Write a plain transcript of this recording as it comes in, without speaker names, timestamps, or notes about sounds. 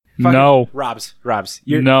No. Robs,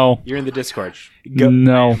 No. you're in the Discord.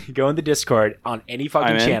 No. Go in the Discord on any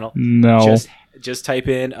fucking channel. No. Just type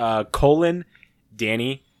in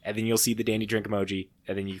Danny, and then you'll see the Danny drink emoji,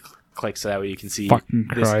 and then you click so that way you can see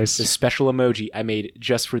this special emoji I made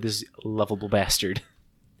just for this lovable bastard.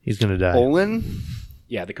 He's gonna die. Colon?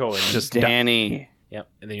 Yeah, the colon. Just Danny. Yep,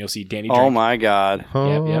 and then you'll see Danny drink. Oh my god.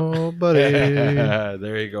 Oh, buddy.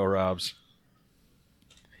 There you go, Robs.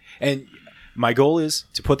 And my goal is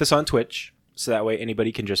to put this on Twitch, so that way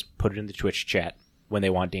anybody can just put it in the Twitch chat when they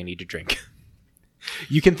want Danny to drink.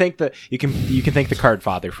 You can thank the card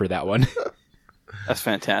father for that one. That's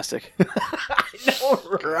fantastic. I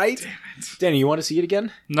know, right? Danny, you want to see it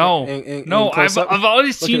again? No. No, I've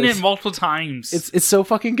already seen it multiple times. It's so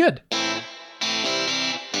fucking good.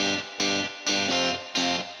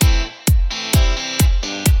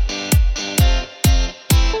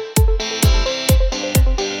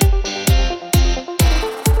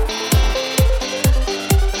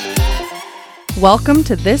 Welcome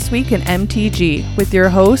to This Week in MTG with your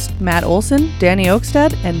host, Matt Olson, Danny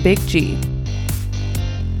Oakstead, and Big G.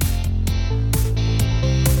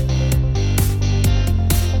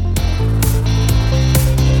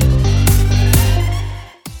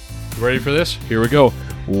 Ready for this? Here we go.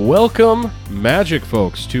 Welcome, Magic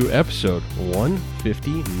folks, to episode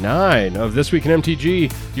 159 of This Week in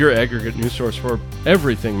MTG, your aggregate news source for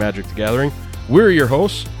everything Magic the Gathering. We're your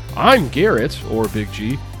hosts. I'm Garrett, or Big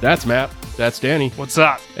G. That's Matt. That's Danny. What's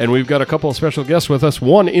up? And we've got a couple of special guests with us.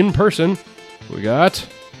 One in person. We got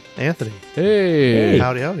Anthony. Hey.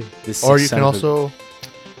 Howdy. Or you can also,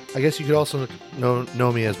 I guess you could also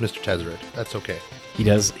know me as Mr. Tezzeret. That's okay. He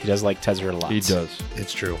does like Tezzeret a lot. He does.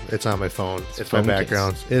 It's true. It's on my phone. It's my phone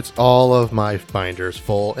backgrounds. It's all of my binders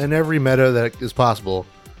full. And every meta that is possible,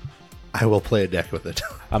 I will play a deck with it.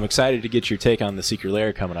 I'm excited to get your take on the Secret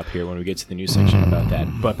Lair coming up here when we get to the news section about that.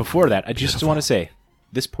 But before that, I just want to say,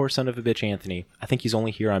 this poor son of a bitch, Anthony, I think he's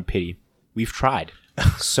only here on pity. We've tried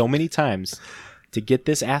so many times to get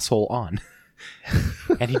this asshole on.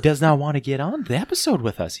 And he does not want to get on the episode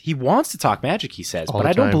with us. He wants to talk Magic, he says, but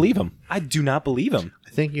I don't believe him. I do not believe him.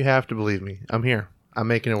 I think you have to believe me. I'm here. I'm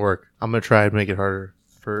making it work. I'm going to try and make it harder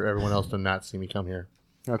for everyone else to not see me come here.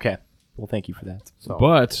 Okay. Well, thank you for that. So.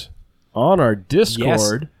 But on our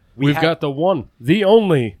Discord, we've got the one, the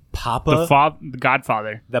only, Papa, the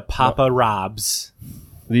Godfather. the Papa Robs,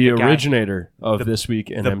 the guy- originator of This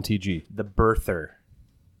Week in MTG. the birther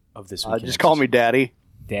of this weekend. Just call me Daddy.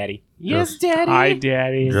 Daddy. Yes, Daddy. Hi,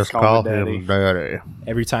 Daddy. Just Call call me him Daddy.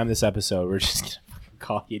 Every time this episode, we're just going to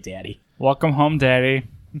call you Daddy. Welcome home, Daddy.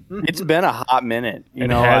 It's been a hot minute. You It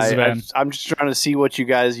know, has been. I'm just trying to see what you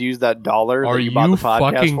guys use that dollar Are that you bought you the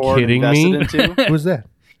podcast fucking for kidding and me? invested into. Who's that?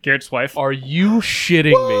 Garrett's wife. Are you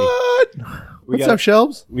shitting me? What's up,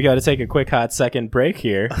 Shelves? We got to take a quick hot second break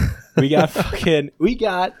here. We got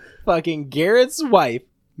fucking Garrett's wife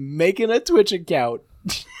making a Twitch account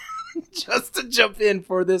just to jump in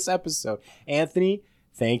for this episode. Anthony,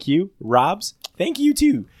 thank you. Robs, thank you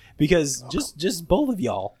too. Because just both of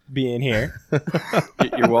y'all being here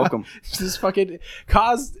You're welcome. just fucking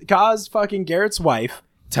caused fucking Garrett's wife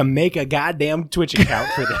to make a goddamn Twitch account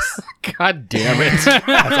for this. God damn it.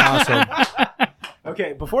 That's awesome.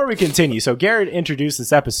 Okay, before we continue, so Garrett introduced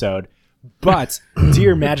this episode, but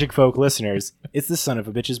dear Magic Folk listeners, it's the son of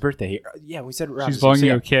a bitch's birthday here. Yeah, we said Rob's. She's blowing so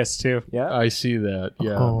you yeah. a kiss, too. Yeah, I see that.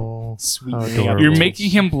 Yeah. Oh, sweet. how thing. adorable. You're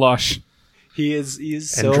making him blush. He is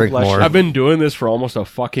so And drink blushing. more. I've been doing this for almost a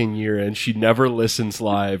fucking year, and she never listens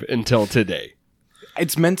live until today.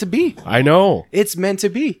 It's meant to be. I know. It's meant to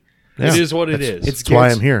be. It is what it is. It's That's why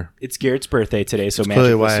Garrett's- I'm here. It's Garrett's birthday today, so Magic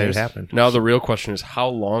Clearly why it listeners. happened. Now the real question is, how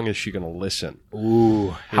long is she going to listen? Ooh,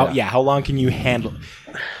 how long can you handle?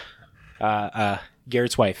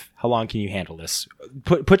 Garrett's wife, how long can you handle this?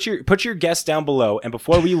 Put your guess down below, and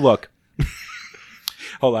before we look,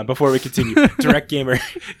 hold on, before we continue, Direct Gamer,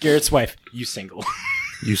 Garrett's wife, you single?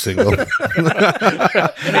 You single.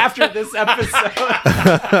 After this episode.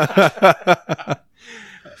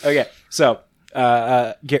 Okay, so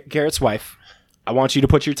Garrett's wife, I want you to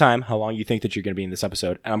put your time, how long you think that you're going to be in this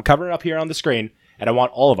episode, and I'm covering it up here on the screen, and I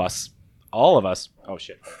want all of us. Oh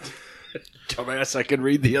shit. Dumbass, I can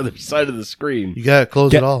read the other side of the screen. You got to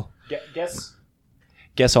close it all.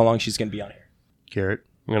 Guess how long she's going to be on here. Garrett.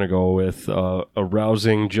 I'm going to go with a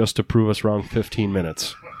rousing just to prove us wrong 15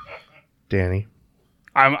 minutes. Danny.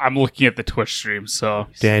 I'm looking at the Twitch stream, so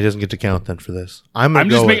Danny doesn't get to count then for this. I'm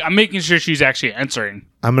making sure she's actually answering.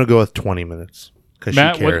 I'm gonna go with 20 minutes because she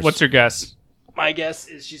Matt, cares. what's your guess? My guess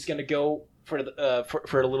is she's going to go for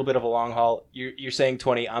a little bit of a long haul. You're saying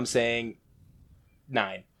 20, I'm saying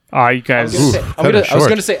 9. You guys. I was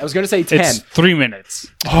gonna say 10. It's 3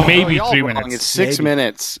 minutes. Maybe y'all 3 wrong. minutes. It's 6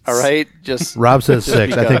 minutes. All right, just Rob says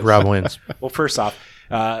 6. I think Rob wins. Well, first off,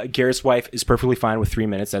 Garrett's wife is perfectly fine with 3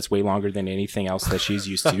 minutes. That's way longer than anything else that she's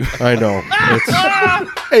used to. I know.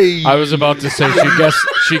 Hey, I was about to say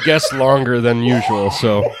she guessed longer than usual.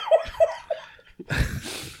 So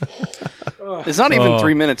it's not even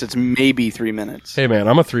 3 minutes. It's maybe 3 minutes. hey, man,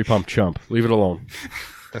 I'm a 3-pump chump. Leave it alone.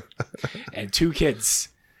 And 2 kids.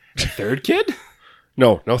 A third kid?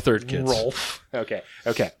 No third kids. Rolf. Okay.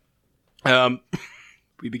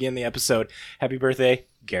 We begin the episode. Happy birthday,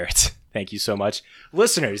 Garrett. Thank you so much.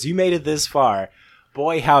 Listeners, you made it this far.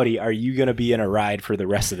 Boy, howdy, are you going to be in a ride for the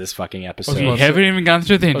rest of this fucking episode? We haven't even gone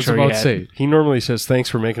through the I was intro about yet. to say, he normally says thanks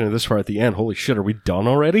for making it this far at the end. Holy shit, are we done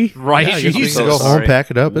already? Right? you can so go sorry. home,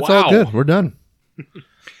 pack it up. It's Wow. all good. We're done.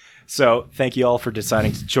 So, thank you all for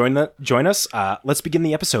deciding to join us. Let's begin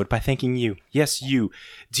the episode by thanking you. Yes, you.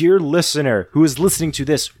 Dear listener who is listening to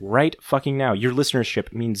this right fucking now. Your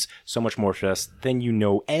listenership means so much more to us than you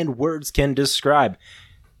know and words can describe.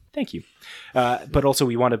 Thank you. But also,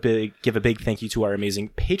 we want to give a big thank you to our amazing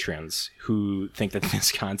patrons who think that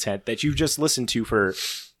this content that you've just listened to for,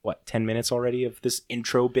 10 minutes already of this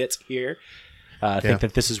intro bit here, think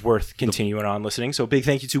that this is worth continuing on listening. So big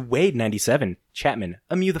thank you to Wade97, Chapman,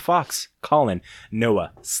 Amu the Fox, Colin,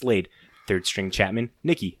 Noah, Slade, Third String Chapman,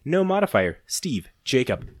 Nikki, No Modifier, Steve,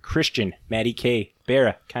 Jacob, Christian, Maddie K,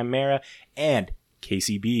 Bera, Chimera, and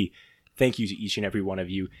KCB. Thank you to each and every one of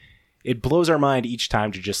you. It blows our mind each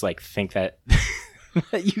time to just think that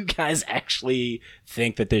that you guys actually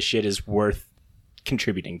think that this shit is worth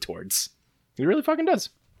contributing towards. It really fucking does.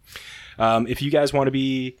 If you guys want to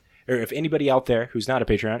be, or if anybody out there who's not a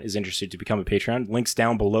Patreon is interested to become a Patreon, links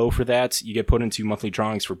down below for that. You get put into monthly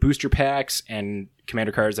drawings for booster packs and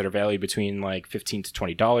commander cards that are valued between $15 to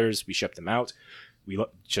 $20. We ship them out.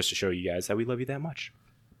 Just to show you guys that we love you that much.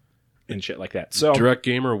 And shit like that. So Direct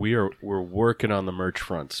Gamer, we're working on the merch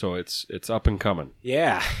front, so it's up and coming.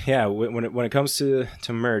 yeah. When it comes to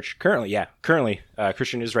merch, currently,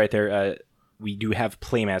 Christian is right there. We do have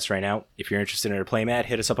playmats right now. If you're interested in a playmat,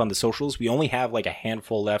 hit us up on the socials. We only have a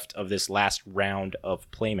handful left of this last round of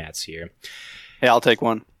playmats here. Hey, I'll take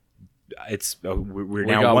one. It's we're We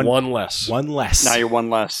now got one less. One less. Now you're one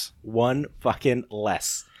less. One fucking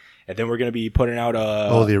less. And then we're gonna be putting out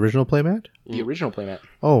the original playmat? the original playmat.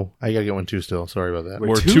 Oh, I gotta get one too still. Sorry about that.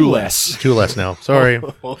 We're two less. 2 less now. Sorry.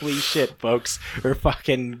 Holy shit, folks. We're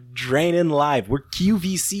fucking draining live. We're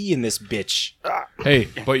QVC in this bitch. Hey,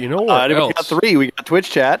 but you know what We else? got 3. We got Twitch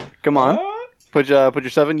chat. Come on. Put your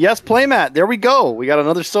stuff in. Yes, playmat. There we go. We got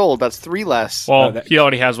another sold. That's 3 less. Well, he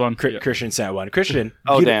already has one. Christian sent one. Christian.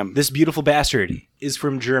 Oh, damn. This beautiful bastard is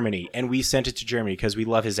from Germany, and we sent it to Germany because we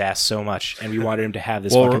love his ass so much, and we wanted him to have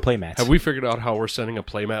this fucking playmat. Have we figured out how we're sending a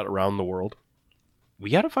playmat around the world? We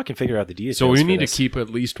gotta fucking figure out the details. So we for need to this. keep at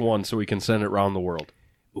least one so we can send it around the world.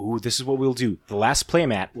 Ooh, this is what we'll do. The last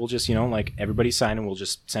playmat, we'll just, everybody sign and we'll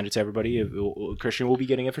just send it to everybody. Christian will be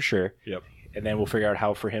getting it for sure. Yep. And then we'll figure out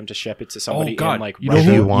how for him to ship it to somebody Oh God! in you If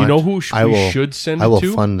know you who? want, You know who we should send it I will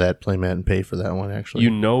to? fund that playmat and pay for that one, actually. You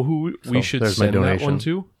know who we So, should there's my send that donation. one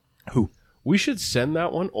to? Who? We should send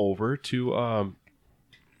that one over to.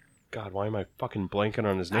 God, why am I fucking blanking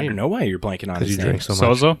on his I don't name? know why you're blanking on Because his you name. drink so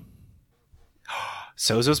much. Sozo?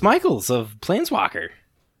 Sozos Michaels of Planeswalker.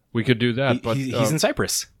 We could do that, but He's in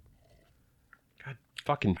Cyprus.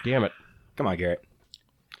 fucking damn it! Come on, Garrett.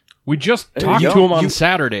 We just you talked go. to him on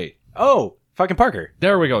Saturday. Oh, fucking Parker.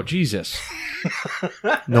 There we go. Jesus.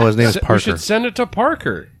 No, his name is We Parker. should send it to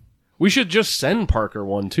Parker. We should just send Parker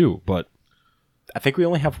one too, but I think we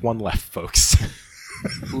only have one left, folks.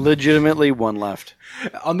 Legitimately one left.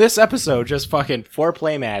 On this episode, just fucking 4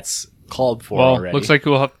 playmats called for Well, already. looks like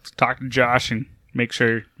we'll have to talk to Josh and make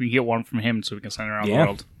sure we get one from him so we can send it around the Yeah.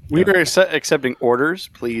 world. We are accepting orders.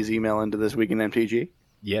 Please email into this week in MTG.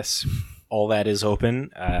 Yes. All that is open.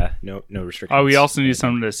 No restrictions. Oh, we also need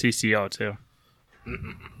some to CCO too.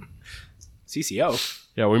 CCO.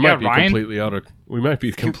 yeah, we might be Ryan? completely out of. We might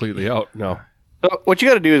be completely out. No. So what you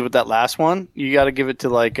got to do is with that last one, you got to give it to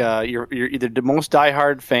your either the most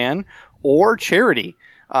diehard fan or charity.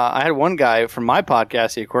 I had one guy from my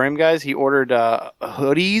podcast, the Aquarium Guys. He ordered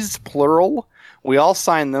hoodies, plural. We all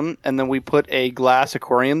signed them, and then we put a glass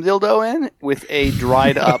aquarium dildo in with a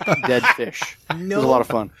dried up dead fish. It was a lot of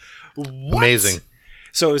fun. Amazing.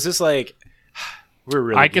 So is this We're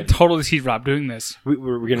really I could good. totally see Rob doing this.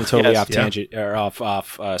 We're getting totally Yes. off tangent or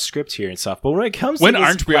off script here and stuff. But when it comes When to this,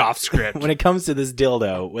 aren't we off script? when it comes to this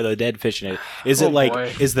dildo with a dead fish in it, is Oh, it like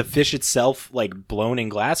boy. is the fish itself like blown in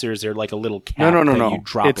glass, or is there like a little cap No. that you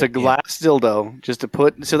drop? It's a it in? glass dildo just to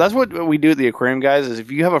put. So that's what we do at the aquarium, guys. Is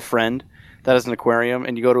if you have a friend that has an aquarium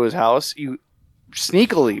and you go to his house, you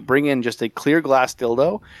sneakily bring in just a clear glass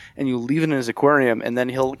dildo and you leave it in his aquarium, and then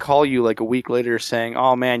he'll call you like a week later saying,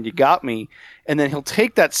 "Oh man, you got me," and then he'll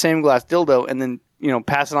take that same glass dildo and then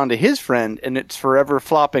pass it on to his friend, and it's forever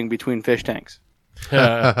flopping between fish tanks.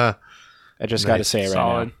 I just got to Nice. say right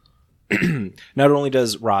Solid. now. Not only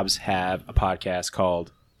does Rob's have a podcast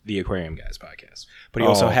called The Aquarium Guys Podcast, but he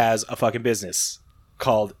also has a fucking business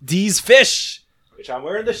called D's Fish, which I'm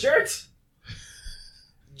wearing the shirt.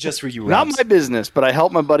 Just for you, Not Robs. my business, but I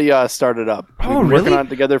helped my buddy start it up. We've been working on it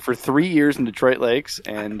together for 3 years in Detroit Lakes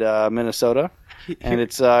and Minnesota. And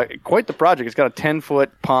it's quite the project. It's got a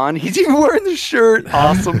 10-foot pond. He's even wearing the shirt.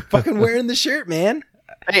 Awesome. fucking wearing the shirt, man.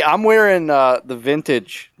 Hey, I'm wearing the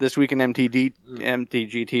vintage This Week in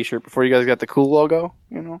MTG t-shirt before you guys got the cool logo,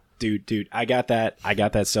 Dude, I got that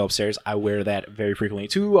still upstairs. I wear that very frequently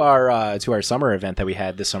to our summer event that we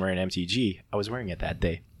had this summer in MTG. I was wearing it that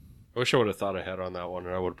day. I wish I would have thought I had on that one,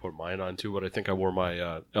 and I would have put mine on too. But I think I wore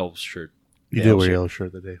my Elves shirt. You did wear a yellow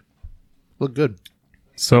shirt that day. Look good.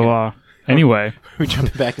 So, anyway, We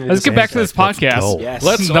jumped back into let's this get back to this podcast. go. Yes.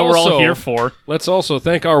 Let's that we're all also- here for. Let's also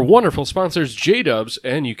thank our wonderful sponsors, J-Dubs,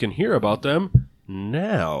 and you can hear about them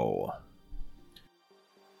now.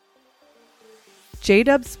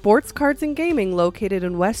 J-Dub Sports Cards and Gaming, located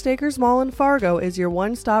in West Acres Mall in Fargo, is your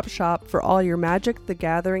one-stop shop for all your Magic the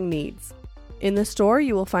Gathering needs. In the store,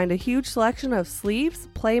 you will find a huge selection of sleeves,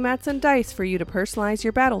 playmats, and dice for you to personalize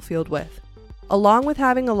your battlefield with. Along with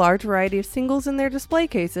having a large variety of singles in their display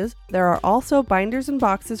cases, there are also binders and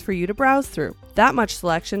boxes for you to browse through. That much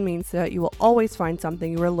selection means that you will always find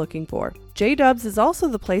something you are looking for. J-Dubs is also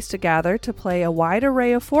the place to gather to play a wide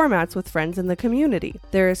array of formats with friends in the community.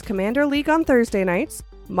 There is Commander League on Thursday nights,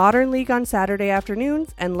 Modern League on Saturday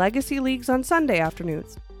afternoons, and Legacy Leagues on Sunday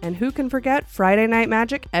afternoons. And who can forget Friday Night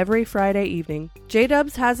Magic every Friday evening?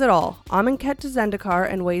 J-Dubs has it all, Amonkhet to Zendikar,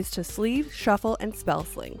 and ways to sleeve, shuffle, and spell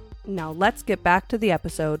sling. Now let's get back to the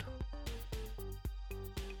episode.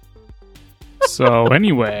 So,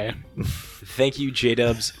 anyway, Thank you,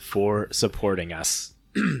 J-Dubs, for supporting us.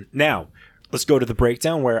 Now, let's go to the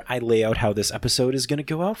breakdown where I lay out how this episode is going to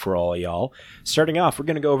go out for all of y'all. Starting off, we're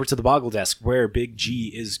going to go over to the Boggle Desk where Big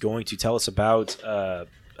G is going to tell us about a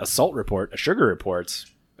salt report, a sugar report.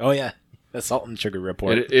 Oh, yeah, a salt and sugar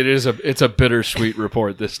report. It's a bittersweet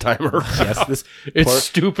report this time around. Yes, this It's poor-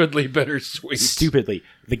 stupidly bittersweet. stupidly.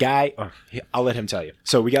 The guy, I'll let him tell you.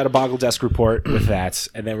 So we got a Boggle Desk report with that,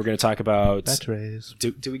 and then we're going to talk about... Batteries.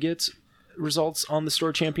 Do we get results on the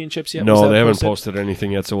store championships yet? Was No, that they haven't posted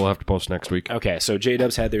anything yet, so we'll have to post next week. Okay, so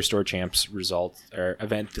J-Dubs had their store champs result or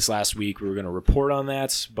event this last week. We were going to report on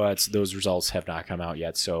that, but those results have not come out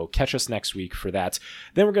yet. So catch us next week for that.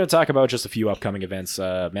 Then we're going to talk about just a few upcoming events,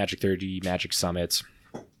 Magic 30, Magic Summit,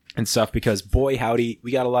 and stuff. Because boy, howdy,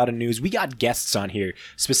 we got a lot of news. We got guests on here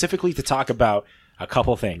specifically to talk about a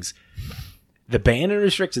couple things: the ban and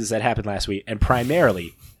restrictions that happened last week, and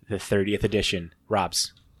primarily the 30th edition.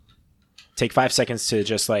 Robs, take 5 seconds to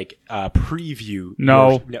just preview.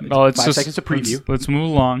 no, it's 5 just seconds to preview. Let's move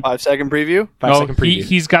along. 5-second preview. 5 second preview.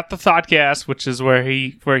 He's got the Thoughtcast, which is where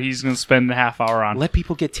he's going to spend a half hour on. Let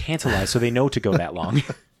people get tantalized so they know to go that long.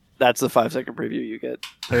 That's the 5-second preview you get.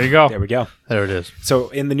 There you go. There we go. There it is. So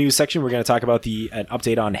in the news section, we're going to talk about an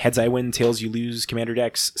update on Heads I Win, Tails You Lose, Commander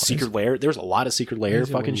Decks, Secret Lair. There's a lot of Secret Lair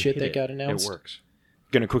fucking shit that got announced. It works.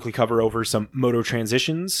 Going to quickly cover over some Moto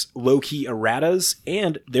transitions, low-key erratas,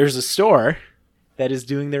 and there's a store that is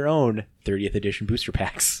doing their own 30th edition booster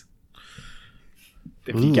packs.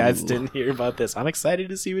 If you guys didn't hear about this, I'm excited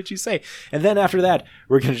to see what you say. And then after that,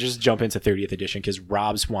 we're going to just jump into 30th edition because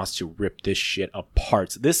Robs wants to rip this shit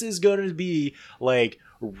apart. This is going to be like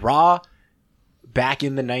Raw back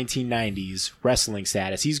in the 1990s wrestling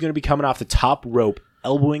status. He's going to be coming off the top rope,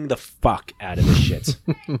 elbowing the fuck out of this shit.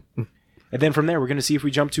 And then from there, we're going to see if we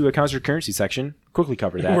jump to a conjured currency section. Quickly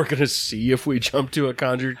cover that. We're going to see if we jump to a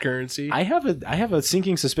conjured currency. I have a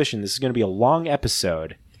sinking suspicion this is going to be a long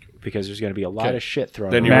episode because there's going to be a lot of shit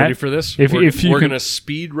thrown Then around. you Matt, ready for this? if you we're can- going to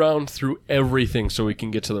speed round through everything so we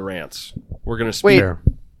can get to the rants. We're going to speed. Wait, There.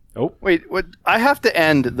 Wait, what? I have to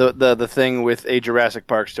end the thing with a Jurassic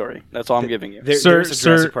Park story. That's all I'm giving you. Sir,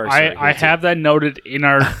 I have that noted in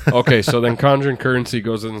our. Okay, so then Conjuring Currency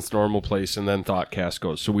goes in its normal place, and then Thoughtcast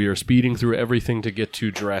goes. So we are speeding through everything to get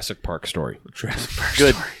to Jurassic Park story.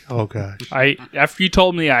 Good. Oh gosh. After you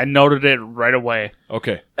told me, I noted it right away.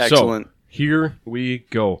 Okay, Excellent. So here we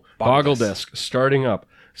go. Boggle Desk starting up.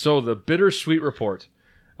 So the Bittersweet Report.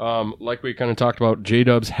 Like we kind of talked about,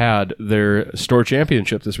 J-Dubs had their store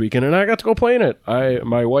championship this weekend, and I got to go play in it.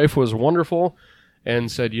 My wife was wonderful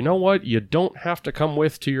and said, you know what? You don't have to come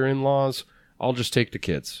with to your in-laws. I'll just take the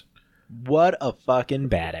kids. What a fucking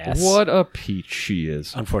badass. What a peach she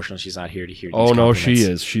is. Unfortunately, she's not here to hear these Oh, no, compliments. she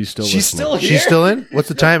is. She's still listening. still here. She's still in? What's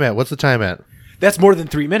the time at? That's more than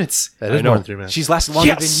 3 minutes. That is know. more than 3 minutes. She's lasted longer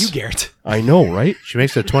Yes. than you, Garrett. I know, right? She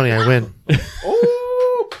makes it 20, I win.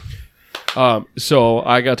 So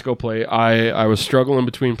I got to go play. I was struggling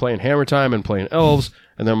between playing Hammer Time and playing Elves,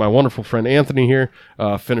 and then my wonderful friend Anthony here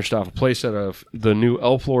finished off a playset of the new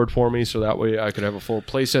Elf Lord for me, so that way I could have a full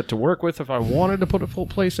playset to work with if I wanted to put a full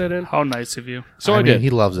playset in. How nice of you. So I mean, did. He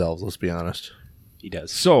loves elves, let's be honest. He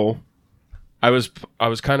does. So I was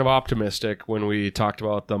kind of optimistic when we talked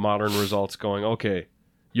about the modern results going, okay,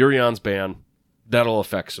 Urion's ban, that'll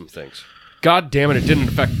affect some things. God damn it didn't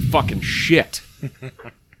affect fucking shit.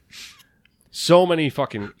 So many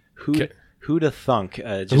fucking... Who'da thunk?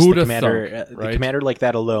 Just Who'da the commander, thunk, the right? commander like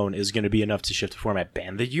that alone is going to be enough to shift the format.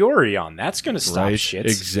 Ban the Urion. That's going to stop Right? shit.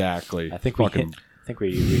 Exactly. I think fucking,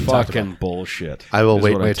 we talked fucking about. bullshit. I will is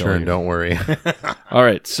wait what my I'm telling turn, you. don't worry. All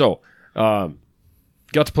right, so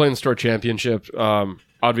got to play in the store championship.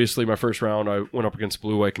 Obviously, my first round, I went up against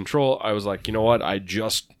Blue White Control. I was like, you know what? I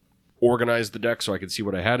just organized the deck so I could see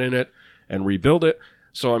what I had in it and rebuild it.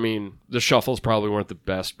 So, I mean, the shuffles probably weren't the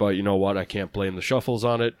best, but you know what? I can't blame the shuffles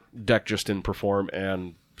on it. Deck just didn't perform,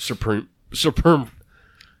 and Supreme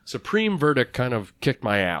Verdict kind of kicked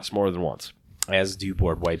my ass more than once. As do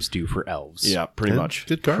board wipes do for elves. Yeah, pretty Yeah, much.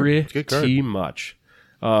 good card. Good card. Pretty much.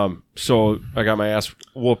 So I got my ass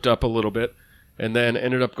whooped up a little bit, and then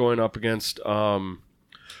ended up going up against. Oh,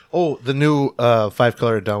 the new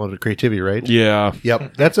 5-color downloaded creativity, right? Yeah,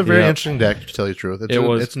 Yep. That's a very Yep. interesting deck, to tell you the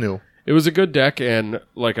truth. It's new. it was a good deck, and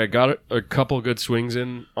like I got a couple good swings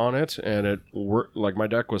in on it, and it worked. Like my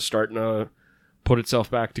deck was starting to put itself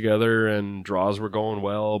back together, and draws were going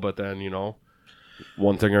well. But then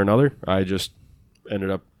one thing or another, I just ended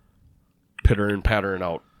up pittering pattering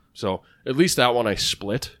out. So at least that one I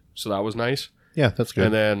split, so that was nice. Yeah, that's good.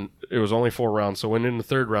 And then it was only 4 rounds, so went in the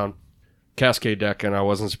third round, Cascade deck, and I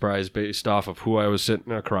wasn't surprised based off of who I was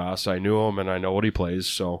sitting across. I knew him, and I know what he plays,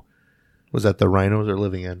 so Was that the Rhinos or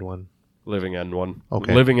Living End one? Living End one.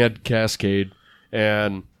 Okay. Living End Cascade,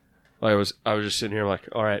 and I was just sitting here like,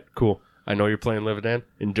 all right, cool. I know you're playing Living End.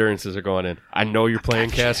 Endurances are going in. I know you're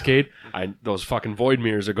playing Cascade. Those fucking Void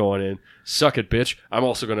Mirrors are going in. Suck it, bitch. I'm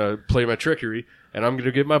also going to play my Trickery, and I'm going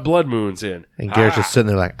to get my Blood Moons in. And Garrett's just sitting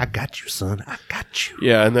there like, I got you, son. I got you.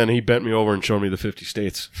 Yeah, and then he bent me over and showed me the 50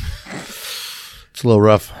 states. It's a little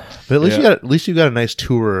rough. But at least Yeah. you got a nice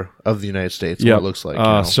tour of the United States, Yeah, what it looks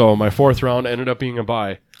like. So my fourth round ended up being a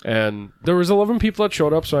bye, and there was 11 people that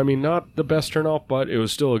showed up. So I mean, not the best turnout, but it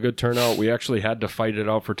was still a good turnout. We actually had to fight it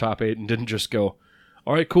out for top 8, and didn't just go,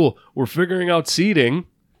 "All right, cool, we're figuring out seeding,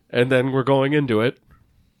 and then we're going into it."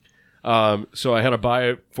 So I had a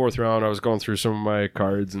bye fourth round. I was going through some of my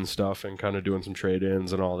cards and stuff, and kind of doing some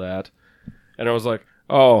trade-ins and all that, and I was like,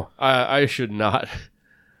 "Oh, I should not."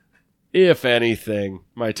 If anything,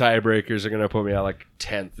 my tiebreakers are going to put me at like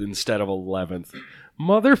 10th instead of 11th.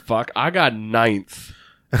 Motherfuck, I got 9th.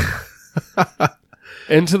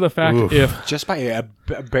 And to the fact, Oof. if Just by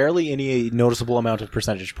barely any noticeable amount of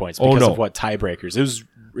percentage points Oh, because no. of what tiebreakers.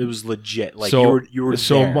 It was legit. Like so, you were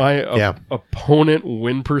so there. my Yeah. opponent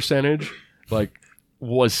win percentage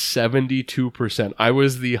was 72%. I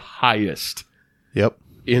was the highest Yep.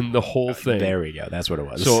 in the whole thing. There we go. That's what it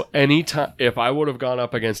was. So anytime, if I would have gone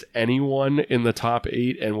up against anyone in the top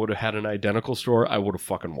 8 and would have had an identical score, I would have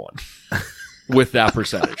fucking won with that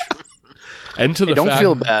percentage. And to the Hey, don't fact,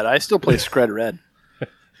 feel bad. I still play Scred Red.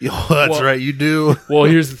 Yo, that's Well- right, you do. well,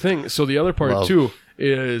 here's the thing. So the other part Love. too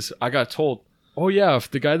is I got told, oh yeah, if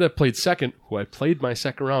the guy that played second, who I played my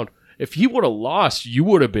second round, if he would have lost, you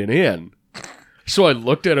would have been in. So I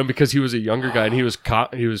looked at him because he was a younger guy and he was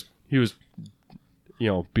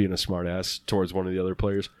being a smart ass towards one of the other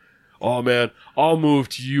players. Oh man, I'll move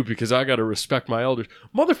to you because I got to respect my elders.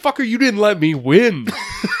 Motherfucker, you didn't let me win.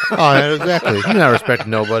 Oh, yeah, exactly. You're not respecting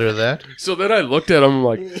nobody with that. So then I looked at him and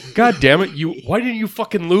like, God damn it, why didn't you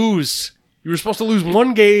fucking lose? You were supposed to lose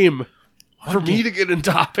one game for me to get in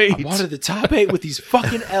top 8. I wanted the top 8 with these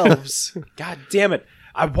fucking elves. God damn it.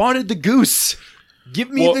 I wanted the goose. Give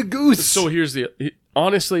me Well, the goose. So here's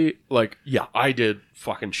honestly, like, yeah, I did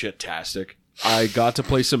fucking shit-tastic. I got to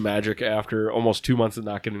play some Magic after almost 2 months of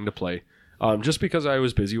not getting to play, just because I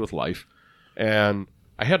was busy with life, and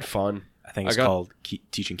I had fun. I think it's called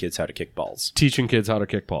teaching kids how to kick balls. Teaching kids how to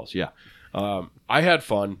kick balls, yeah. I had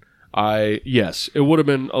fun. Yes, it would have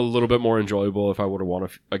been a little bit more enjoyable if I would have won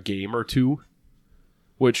a game or two,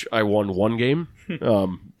 which I won one game,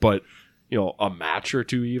 but a match or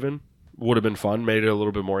two even would have been fun, made it a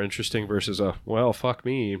little bit more interesting versus fuck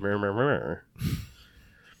me.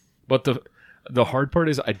 But the hard part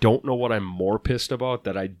is I don't know what I'm more pissed about,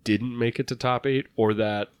 that I didn't make it to top 8 or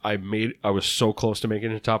that I was so close to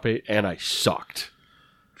making it to top 8 and I sucked.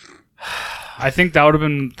 I think that would have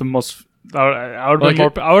been the most. I would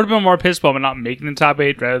have been more pissed about not making the top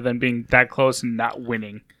 8 rather than being that close and not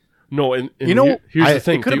winning. No, and here's the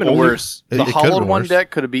thing. It could have been worse. The It could've hollowed been one worse.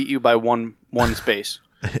 deck could have beat you by one space.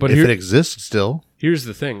 But if here- it exists still. Here's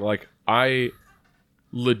the thing, like, I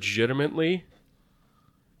legitimately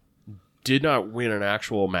did not win an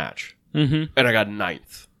actual match. Mm-hmm. And I got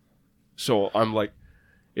 9th. So I'm like,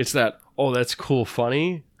 it's that, that's cool,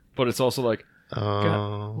 funny, but it's also like,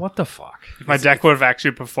 God, what the fuck? If my deck would have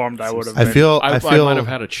actually performed, I would have. I feel I might have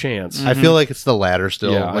had a chance. I feel like it's the latter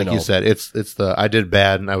still. Yeah, I like know. you said, it's the I did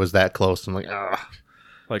bad and I was that close. I'm like,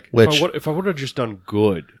 Like, Which- if I would have just done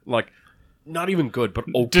good, like, not even good, but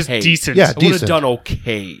okay. Just decent. Yeah, I would have decent. done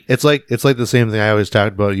okay. It's like the same thing I always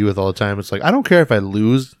talk about you with all the time. It's like I don't care if I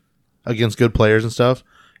lose against good players and stuff.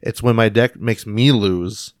 It's when my deck makes me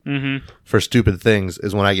lose for stupid things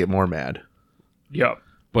is when I get more mad. Yep.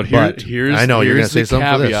 But But here's I know you're here's gonna say the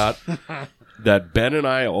something for caveat that Ben and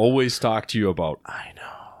I always talk to you about. I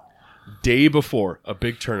know. Day before a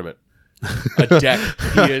big tournament, a deck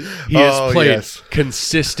he has Oh, played yes.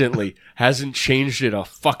 consistently, hasn't changed it a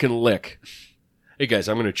fucking lick. Hey guys,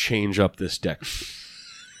 I'm going to change up this deck.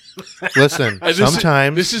 Listen, And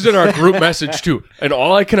sometimes this is in our group message too, and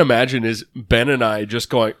all I can imagine is Ben and I just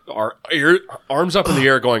going, our arms up in the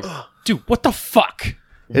air, going, "Dude, what the fuck?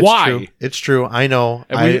 it's Why?" true. It's true. I know.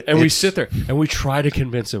 And we it's- sit there and we try to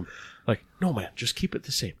convince him, like, no man, just keep it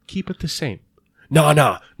the same. Keep it the same.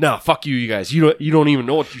 Nah, fuck you guys. You don't even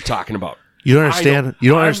know what you're talking about. You don't understand. You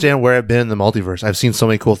don't I'm- understand where I've been in the multiverse. I've seen so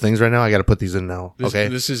many cool things right now. I got to put these in now. Okay.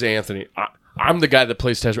 This is Anthony. I'm the guy that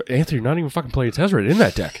plays Tezzeret. Anthony, you're not even fucking playing Tezzeret in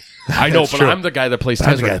that deck. I know, but true. I'm the guy that plays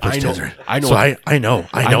I'm the guy Tezzeret. that plays I know. Tezzeret. I know. So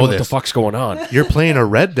I know what this. the fuck's going on. You're playing a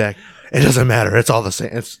red deck. It doesn't matter. It's all the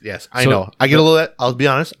same. Yes, I So- know. I get a little. I'll be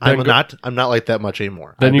honest. I'm go- not like that much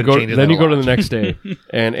anymore. Then I've you been go. changing Then that you a go to lot. the next day,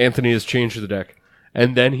 and Anthony has changed the deck,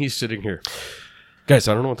 and then he's sitting here. Guys,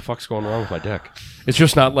 I don't know what the fuck's going wrong with my deck. It's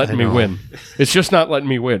just not letting me know. win. It's just not letting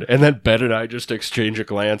me win. And then Ben and I just exchange a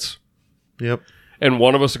glance, Yep. and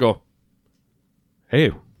one of us go,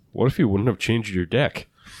 "Hey, what if you wouldn't have changed your deck?"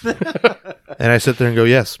 And I sit there and go,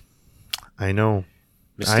 yes, I know.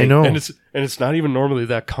 I know. And it's not even normally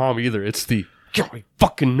that calm either. It's the I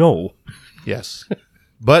fucking know. Yes.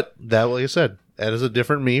 But that, like I said, that is a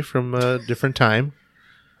different me from a different time.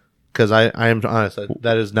 Because I am honest,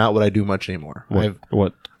 that is not what I do much anymore.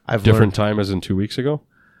 What I've different time as in 2 weeks ago?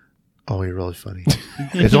 Oh, you're really funny.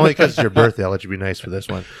 It's only because it's your birthday. I'll let you be nice for this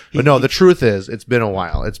one. But no, the truth is, it's been a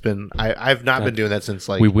while. It's been I've not been doing that since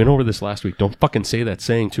like We went over this last week. Don't fucking say that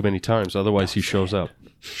saying too many times, otherwise he shows up.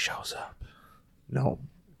 he shows up. No,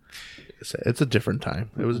 it's a different time.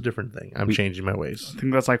 It was a different thing. I'm changing my ways. I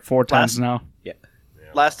think that's like 4 times now.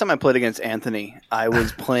 Last time I played against Anthony, I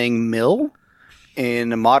was playing Mill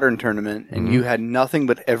in a modern tournament, and you had nothing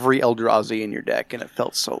but every Eldrazi in your deck, and it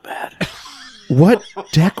felt so bad. What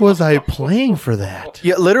deck was I playing for that?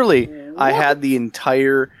 Yeah, literally, I had the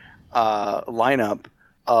entire lineup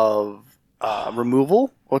of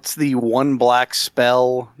removal. What's the one black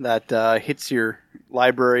spell that hits your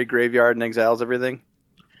library, graveyard, and exiles everything?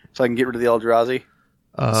 So I can get rid of the Eldrazi.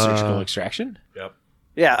 Surgical extraction?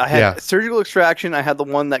 Yeah, I had Yeah. surgical extraction. I had the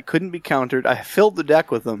one that couldn't be countered. I filled the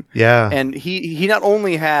deck with them. Yeah. And he not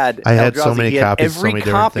only had I had so Eldrazi, many he had copies, so every many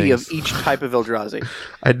different copy of things. each type of Eldrazi.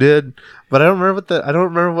 I did, but I don't remember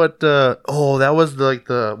what that was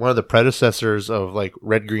the one of the predecessors of like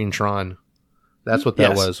Red Green Tron. That's what that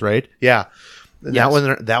Yes. was, right? Yeah.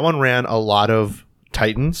 Yes. That one ran a lot of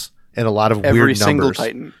Titans and a lot of Every weird single numbers.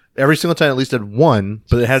 Titan. Every single Titan at least had one,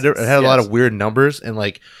 but it had a lot Yes. of weird numbers and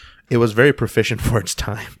like it was very proficient for its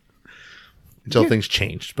time. Until things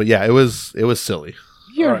changed. But yeah, it was silly.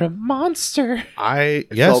 You're a monster.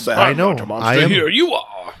 Yes, bad. I know. I'm not a monster. I am, Here you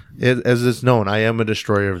are. as it's known, I am a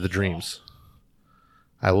destroyer of the dreams.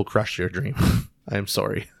 I will crush your dream. I am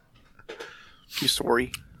sorry. You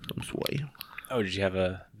sorry. I'm sorry. Oh, did you have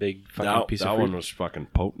a big fucking piece that of fruit? one was fucking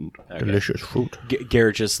potent. Delicious fruit.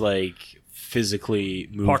 Garrett just like physically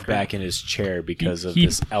moved Puckered. back in his chair because of He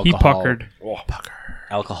this alcohol. puckered.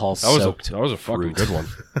 Alcohol That was soaked. a fucking good one.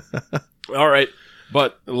 All right.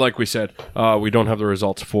 But like we said, we don't have the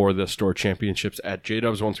results for the store championships at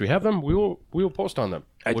J-Dubs. Once we have them, we will post on them.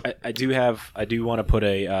 I do want to put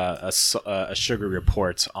a sugar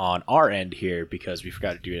report on our end here because we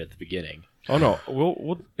forgot to do it at the beginning. Oh no,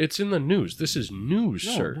 we'll it's in the news. This is news,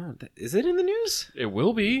 sir. No, is it in the news? It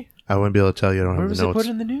will be. I wouldn't be able to tell you. I don't Where have was the it notes. put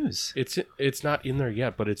in the news? It's not in there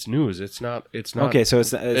yet, but it's news. It's not. Okay, so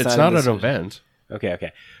it's not in an event.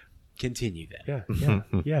 Okay. Continue then.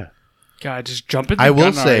 Yeah. God, just jump in the I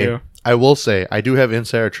will gun, are say, you? I do have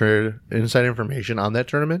inside information on that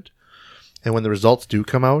tournament, and when the results do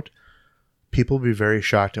come out, people will be very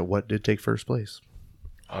shocked at what did take first place.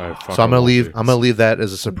 So I'm gonna leave that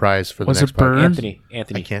as a surprise for the Was next it Burn? podcast.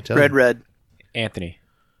 Anthony, I can't tell. Red. Anthony,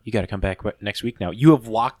 you got to come back next week. Now you have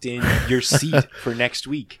locked in your seat for next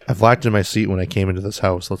week. I've locked in my seat when I came into this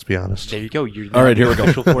house. Let's be honest. There you go. You're All right, here we go.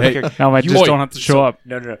 Hey, Now I just boy, don't have to show up.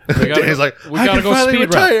 No. Danny's like, we I gotta can go finally speed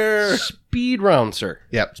retire. round. Speed round, sir.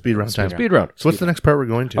 Yep, speed round time. Speed round. So what's the next part we're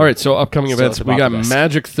going to? All right, so upcoming So events. it's We about got the best.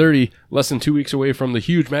 Magic 30, less than 2 weeks away from the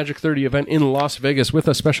huge Magic 30 event in Las Vegas with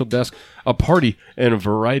a special desk, a party, and a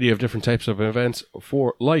variety of different types of events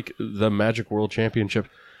for like the Magic World Championship.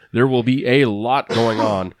 There will be a lot going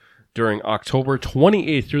on during October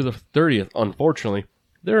 28th through the 30th. Unfortunately,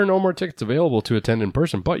 there are no more tickets available to attend in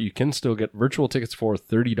person, but you can still get virtual tickets for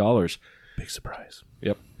 $30. Big surprise.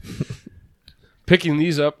 Yep. Picking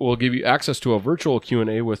these up will give you access to a virtual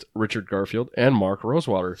Q&A with Richard Garfield and Mark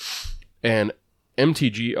Rosewater, an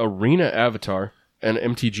MTG Arena avatar, an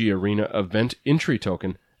MTG Arena event entry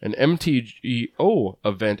token, an MTGO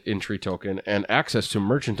event entry token, and access to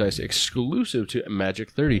merchandise exclusive to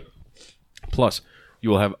Magic 30. Plus, you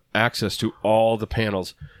will have access to all the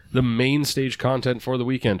panels, the main stage content for the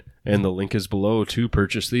weekend, and the link is below to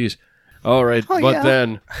purchase these. All right,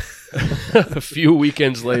 then a few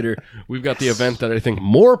weekends later, we've got the event that I think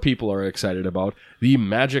more people are excited about, the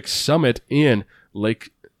Magic Summit in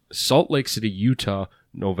Salt Lake City, Utah,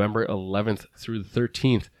 November 11th through the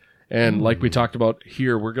 13th. And like we talked about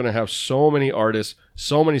here, we're going to have so many artists,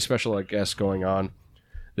 so many special guests going on.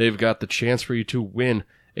 They've got the chance for you to win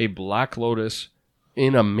a Black Lotus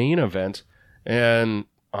in a main event. And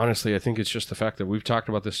honestly, I think it's just the fact that we've talked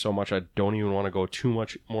about this so much, I don't even want to go too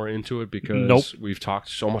much more into it because we've talked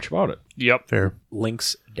so much about it. Yep. Fair.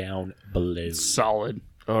 Links down below. Solid.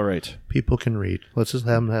 All right. People can read. Let's just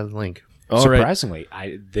have them have the link. All right. Surprisingly,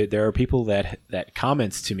 there are people that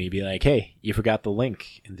comments to me be like, "Hey, you forgot the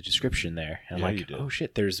link in the description there." And I'm you like, did. "Oh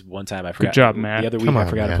shit!" There's one time I forgot. job, Matt. The other week Come I on,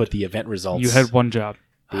 forgot to Matt. put the event results. You had one job.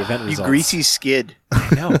 the event You results. greasy skid.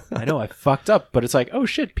 I know. I fucked up, but it's like, oh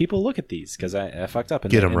shit, people look at these because I fucked up.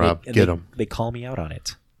 And Get 'em, Rob. Get 'em. They call me out on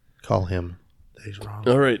it. Call him. He's wrong.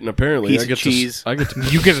 All right, and apparently Piece I of get cheese. I get to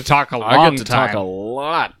You get to talk a long I get to time. talk a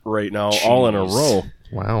lot right now, all in a row.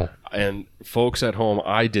 Wow. And folks at home,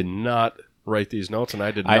 I did not write these notes, and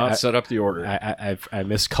I did not set up the order. I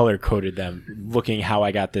miscolor coded them, looking how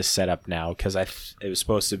I got this set up now because it was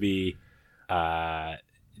supposed to be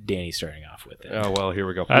Danny starting off with it. Oh well, here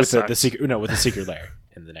we go. That with the sucks. secret, no, with the secret layer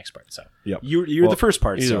in the next part. So Yep. you're the first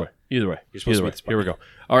part. Either So way, either way, You're supposed to be either way. the Here we go.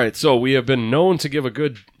 All right, so we have been known to give a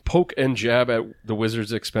good poke and jab at the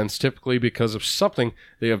Wizards' expense, typically because of something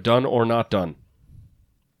they have done or not done.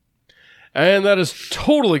 And that is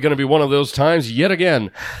totally going to be one of those times yet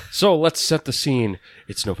again. So let's set the scene.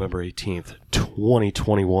 It's November 18th,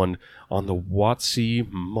 2021. On the WotC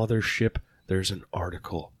mothership, there's an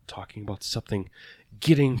article talking about something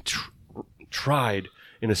getting tried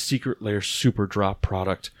in a secret lair super drop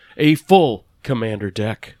product, a full commander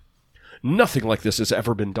deck. Nothing like this has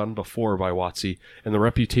ever been done before by WotC, and the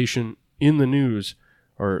reputation in the news,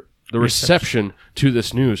 or the reception to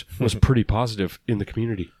this news, was pretty positive in the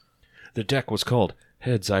community. The deck was called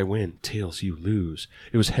Heads I Win, Tails You Lose.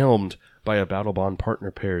 It was helmed by a Battlebond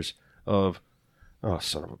partner pairs of, oh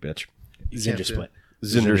son of a bitch, Zindersplit.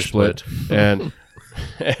 Zindersplit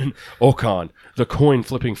and Okan, the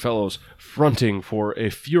coin-flipping fellows fronting for a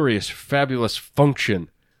furious, fabulous function.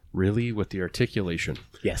 Really? With the articulation.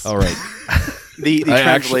 Yes. All right. The I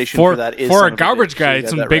translation For for that is a son of garbage bitch, guy, so you it's got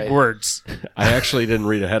some that big right. words. I actually didn't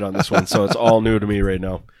read ahead on this one, so it's all new to me right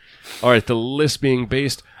now. All right, the list being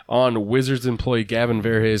based on Wizards employee Gavin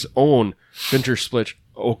Verhey's own Zindersplit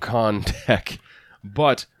Okan deck,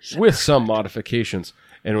 but with some modifications,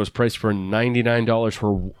 and it was priced for $99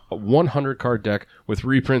 for a 100-card deck with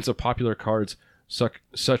reprints of popular cards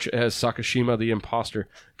such as Sakashima the Imposter,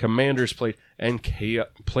 Commander's Plate, and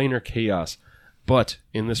Planar Chaos. But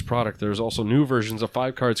in this product, there's also new versions of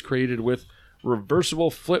 5 cards created with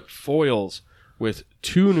reversible flip foils with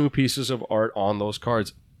 2 new pieces of art on those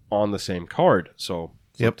cards on the same card. So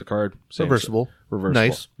flip the card. Reversible.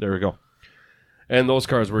 Nice. There we go. And those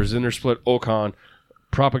cards were Zinnersplit, Okon,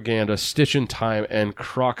 Propaganda, Stitch in Time, and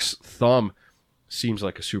Croc's Thumb. Seems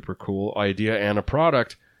like a super cool idea and a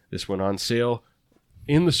product. This went on sale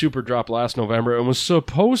in the Super Drop last November and was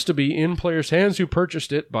supposed to be in players' hands who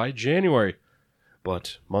purchased it by January.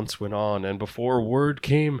 But months went on, and before word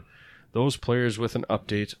came, those players with an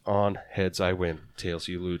update on Heads I Win, Tails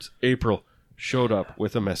You Lose, April showed up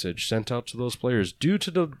with a message sent out to those players. Due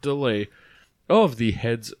to the delay of the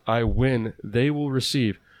Heads I Win, they will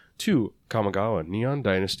receive 2 Kamigawa Neon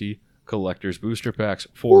Dynasty Collector's Booster Packs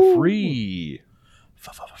for free.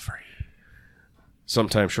 Free.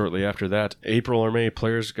 Sometime shortly after that, April or May,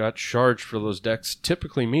 players got charged for those decks,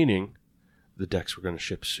 typically meaning the decks were going to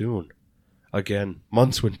ship soon. Again,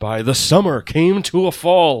 months went by. The summer came to a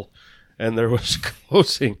fall, and there was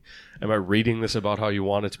closing. Am I reading this about how you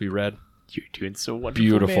want it to be read? You're doing so wonderful.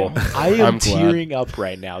 Beautiful. Man. I am tearing up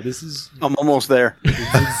right now. This is I'm almost there.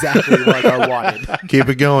 exactly what I wanted. Keep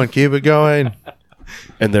it going. Keep it going.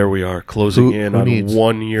 And there we are, closing in on needs?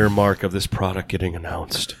 1 year mark of this product getting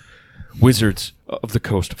announced. Wizards of the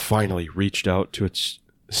Coast finally reached out to its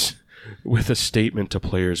with a statement to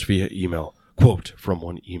players via email. Quote from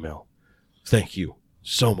one email. Thank you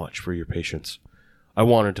so much for your patience. I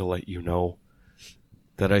wanted to let you know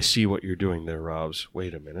that I see what you're doing there, Robs.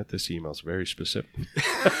 Wait a minute, this email's very specific. An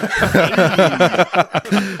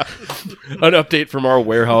update from our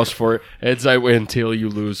warehouse for Heads I Win, Tail You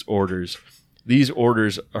Lose orders. These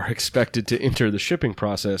orders are expected to enter the shipping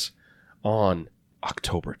process on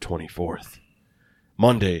October 24th,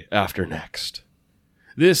 Monday after next.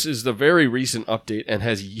 This is the very recent update and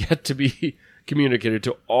has yet to be communicated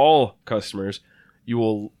to all customers. You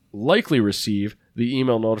will likely receive the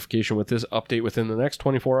email notification with this update within the next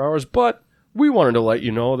 24 hours, but we wanted to let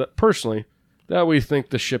you know that personally, that we think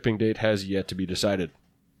the shipping date has yet to be decided.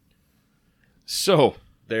 So,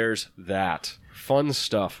 there's that. Fun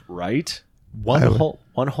stuff, right?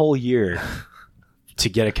 One whole year to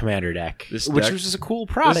get a commander deck, which was just a cool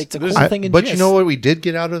product. It's a cool thing in But you know what we did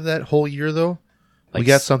get out of that whole year, though? Like we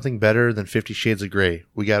got something better than 50 Shades of Grey.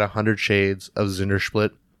 We got 100 Shades of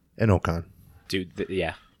Zinnersplit and Okon. Dude,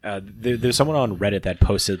 yeah. There's someone on Reddit that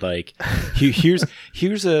posted like, here's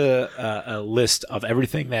a list of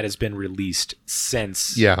everything that has been released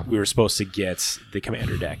since we were supposed to get the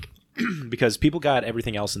commander deck. Because people got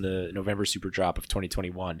everything else in the November Super Drop of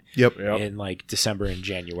 2021. Yep. In like December and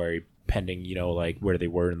January, pending, like where they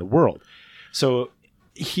were in the world. So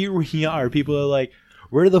here we are. People are like,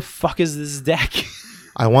 where the fuck is this deck?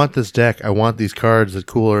 I want this deck. I want these cards that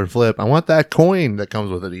cooler and flip. I want that coin that comes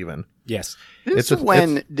with it even. Yes.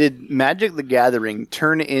 Did Magic the Gathering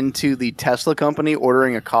turn into the Tesla company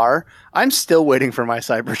ordering a car? I'm still waiting for my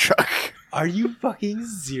Cybertruck. Are you fucking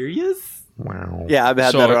serious? Wow. Yeah, I've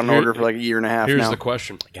had that on order for like a year and a half now. Here's the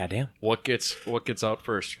question. Goddamn. What gets out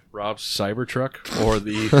first? Rob's Cybertruck or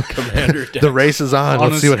the Commander deck? The race is on.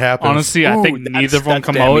 Let's see what happens. Honestly, I think neither of them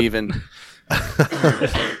come out. Even.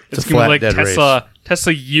 It's going to be like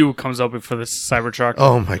Tesla U comes out before this Cybertruck.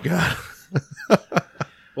 Oh my god.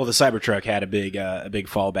 Well, the Cybertruck had a big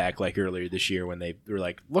fallback like earlier this year when they were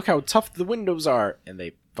like, look how tough the windows are, and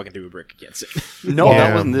they fucking threw a brick against it. No,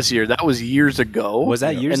 that wasn't this year. That was years ago. Was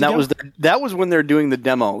that years ago? And that was when they're doing the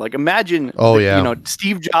demo. Like imagine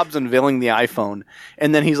Steve Jobs unveiling the iPhone,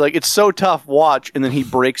 and then he's like, it's so tough, watch, and then he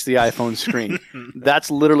breaks the iPhone screen. That's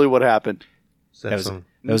literally what happened. That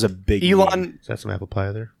was a big Is that some apple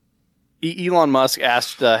pie there? Elon Musk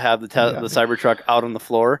asked to have the Cybertruck out on the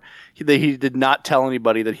floor. He did not tell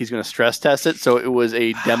anybody that he's going to stress test it, so it was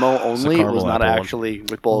a demo only. It was not actually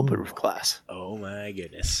with bulletproof glass. Oh my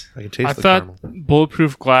goodness! I can taste I the thought caramel.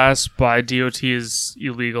 bulletproof glass by DOT is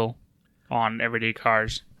illegal on everyday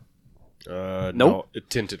cars. Nope. No,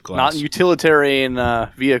 tinted glass. Not in utilitarian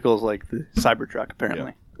vehicles like the Cybertruck,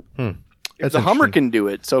 apparently. Yeah. If the Hummer can do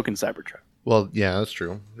it, so can Cybertruck. Well, yeah, that's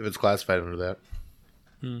true. If it's classified under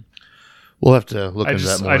that. We'll have to look into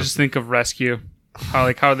that more. I just think of Rescue. How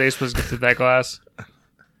are they supposed to get through that glass?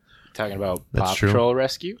 Talking about That's Paw true. Patrol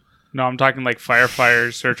Rescue? No, I'm talking like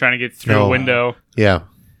firefighters who are trying to get through a window. Yeah.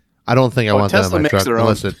 I don't think I want Tesla that on my makes truck their own.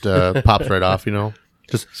 unless it pops right off,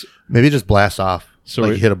 Just blast off. So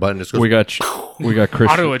like you hit a button, just goes. we got Christian.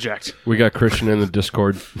 Auto eject. We got Christian in the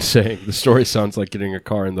Discord saying the story sounds like getting a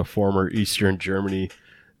car in the former Eastern Germany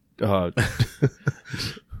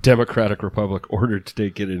Democratic Republic ordered to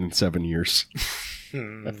take it in 7 years.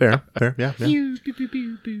 Fair. Yeah.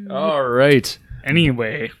 All right.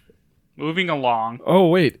 Anyway, Moving along. Oh,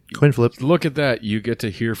 wait. Coin flip. Look at that. You get to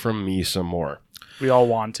hear from me some more. We all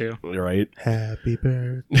want to. Right? Happy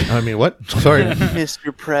birthday. I mean, what? Sorry.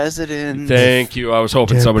 Mr. President. Thank you. I was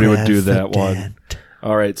hoping somebody would do that one. President.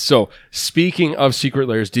 All right. So, speaking of secret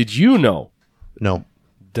layers, did you know No.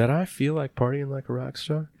 that I feel like partying like a rock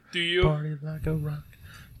star? Do you? Party like a rock.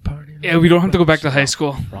 Party like Yeah, we don't have to go back to high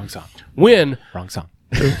school. Wrong song. When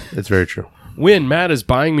It's very true. Matt is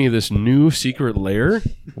buying me this new secret layer.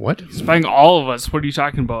 What? It's buying all of us. What are you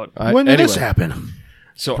talking about? When did this anyway, happen?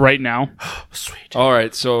 So Right now? Sweet. all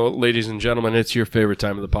right, so ladies and gentlemen, it's your favorite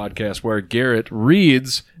time of the podcast where Garrett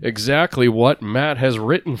reads exactly what Matt has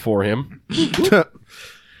written for him.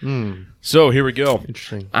 So here we go.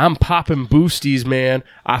 Interesting. I'm popping boosties, man.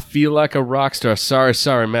 I feel like a rock star.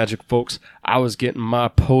 Sorry, Magic folks. I was getting my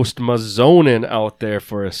Post Mazonin out there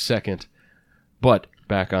for a second. But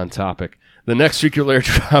back on topic. The next secret layer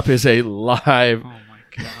drop is a live. Oh my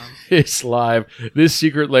god. It's live. This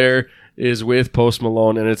secret layer is with Post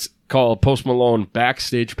Malone, and it's called Post Malone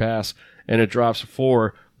Backstage Pass, and it drops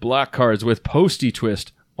 4 black cards with Posty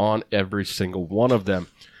Twist on every single one of them.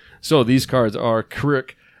 So these cards are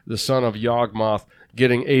Krick, the son of Yawgmoth,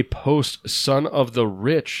 getting a post Son of the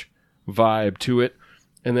Rich vibe to it.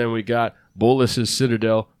 And then we got Bolus's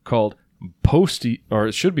Citadel called Posty, or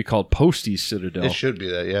it should be called Posty's Citadel. It should be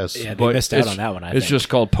that, yes. Yeah, they But missed out it's- on that one, I It's think. just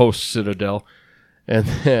called Post Citadel. And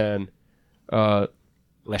then Leshrac.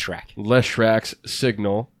 Leshrax's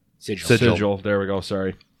Signal. Sigil. There we go,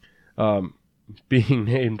 sorry. Being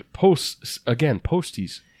named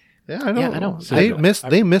Posties. Yeah, I know. Yeah, I know. They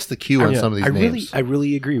missed the cue on some of these names. I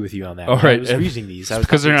really agree with you on that. All When right, I was and- reading these. I was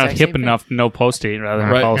Because they're thinking not the hip exact same enough, no posting rather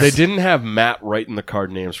than Right. post. They didn't have Matt writing the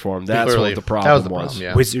card names for him. That's Clearly, what the that problem was the was. problem, yeah.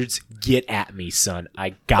 thing. Wizards, get at me, son.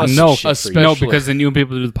 I got No, some shit for you. no, especially- because then you won't be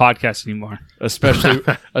able to do the podcast anymore.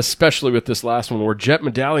 Especially with this last one where Jet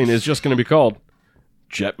Medallion is just going to be called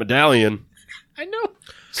Jet Medallion. I know.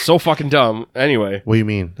 So fucking dumb. Anyway, What do you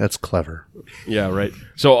mean? That's clever. yeah, right.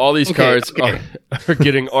 So all these cards are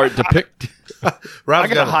getting art depicted. Rob's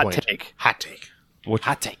I got a hot point. take. Hot take.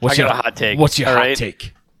 Hot take. What's I got your a hot take. What's your All hot right?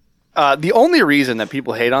 take? The only reason that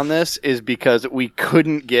people hate on this is because we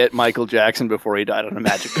couldn't get Michael Jackson before he died on a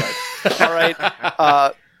Magic card. All right.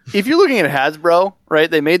 If you're looking at Hasbro, right,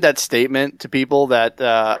 they made that statement to people that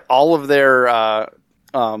all of their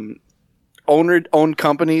owned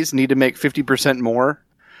companies need to make 50% more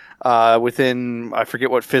within, I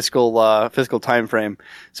forget what fiscal time frame.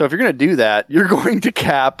 So if you're going to do that, you're going to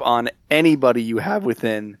cap on anybody you have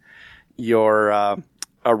within your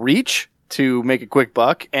a reach to make a quick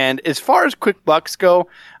buck. And as far as quick bucks go,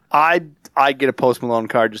 I'd get a Post Malone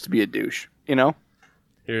card just to be a douche, you know?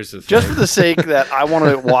 Here's the thing. Just for the sake that I want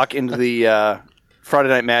to walk into the Friday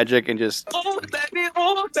Night Magic and just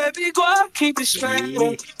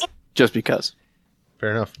because.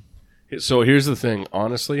 Fair enough. So here's the thing.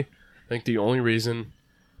 Honestly, I think the only reason,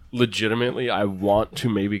 legitimately, I want to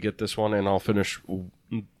maybe get this one, and I'll finish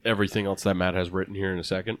everything else that Matt has written here in a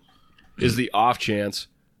second, is the off chance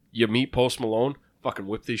you meet Post Malone, fucking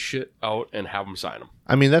whip this shit out and have him sign them.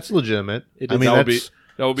 I mean, that's legitimate. I mean, that that's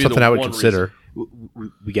would be something the I would one consider.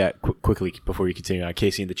 We got quickly before you continue on.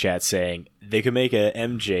 Casey in the chat saying they could make a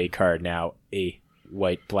MJ card now, a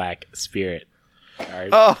white black spirit. All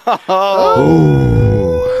right.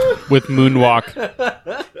 With Moonwalk.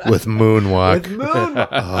 With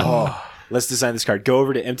Moonwalk. Let's design this card. Go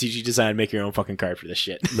over to MTG Design, make your own fucking card for this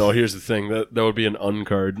shit. Reason. No, here's the thing. That would be an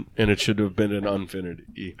uncard, and it should have been an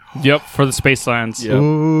Unfinity. Yep, for the Space Lands. Yep.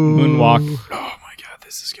 Moonwalk. Oh my god,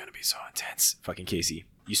 this is gonna be so intense. Fucking Casey,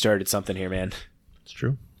 you started something here, man. It's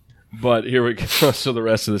true. But here we go. So the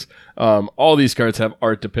rest of this, all these cards have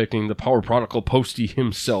art depicting the Power Prodigal Posty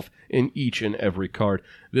himself in each and every card.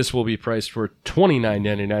 This will be priced for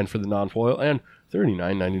 $29.99 for the non-foil and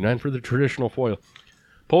 $39.99 for the traditional foil.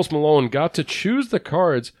 Post Malone got to choose the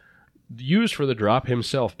cards used for the drop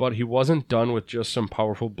himself, but he wasn't done with just some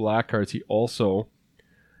powerful black cards. He also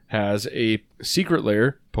has a secret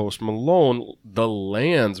layer, Post Malone, the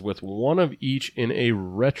lands with one of each in a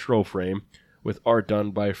retro frame, with art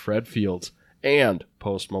done by Fred Fields and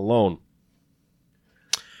Post Malone.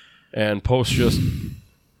 And Post just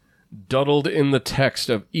duddled in the text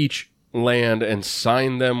of each land and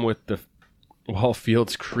signed them while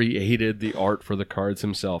Fields created the art for the cards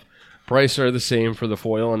himself. Prices are the same for the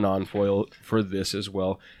foil and non-foil for this as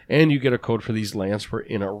well. And you get a code for these lands for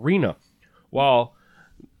in Arena. While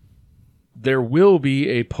there will be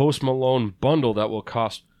a Post Malone bundle that will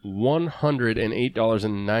cost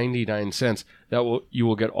 $108.99. You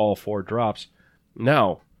will get all 4 drops.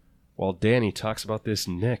 Now, while Danny talks about this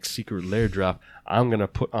next secret lair drop, I'm going to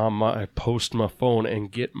put on my phone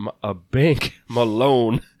and get a bank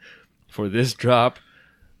Malone for this drop.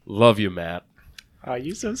 Love you, Matt. Oh,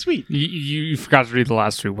 you're so sweet. You forgot to read the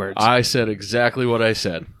last 3 words. I said exactly what I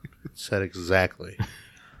said. Said exactly.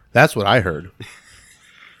 That's what I heard.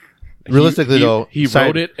 Realistically, though, he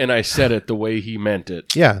wrote it and I said it the way he meant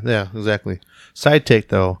it. Yeah, exactly. Side take,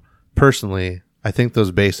 though, personally, I think those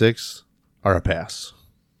basics are a pass.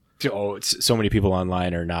 Oh, so many people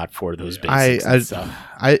online are not for those basics and stuff.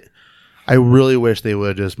 I really wish they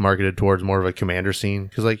would just marketed towards more of a commander scene,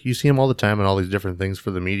 because like you see them all the time and all these different things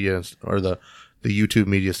for the media or the YouTube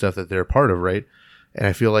media stuff that they're part of, right? And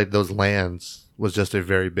I feel like those lands was just a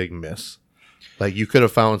very big miss. Like you could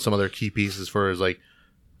have found some other key pieces for as like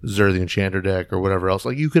Zur the Enchanter deck or whatever else.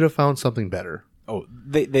 Like you could have found something better. Oh,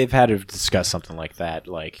 they've had to discuss something like that.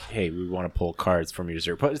 Like, hey, we want to pull cards from your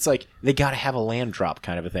Zur. But it's like they got to have a land drop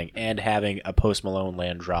kind of a thing. And having a Post Malone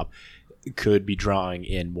land drop could be drawing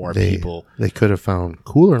in more people. They could have found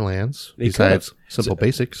cooler lands besides simple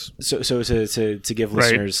basics. So to give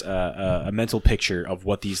listeners a mental picture of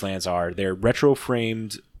what these lands are, they're retro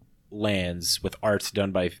framed lands with art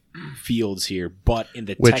done by Fields here, but in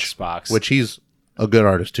the text box. Which he's a good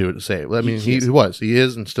artist too, to say. I mean, he is,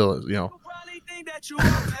 and still is, you know.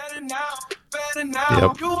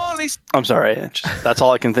 Yep. I'm sorry. That's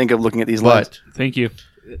all I can think of looking at these lines. Thank you.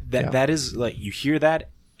 That is like, you hear that,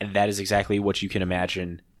 and that is exactly what you can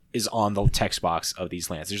imagine is on the text box of these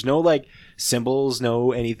lands. There's no like symbols,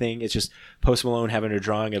 no anything. It's just Post Malone having a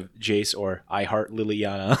drawing of Jace or I Heart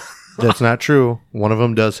Liliana. That's not true. One of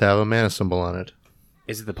them does have a mana symbol on it.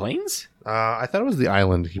 Is it the plains? I thought it was the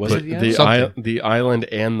island. Was it the island? The island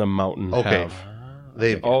and the mountain have.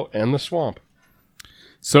 And the swamp.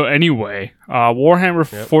 So anyway, Warhammer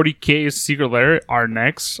 40K Secret Lair are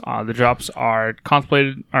next. The drops are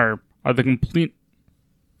are the complete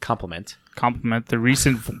complement the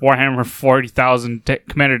recent Warhammer 40,000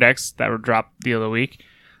 commander decks that were dropped the other week.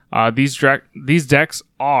 These drops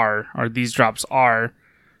are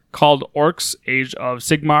called Orcs, Age of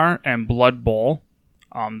Sigmar, and Blood Bowl.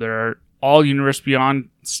 They're all Universe Beyond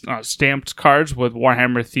stamped cards with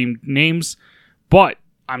Warhammer themed names, but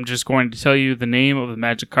I'm just going to tell you the name of the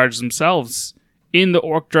Magic cards themselves. In the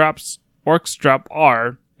Orcs drop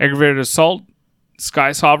are Aggravated Assault,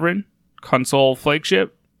 Sky Sovereign, Console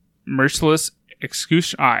Flagship, Merciless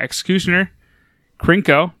Executioner,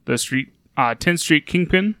 Krinko, the 10th Street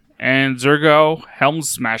Kingpin, and Zergo Helm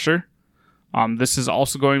Smasher. This is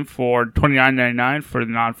also going for $29.99 for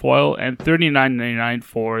the non-foil and $39.99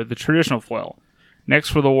 for the traditional foil. Next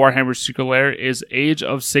for the Warhammer Secret Lair is Age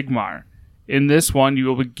of Sigmar. In this one, you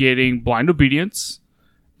will be getting Blind Obedience,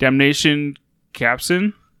 Damnation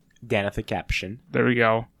Caption. Danitha Caption. There we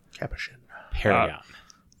go. Capuchin. Paragon.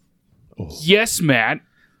 Yes, Matt.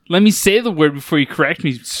 Let me say the word before you correct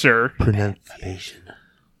me, sir. Pronunciation.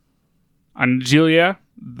 Angelia,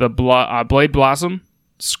 the Blade Blossom,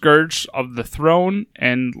 Scourge of the Throne,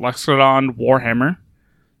 and Lexodon Warhammer.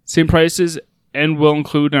 Same prices and will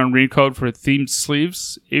include an read code for themed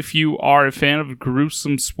sleeves. If you are a fan of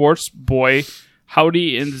gruesome sports, boy,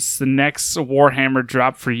 howdy, and it's the next Warhammer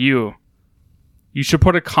drop for you. You should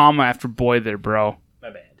put a comma after boy there, bro.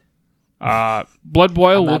 My bad. Blood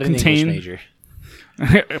Boil will I'm not an contain... English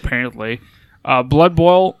major. Apparently. Blood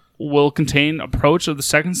Boil will contain Approach of the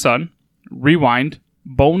Second Sun, Rewind,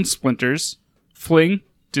 Bone Splinters, Fling,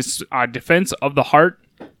 Defense of the Heart,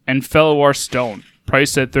 and Fellowar Stone.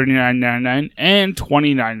 Priced at $39.99 and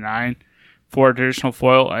 $29.99 for traditional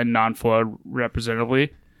foil and non-foil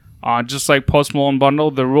representatively. Just like Post Malone bundle,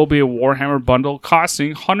 there will be a Warhammer bundle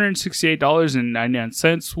costing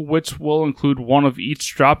 $168.99, which will include one of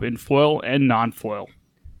each drop in foil and non-foil.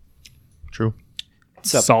 True.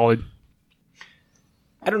 Solid.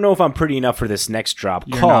 I don't know if I'm pretty enough for this next drop.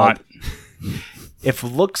 You're not. If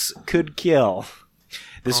Looks Could Kill.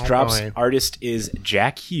 This drop's artist is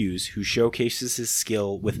Jack Hughes, who showcases his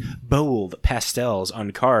skill with bold pastels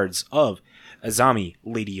on cards of Azami,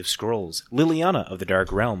 Lady of Scrolls, Liliana of the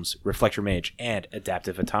Dark Realms, Reflector Mage, and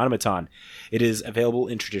Adaptive Automaton. It is available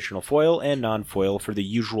in traditional foil and non-foil for the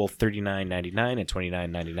usual $39.99 and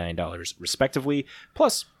 $29.99 respectively.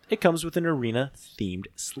 Plus, it comes with an arena-themed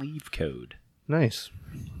sleeve code. Nice.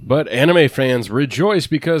 But anime fans, rejoice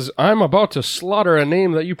because I'm about to slaughter a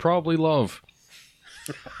name that you probably love.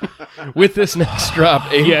 With this next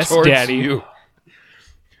drop aimed towards Daddy. you.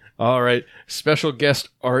 All right. Special guest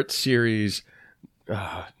art series.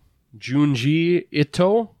 Junji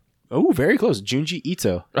Ito. Oh, very close. Junji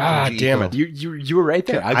Ito. Junji damn Ito. it. You were right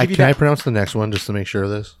there. Can I pronounce the next one just to make sure of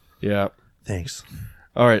this? Yeah. Thanks.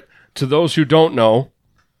 All right. To those who don't know,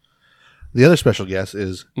 The other special guest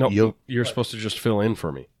is you're supposed to just fill in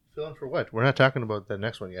for me. Fill in for what? We're not talking about the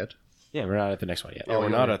next one yet. Yeah, we're not at the next one yet. Yeah, we're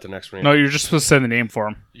not at the next one yet. No, you're just supposed to say the name for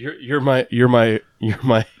him. You're my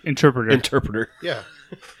Interpreter. Yeah.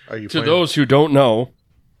 Are you To those who don't know,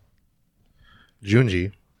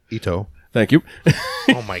 Junji Ito? thank you.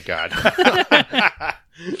 Oh my god.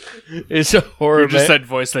 It's a horror. Or just that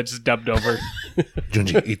voice that just dubbed over.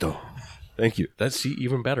 Junji Ito. Thank you. That's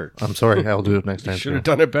even better. I'm sorry. I'll do it next time. Should have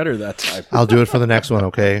done it better that time. I'll do it for the next one,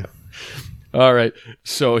 okay? All right.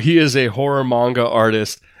 So he is a horror manga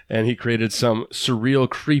artist, and he created some surreal,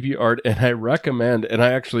 creepy art, and I recommend, and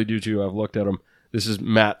I actually do too, I've looked at him. This is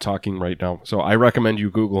Matt talking right now, so I recommend you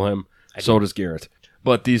Google him. So does Garrett.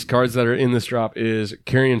 But these cards that are in this drop is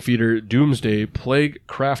Carrion Feeder, Doomsday, Plague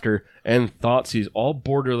Crafter, and Thoughtseize, all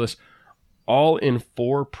borderless, all in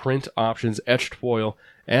 4 print options, etched foil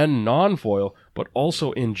and non-foil, but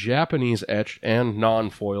also in Japanese etched and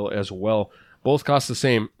non-foil as well. Both cost the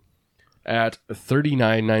same at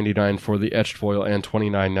 $39.99 for the etched foil and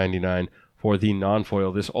 $29.99 for the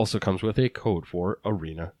non-foil. This also comes with a code for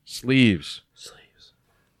Arena Sleeves.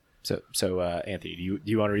 So Anthony, do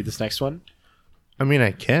you want to read this next one? I mean,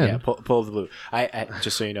 I can. Yeah, pull the blue. I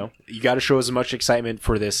just so you know, you got to show as much excitement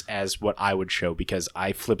for this as what I would show, because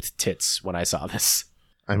I flipped tits when I saw this.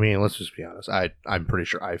 I mean, let's just be honest. I'm pretty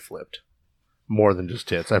sure I flipped more than just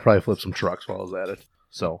tits. I probably flipped some trucks while I was at it.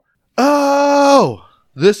 So, oh,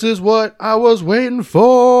 this is what I was waiting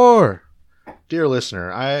for. Dear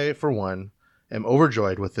listener, I, for one, am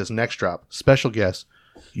overjoyed with this next drop. Special guest,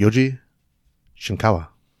 Yoji Shinkawa,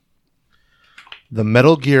 the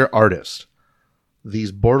Metal Gear artist.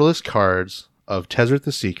 These borderless cards of Tezzeret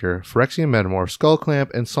the Seeker, Phyrexian Metamorph,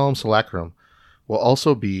 Skullclamp, and Solemn Simulacrum will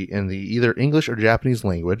also be in the either English or Japanese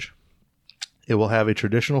language. It will have a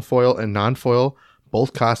traditional foil and non-foil,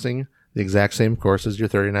 both costing the exact same, of course, as your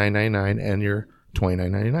 $39.99 and your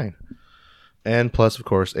 $29.99. And plus, of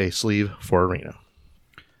course, a sleeve for Arena.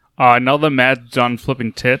 Now that Matt's done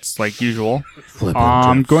flipping tits, like usual,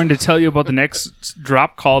 I'm going to tell you about the next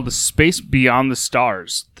drop called The Space Beyond the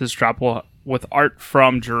Stars. This drop will, with art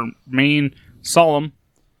from Jermaine Solemn,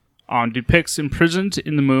 depicts imprisoned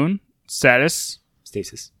in the moon, stasis,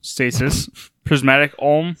 prismatic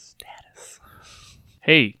Olm, status.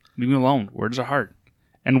 Hey, leave me alone. Words are hard.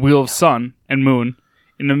 And Wheel of Sun and Moon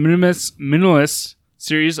in a minimalist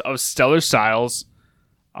series of stellar styles,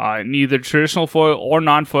 in either traditional foil or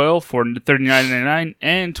non-foil for $39.99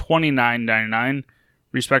 and $29.99,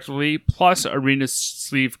 respectively, plus Arena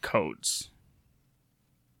sleeve codes.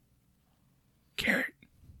 Garrett.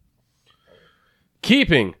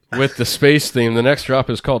 Keeping with the space theme, the next drop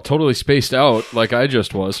is called Totally Spaced Out, like I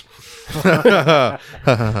just was.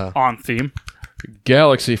 On theme.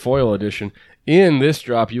 Galaxy Foil Edition. In this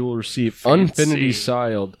drop, you will receive Infinity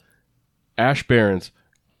Sealed, Ash Barrens,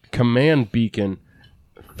 Command Beacon,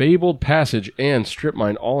 Fabled Passage, and Strip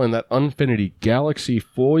Mine, all in that Infinity Galaxy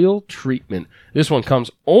Foil treatment. This one comes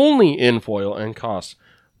only in foil and costs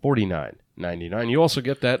 $49.99. You also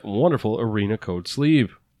get that wonderful Arena Code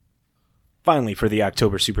sleeve. Finally, for the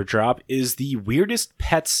October Super Drop is the Weirdest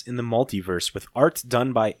Pets in the Multiverse with art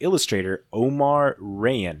done by illustrator Omar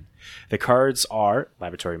Rayan. The cards are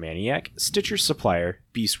Laboratory Maniac, Stitcher Supplier,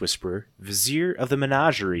 Beast Whisperer, Vizier of the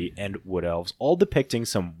Menagerie, and Wood Elves, all depicting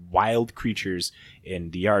some wild creatures in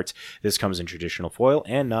the art. This comes in traditional foil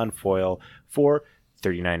and non-foil for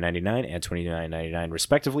 $39.99 and $29.99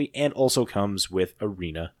 respectively, and also comes with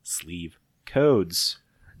Arena sleeve codes.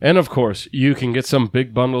 And of course, you can get some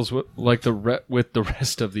big bundles with the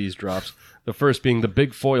rest of these drops. The first being the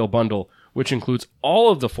Big Foil Bundle, which includes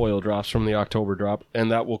all of the foil drops from the October drop,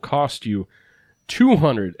 and that will cost you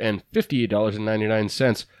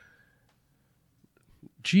 $258.99.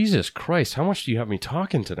 Jesus Christ, how much do you have me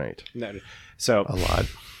talking tonight? No, so a lot.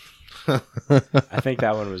 I think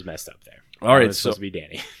that one was messed up there. All right, it's supposed to be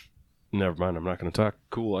Danny. Never mind, I'm not going to talk.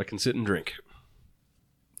 Cool, I can sit and drink.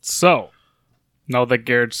 So, now that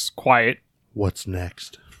Garrett's quiet, what's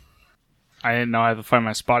next? I didn't know I have to find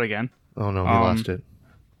my spot again. Oh no, we lost it.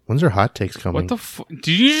 When's our hot takes coming? What the did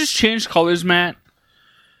you just change colors, Matt?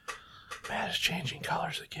 Matt is changing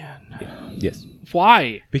colors again. Yes.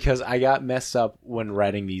 Why? Because I got messed up when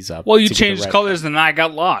writing these up. Well, you changed colors and I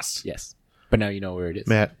got lost. Yes. But now you know where it is.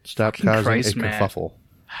 Matt, stop causing a kerfuffle.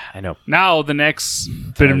 I know. Now the next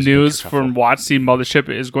bit of news from WotC Mothership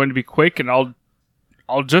is going to be quick, and I'll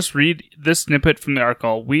just read this snippet from the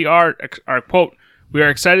article. Quote, we are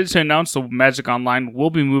excited to announce the Magic Online will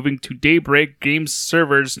be moving to Daybreak Games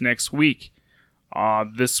servers next week.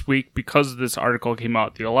 This week, because this article came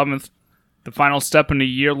out the 11th, the final step in a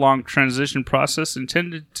year-long transition process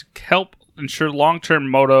intended to help ensure long-term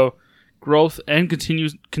MODO growth, and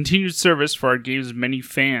continued service for our game's many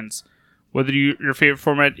fans. Whether your favorite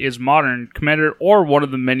format is Modern, Commander, or one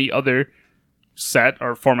of the many other set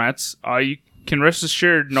or formats, you can rest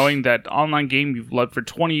assured knowing that the online game you've loved for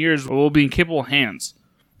 20 years will be in capable hands.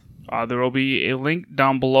 There will be a link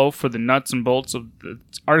down below for the nuts and bolts of the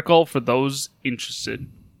article for those interested.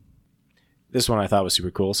 This one I thought was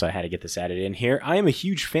super cool, so I had to get this added in here. I am a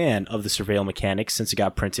huge fan of the Surveil mechanics since it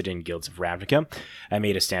got printed in Guilds of Ravnica. I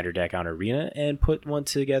made a standard deck on Arena and put one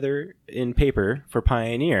together in paper for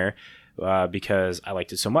Pioneer because I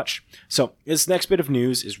liked it so much. So this next bit of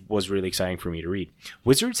news was really exciting for me to read.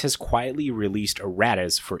 Wizards has quietly released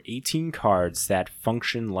erratas for 18 cards that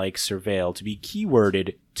function like Surveil to be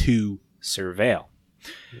keyworded to Surveil.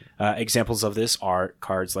 Examples of this are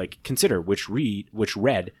cards like Consider, which read,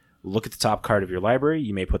 look at the top card of your library.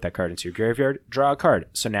 You may put that card into your graveyard. Draw a card.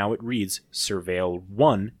 So now it reads Surveil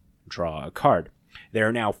 1, draw a card. There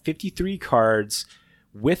are now 53 cards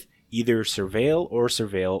with either Surveil or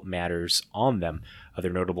Surveil Matters on them. Other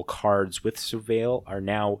notable cards with Surveil are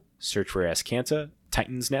now Search for Azcanta,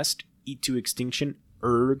 Titan's Nest, Eat to Extinction,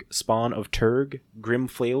 Urg, Spawn of Turg, Grim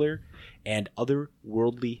Flailer, and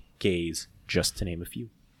Otherworldly Gaze, just to name a few.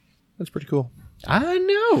 That's pretty cool. I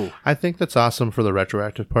know. I think that's awesome for the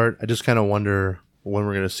retroactive part. I just kind of wonder when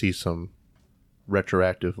we're going to see some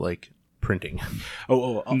retroactive, like, printing.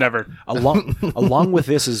 Never. Along with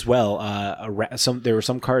this as well, there were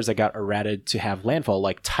some cards that got errated to have landfall,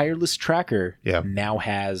 like Tireless Tracker now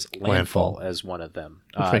has landfall as one of them.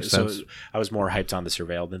 Which makes sense. So I was more hyped on the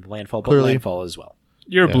Surveil than the landfall, but Clearly. landfall as well.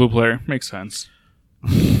 You're a blue player. Makes sense.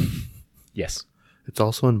 Yes. It's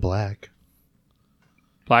also in black.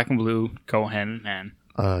 Black and blue go hand in hand.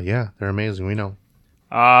 Yeah, they're amazing. We know.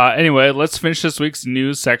 Anyway, let's finish this week's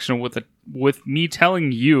news section with me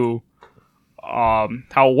telling you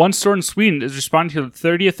how one store in Sweden is responding to the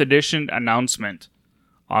 30th edition announcement.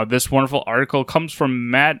 This wonderful article comes from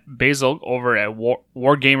Matt Basil over at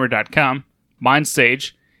wargamer.com.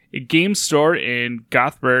 Mindstage, a game store in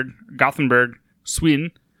Gothenburg,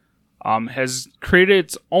 Sweden, has created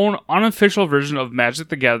its own unofficial version of Magic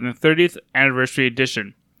the Gathering 30th Anniversary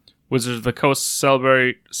Edition. Wizards of the Coast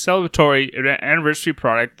celebratory anniversary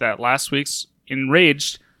product that last week's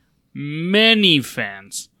enraged many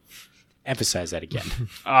fans. Emphasize that again.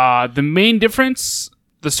 The main difference,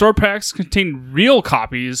 the store packs contain real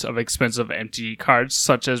copies of expensive MTG cards,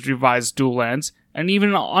 such as revised dual lands, and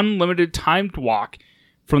even an unlimited timed walk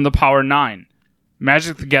from the Power 9.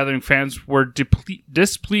 Magic the Gathering fans were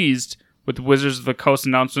displeased with Wizards of the Coast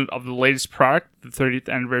announcement of the latest product, the 30th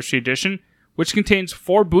Anniversary Edition, which contains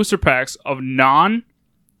 4 booster packs of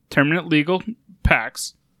non-terminate legal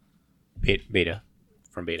packs. Beta.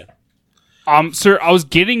 From Beta. Sir, I was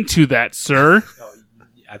getting to that, sir.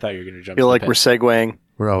 I thought you were going to jump. I feel like we're segueing.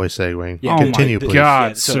 We're always segueing. Yeah, continue, my please.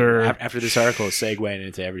 God, so sir. After this article is segueing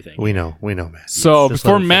into everything. We know, Matt. So Just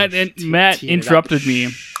before let him Matt interrupted me,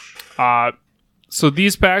 so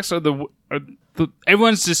these packs are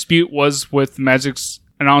everyone's dispute was with Magic's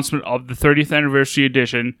announcement of the 30th Anniversary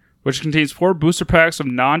Edition, which contains 4 booster packs of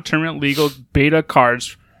non-terminate legal beta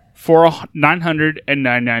cards for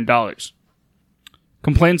 $999.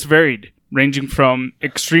 Complaints varied, ranging from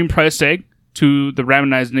extreme price tag to the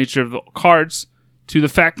randomized nature of the cards to the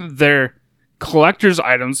fact that they're collector's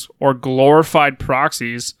items or glorified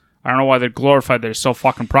proxies. I don't know why they're glorified. They're still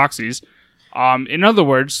fucking proxies. In other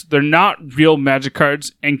words, they're not real Magic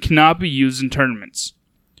cards and cannot be used in tournaments.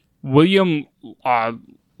 William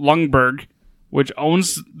Lundberg, which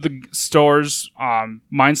owns the stores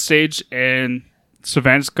Mindstage and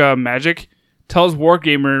Svenska Magic, tells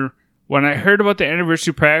Wargamer, when I heard about the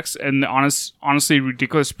anniversary packs and the honestly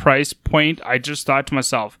ridiculous price point, I just thought to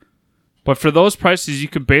myself, but for those prices, you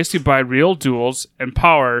could basically buy real duels and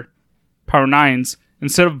power 9s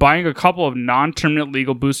instead of buying a couple of non-terminate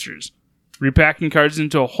legal boosters. Repacking cards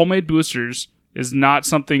into homemade boosters is not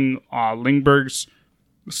something Lindbergh's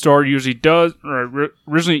store usually does, or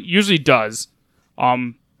usually does.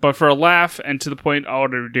 But for a laugh and to the point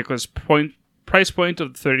out a ridiculous price point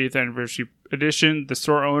of the 30th Anniversary Edition, the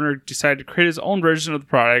store owner decided to create his own version of the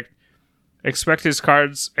product, except his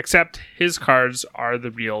cards are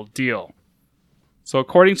the real deal. So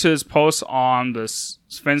according to his post on the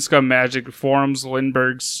Svenska Magic forums,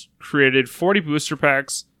 Lindbergh's created 40 booster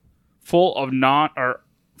packs full of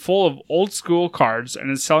old school cards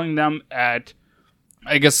and is selling them at,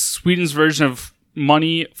 I guess, Sweden's version of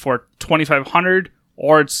money for $2,500,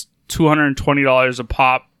 or it's $220 a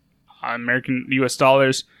pop, American US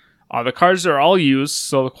dollars. The cards are all used,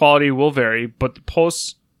 so the quality will vary, but the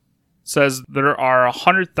post says there are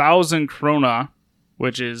 100,000 krona,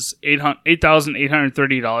 which is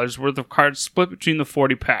 $8,830 worth of cards split between the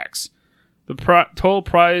 40 packs. The total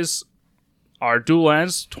prize are dual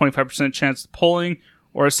lands, 25% chance of pulling,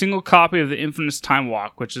 or a single copy of the Infamous Time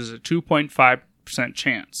Walk, which is a 2.5%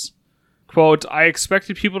 chance. Quote, I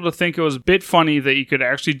expected people to think it was a bit funny that you could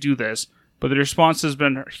actually do this, but the response has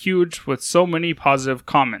been huge with so many positive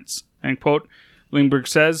comments. End quote. Lindbergh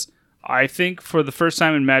says, I think for the first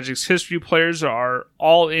time in Magic's history, players are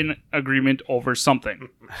all in agreement over something.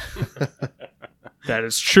 That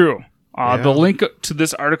is true. The link to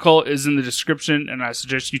this article is in the description, and I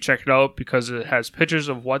suggest you check it out because it has pictures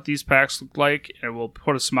of what these packs look like, and it will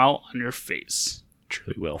put a smile on your face.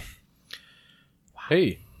 Truly will.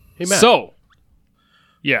 Hey, Matt. So,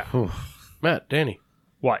 yeah. Matt, Danny.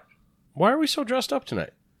 What? Why are we so dressed up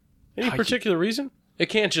tonight? Any particular reason? It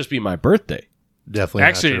can't just be my birthday. Definitely.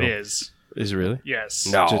 Actually, it is. Is it really? Yes.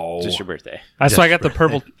 No. Just your birthday. That's why I got the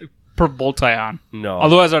purple bow tie on. No.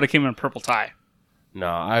 Otherwise, I would have came in a purple tie.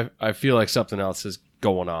 No, I feel like something else is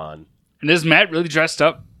going on. And is Matt really dressed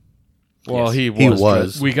up? Well, Yes. he was. He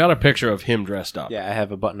was. We got a picture of him dressed up. Yeah, I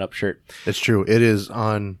have a button-up shirt. It's true. It is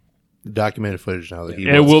on documented footage now that he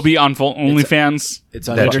It was. will be on OnlyFans It's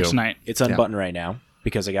That later too. tonight. It's unbuttoned right now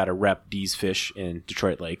because I got to rep D's Fish in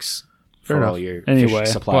Detroit Lakes Fair for enough. all your Anyway, fish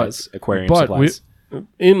supplies, aquarium But supplies.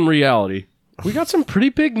 in reality, we got some pretty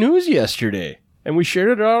big news yesterday, and we shared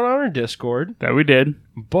it out on our Discord, That we did.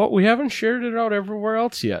 but we haven't shared it out everywhere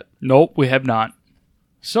else yet. Nope, we have not.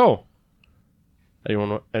 So,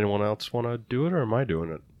 anyone else want to do it, or am I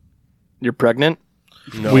doing it? You're pregnant?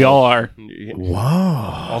 No. We all are.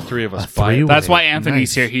 Wow. All three of us. three-way. That's why Anthony's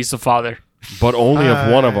Nice. here. He's the father. But only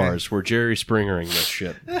of one of ours. We're Jerry Springering this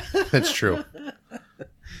shit. That's true.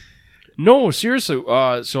 No, seriously.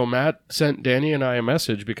 So Matt sent Danny and I a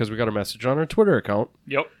message because we got a message on our Twitter account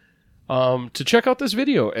Yep. to check out this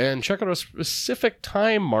video and check out a specific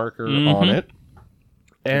time marker on it.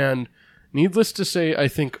 And needless to say, I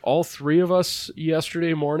think all three of us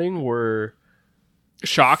yesterday morning were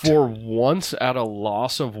Shocked. for once at a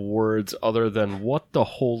loss of words other than what the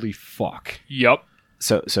holy fuck. Yep.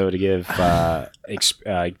 So to give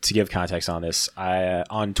to give context on this,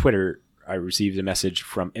 on Twitter I received a message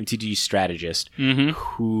from MTG Strategist,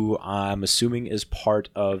 who I'm assuming is part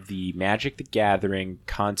of the Magic the Gathering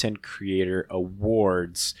Content Creator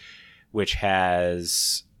Awards, which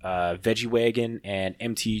has Veggie Wagon and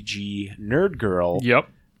MTG Nerd Girl Yep.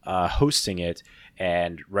 hosting it,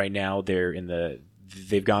 and right now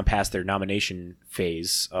they've gone past their nomination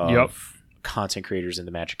phase of content creators in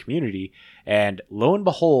the Magic community, and lo and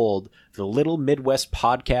behold, the little Midwest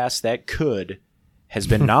podcast that could has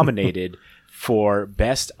been nominated for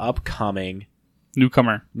best upcoming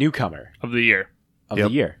Newcomer newcomer of the year. of the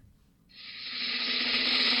year.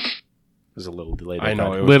 It was a little delayed. I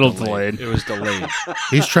know. It was Little delayed. delayed. It was delayed.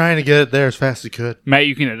 He's trying to get it there as fast as he could. Matt,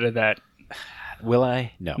 you can edit that. Will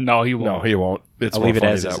I? No. No, he No, won't. he won't. It's I'll more leave it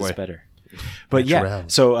funny as that is. way. It's better. But yeah, Natural.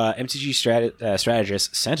 so MTG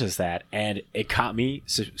Strategist sent us that, and it caught me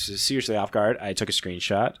seriously off guard. I took a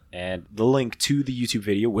screenshot, and the link to the YouTube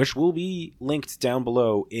video, which will be linked down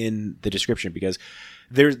below in the description, because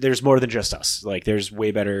there's more than just us. Like, there's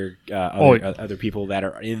way better other people that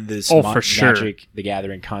are in this for sure. Magic the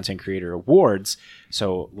Gathering Content Creator Awards.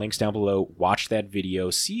 So links down below. Watch that video.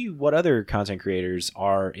 See what other content creators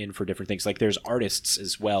are in for different things. Like, there's artists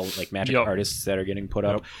as well, like Magic artists that are getting put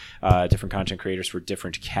up. Different content creators for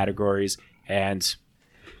different categories. And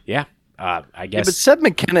yeah, I Yeah, guess but Seb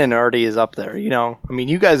McKinnon already is up there. You know, I mean,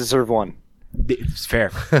 you guys deserve one. it's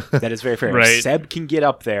fair. That is very fair. Right. If Seb can get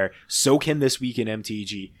up there, so can This Week in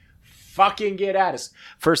MTG. Fucking get at us.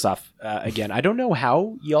 First off, again, I don't know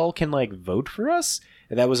how y'all can vote for us.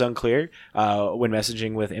 That was unclear. When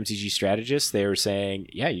messaging with MTG Strategists, they were saying,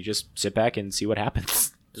 yeah, you just sit back and see what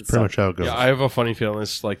happens. That's pretty much how it goes. Yeah, I have a funny feeling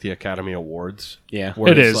it's like the Academy Awards. Yeah.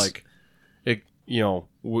 Where It it's is. like,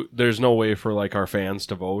 there's no way for our fans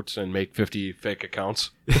to vote and make 50 fake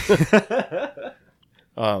accounts.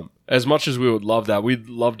 As much as we would love that, we'd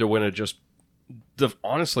love to win it.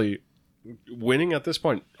 Honestly, winning at this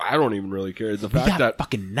point, I don't even really care. The We fact got that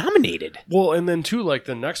fucking nominated. well, and then too,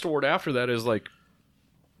 the next award after that is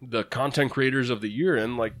the content creators of the year,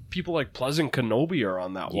 and people like Pleasant Kenobi are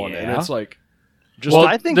on that one, and Yeah. it's Well,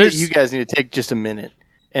 I think that you guys need to take just a minute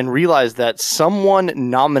and realize that someone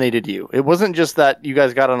nominated you. It wasn't just that you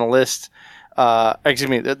guys got on a list. That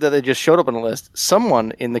they just showed up on a list.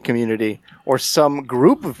 Someone in the community or some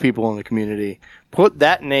group of people in the community put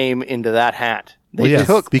that name into that hat. They Well, yes,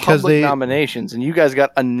 took because public they- nominations, and you guys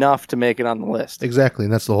got enough to make it on the list. Exactly,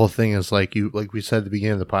 and that's the whole thing. Is like we said at the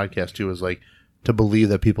beginning of the podcast too. Is to believe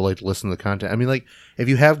that people like to listen to the content. I mean, if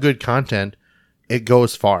you have good content, it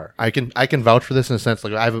goes far. I can vouch for this in a sense.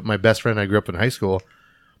 Like I have my best friend I grew up in high school.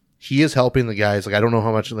 He is helping the guys. Like I don't know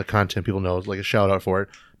how much of the content people know. Like a shout out for it.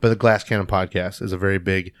 But the Glass Cannon podcast is a very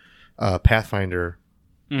big Pathfinder,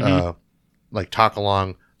 like talk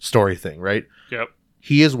along story thing, right? Yep.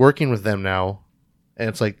 He is working with them now, and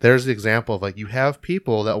it's like there's the example of like you have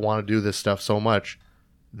people that want to do this stuff so much,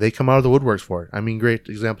 they come out of the woodworks for it. I mean, great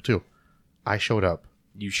example too. I showed up.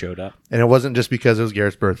 You showed up. And it wasn't just because it was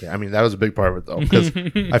Garrett's birthday. I mean, that was a big part of it, though, because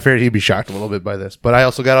I figured he'd be shocked a little bit by this. But I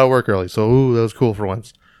also got out of work early, so that was cool for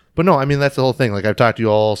once. But no, I mean, that's the whole thing. Like, I've talked to you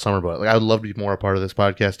all summer about it. Like, I would love to be more a part of this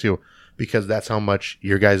podcast, too, because that's how much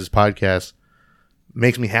your guys' podcast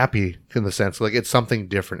makes me happy in the sense. Like, it's something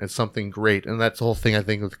different. It's something great. And that's the whole thing, I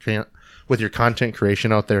think, with your content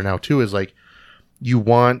creation out there now, too, is, like, you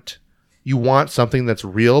want something that's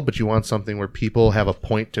real, but you want something where people have a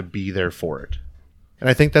point to be there for it. And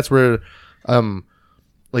I think that's where,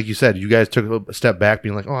 like you said, you guys took a step back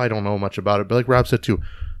being like, oh, I don't know much about it. But like Rob said too,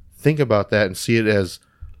 think about that and see it as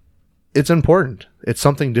it's important. It's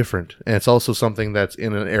something different. And it's also something that's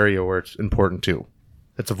in an area where it's important too.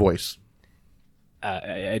 It's a voice.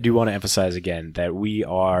 I do want to emphasize again that we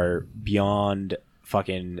are beyond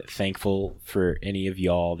fucking thankful for any of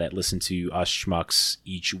y'all that listen to us schmucks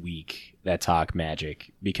each week that talk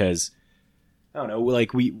Magic, because I don't know,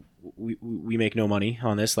 like we make no money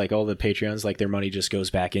on this. Like all the Patreons, like their money just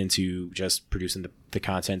goes back into just producing the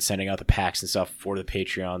content, sending out the packs and stuff for the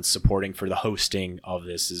Patreons, supporting for the hosting of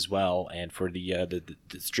this as well, and for the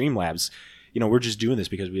Streamlabs. You know, we're just doing this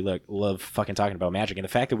because we love fucking talking about Magic, and the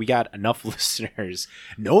fact that we got enough listeners,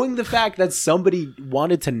 knowing the fact that somebody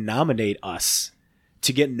wanted to nominate us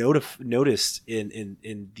to get noticed in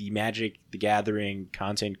the Magic the Gathering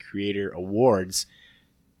Content Creator Awards.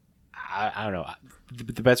 I don't know.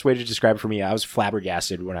 The best way to describe it for me, I was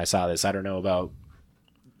flabbergasted when I saw this. I don't know about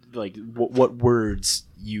like what words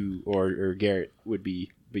you or Garrett would be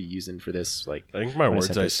using for this. Like, I think my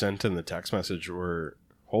words I sent in the text message were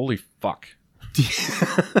 "holy fuck."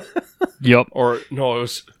 Yep. Or no, it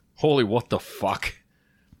was "holy what the fuck."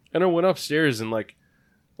 And I went upstairs and like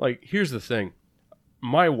here's the thing.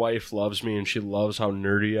 My wife loves me and she loves how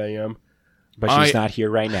nerdy I am. But she's not here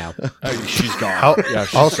right now. She's gone.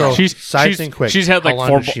 Side quick. She's had like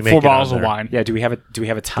four bottles of wine. Yeah. Do we have a time? Do we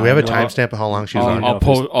have a timestamp of how long she's on?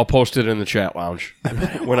 I'll post it in the chat lounge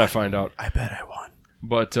when I find out. I bet I won.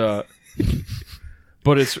 But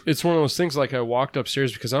it's one of those things. Like I walked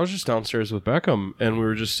upstairs because I was just downstairs with Beckham and we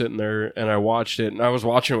were just sitting there and I watched it and I was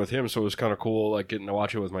watching it with him, so it was kind of cool, like getting to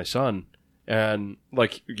watch it with my son. And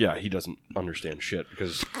like, yeah, he doesn't understand shit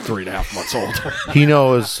because he's 3.5 months old. He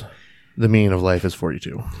knows. The meaning of life is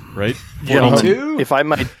 42. Right? 42? If I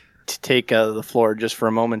might take the floor just for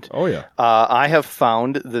a moment. Oh, yeah. I have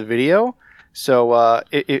found the video. So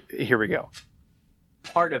here we go.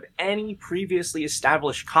 Part of any previously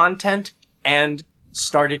established content and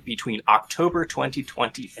started between October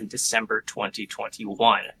 2020 and December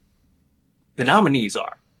 2021. The nominees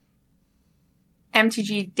are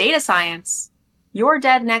MTG Data Science, Your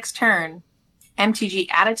Dead Next Turn, MTG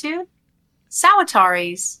Attitude,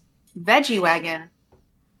 Sawataris, Veggie Wagon,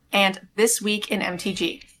 and This Week in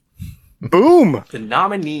MTG. Boom! the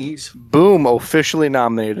nominees. Boom! Officially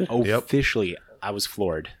nominated. Officially, I was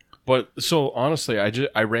floored. But so honestly,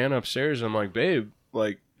 I ran upstairs and I'm like, babe,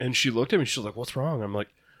 like, and she looked at me. She's like, "What's wrong?" I'm like,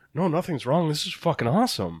 "No, nothing's wrong. This is fucking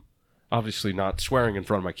awesome." Obviously, not swearing in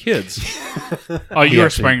front of my kids. Oh, you were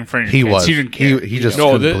swearing in front of your kids. He was. He didn't care. He just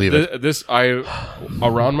couldn't believe it.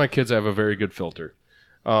 Around my kids, I have a very good filter.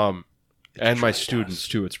 And my students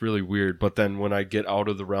too. It's really weird. But then when I get out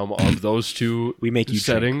of the realm of those two We make you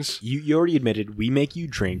settings, drink. You already admitted we make you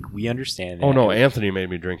drink. We understand that. Oh no, Anthony made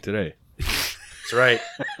me drink today. That's right.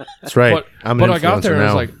 That's right. But I got there and I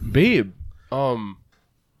was like, babe,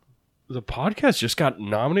 the podcast just got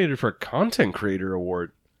nominated for a Content Creator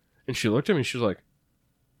Award. And she looked at me and she was like,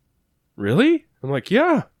 really? I'm like,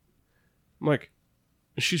 yeah. I'm like,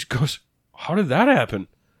 and she goes, how did that happen?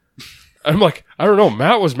 I'm like, I don't know.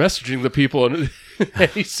 Matt was messaging the people and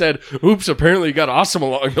he said, oops, apparently you got awesome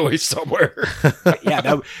along the way somewhere.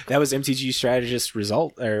 Yeah, that was MTG strategist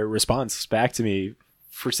response back to me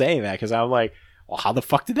for saying that, because I'm like, well, how the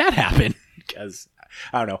fuck did that happen? Because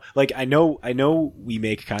I don't know. Like, I know we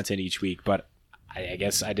make content each week, but I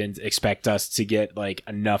guess I didn't expect us to get like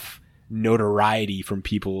enough notoriety from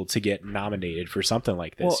people to get nominated for something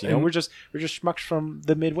like this. Well, we're just schmucks from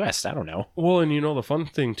the Midwest. I don't know. Well, and the fun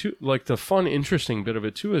thing too, like the fun, interesting bit of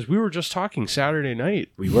it too, is we were just talking Saturday night.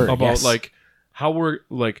 We were about like how we're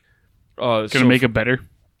like gonna make it better,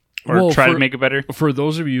 or try to make it better. For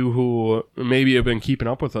those of you who maybe have been keeping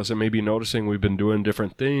up with us and maybe noticing we've been doing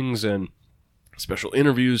different things and special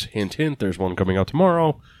interviews. Hint, hint. There's one coming out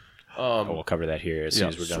tomorrow. We'll cover that here as soon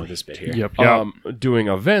as we're done with this bit here. Yep. Doing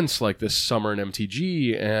events like this summer in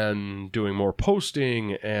MTG and doing more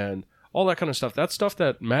posting and all that kind of stuff. That's stuff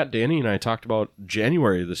that Matt, Danny, and I talked about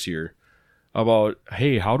January this year about,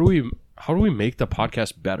 hey, how do we make the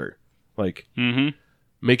podcast better? Like,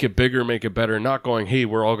 make it bigger, make it better. Not going, hey,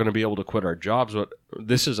 we're all going to be able to quit our jobs. But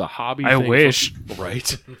this is a hobby. I wish.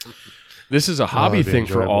 Right. This is a hobby thing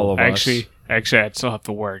for all of us. Actually, I'd still have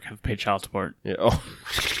to work, have to pay child support. Yeah. Oh.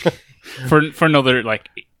 for another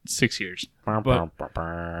 6 years. But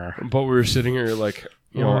we were sitting here like,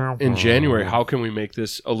 in January, how can we make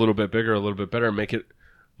this a little bit bigger, a little bit better, make it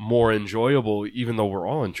more enjoyable? Even though we're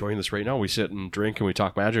all enjoying this right now, we sit and drink and we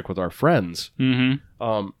talk Magic with our friends.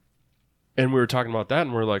 Mm-hmm. And we were talking about that,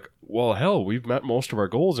 and we're like, well, hell, we've met most of our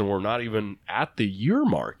goals, and we're not even at the year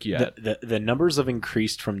mark yet. The numbers have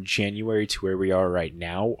increased from January to where we are right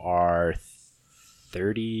now are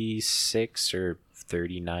 36 or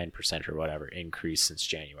 39% or whatever increase since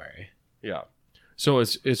January. Yeah. So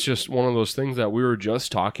it's just one of those things that we were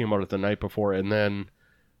just talking about it the night before, and then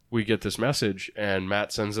we get this message, and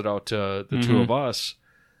Matt sends it out to the two of us.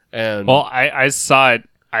 And I saw it.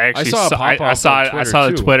 I saw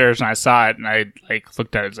the Twitters, and I saw it, and I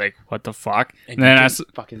looked at it. It's like, what the fuck? And then I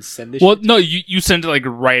fucking send this. Well, no, you sent it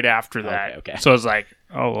right after that. Okay. So it's like,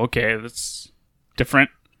 oh, okay, that's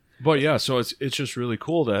different. But yeah, so it's just really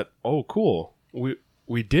cool that cool,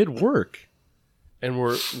 we did work, and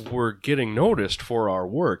we're getting noticed for our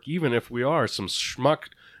work, even if we are some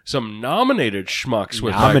nominated schmucks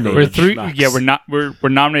with microphones. We're three. Yeah, we're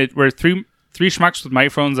nominated. We're three schmucks with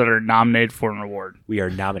microphones that are nominated for an award. We are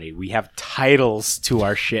nominated. We have titles to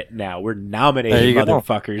our shit now. We're nominated,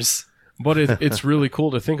 motherfuckers. But it's really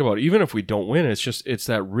cool to think about. Even if we don't win, it's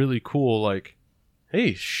that really cool,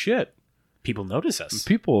 hey, shit. People notice us.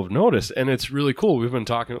 People have noticed, and it's really cool. We've been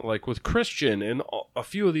talking with Christian and a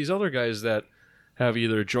few of these other guys that have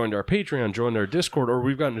either joined our Patreon, joined our Discord, or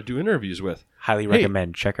we've gotten to do interviews with. Highly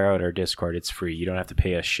recommend. Check out our Discord. It's free. You don't have to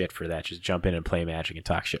pay us shit for that. Just jump in and play Magic and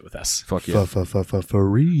talk shit with us. Fuck yeah.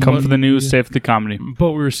 Free. Come for the news, stay for the comedy.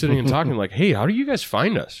 But we were sitting and talking hey, how do you guys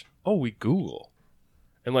find us? Oh, we Google.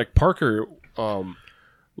 And Parker,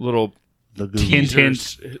 little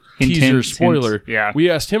teaser spoiler. Yeah. We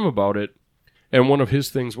asked him about it, and one of his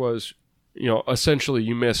things was, essentially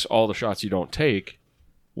you miss all the shots you don't take,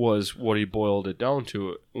 was what he boiled it down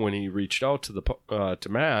to when he reached out to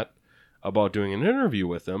Matt about doing an interview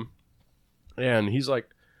with him. And he's like,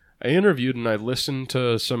 I interviewed and I listened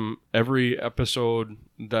to every episode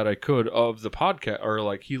that I could of the podcast,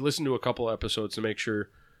 or he listened to a couple episodes to make sure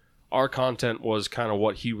our content was kind of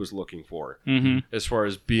what he was looking for, as far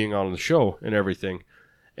as being on the show and everything.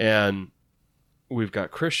 And we've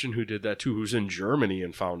got Christian who did that too, who's in Germany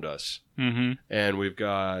and found us. And we've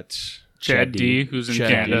got Chad D, who's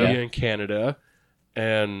in Canada.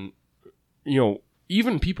 And,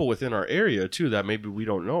 even people within our area, too, that maybe we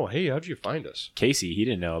don't know. Hey, how'd you find us? Casey, he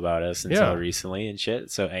didn't know about us until recently and shit.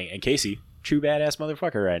 So, and Casey, true badass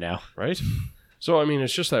motherfucker right now. Right? So,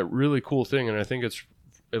 it's just that really cool thing. And I think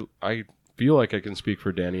I feel like I can speak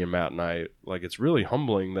for Danny and Matt and I. It's really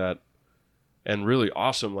humbling that, and really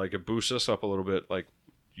awesome. It boosts us up a little bit.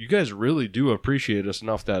 You guys really do appreciate us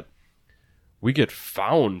enough that we get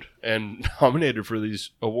found and nominated for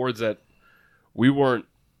these awards that we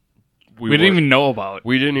didn't even know about.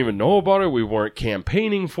 We didn't even know about it. We weren't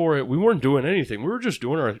campaigning for it. We weren't doing anything. We were just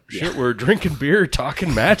doing our shit. We were drinking beer,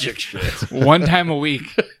 talking Magic shit. One time a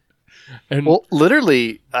week. And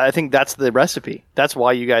literally, I think that's the recipe. That's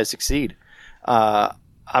why you guys succeed.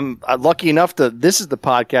 I'm lucky enough this is the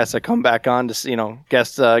podcast I come back on to,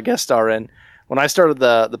 guest star in. When I started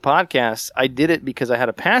the podcast, I did it because I had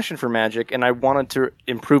a passion for Magic and I wanted to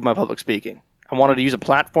improve my public speaking. I wanted to use a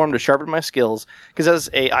platform to sharpen my skills because as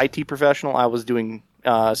a IT professional, I was doing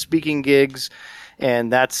speaking gigs,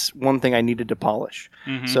 and that's one thing I needed to polish.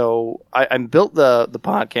 So I built the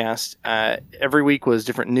podcast. Every week was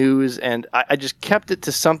different news, and I just kept it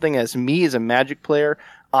to something as me as a Magic player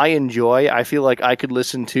I enjoy. I feel like I could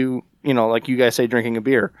listen to, like you guys say, drinking a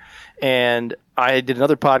beer. And I did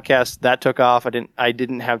another podcast that took off. I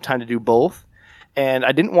didn't have time to do both. And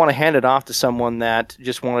I didn't want to hand it off to someone that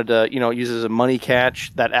just wanted to, use it as a money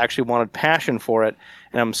catch, that actually wanted passion for it.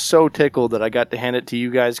 And I'm so tickled that I got to hand it to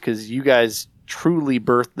you guys because you guys truly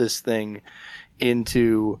birthed this thing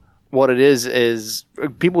into what it is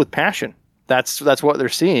people with passion. That's what they're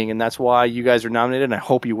seeing, and that's why you guys are nominated, and I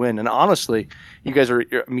hope you win. And honestly, you guys are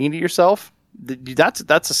mean to yourself. That's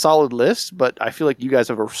a solid list, but I feel like you guys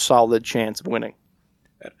have a solid chance of winning.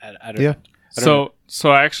 So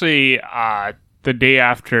actually, the day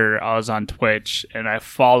after I was on Twitch, and I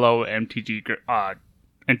follow MTG Girl.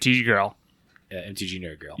 MTG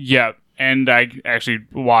Nerd Girl. Yeah, and I actually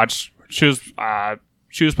watched. She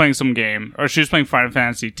was playing some game, or she was playing Final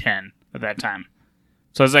Fantasy X at that time.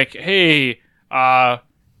 So I was like, "Hey, what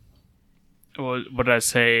did I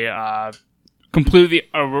say?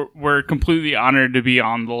 We're completely honored to be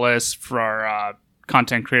on the list for our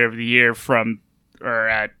Content Creator of the Year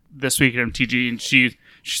at This Week at MTG." And she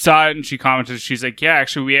saw it and she commented. She's like, "Yeah,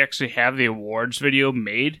 actually, we actually have the awards video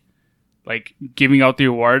made, like giving out the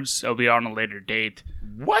awards. It'll be on a later date."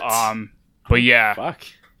 What? But yeah, Fuck.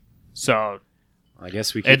 So I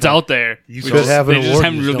guess we. It's out there. You could have an they just award.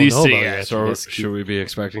 haven't you just released don't it know about yet. yet. So should we be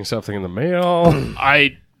expecting something in the mail?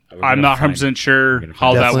 I'm not 100% sure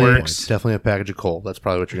how that Definitely- works. Definitely a package of coal. That's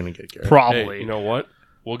probably what you're going to get, Garrett. Probably. Hey, you know what?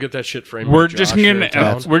 We'll get that shit framed. We're by just Josh gonna here in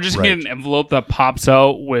town. we're just gonna get an envelope that pops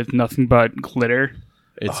out with nothing but glitter.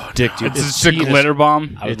 It's dick, dude. It's just a glitter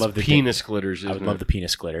bomb. I would It's love the penis glitters. I would love the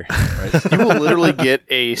penis glitter. You will literally get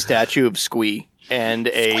a statue of Squee and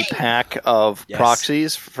a pack of Yes.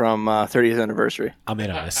 proxies from 30th anniversary. I'm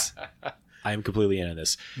in on this. I am completely in on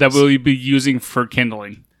this. That we'll be using for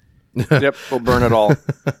kindling. Yep, we'll burn it all.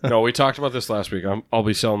 No, we talked about this last week. I'll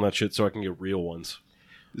be selling that shit so I can get real ones.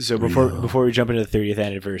 So before we jump into the 30th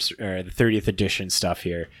anniversary or the 30th edition stuff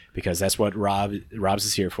here, because that's what Rob's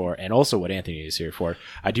is here for, and also what Anthony is here for.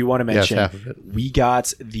 I do want to mention half of it. we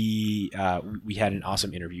got we had an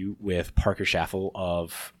awesome interview with Parker Schaffel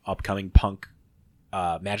of upcoming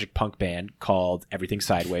magic punk band called Everything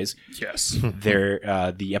Sideways. Yes.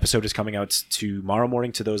 The episode is coming out tomorrow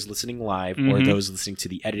morning to those listening live or those listening to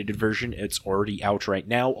the edited version. It's already out right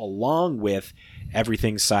now, along with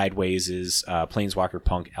Everything Sideways' Planeswalker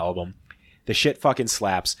Punk album. The shit fucking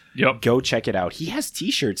slaps. Yep. Go check it out. He has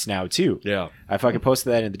t-shirts now too. Yeah. I fucking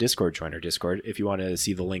posted that in the Discord. Join our Discord if you want to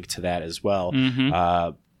see the link to that as well.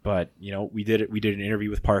 But we did an interview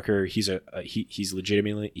with Parker. He's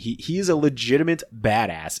legitimately he is a legitimate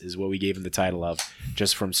badass, is what we gave him the title of,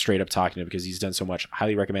 just from straight up talking to him, because he's done so much.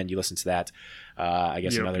 Highly recommend you listen to that. I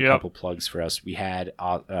guess another couple plugs for us. We had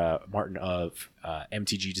Martin of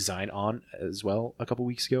MTG Design on as well a couple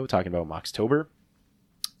weeks ago, talking about Moxtober.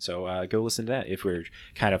 So go listen to that if we're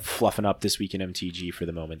kind of fluffing up This Week in MTG for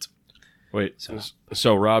the moment. Wait,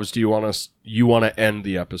 so Robs, do you want to end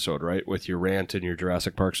the episode, right, with your rant and your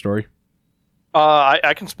Jurassic Park story?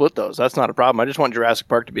 I can split those. That's not a problem. I just want Jurassic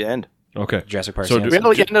Park to be end. Okay. Jurassic Park. So We have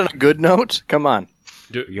to end on a good note. Come on.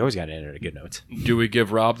 You always got to end on a good note. Do we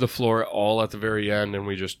give Rob the floor all at the very end and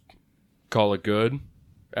we just call it good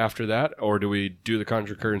after that? Or do we do the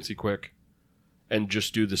conjure currency quick and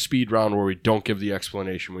just do the speed round where we don't give the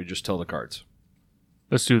explanation, we just tell the cards?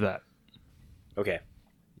 Let's do that. Okay.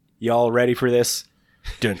 Y'all ready for this?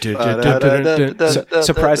 Surprisingly,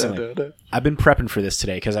 Surprisingly, I've been prepping for this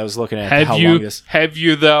today because I was looking at how long this. Have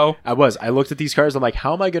you though? I looked at these cards. I'm like,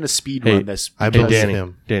 how am I going to speed run this? I Hey, believe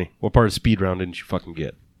him. Danny, what part of speed round didn't you fucking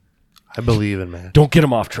get? I believe in man. Don't get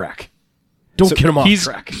him off track. Don't get him off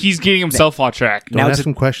track. He's getting himself on track. Don't Now ask to-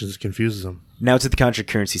 him questions. It confuses him. Now to the contra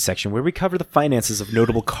currency section, where we cover the finances of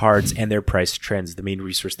notable cards and their price trends. The main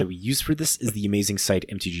resource that we use for this is the amazing site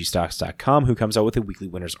mtgstocks.com, who comes out with a weekly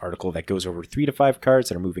winners article that goes over 3 to 5 cards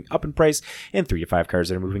that are moving up in price and 3 to 5 cards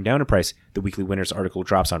that are moving down in price. The weekly winners article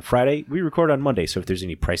drops on Friday. We record on Monday, so if there's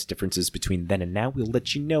any price differences between then and now, we'll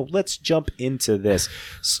let you know. Let's jump into this.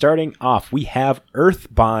 Starting off, we have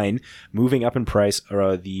Earthbind moving up in price,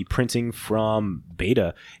 or the printing from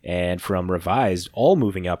Beta and from Revised all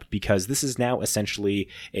moving up, because this is now essentially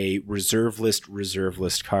a reserve list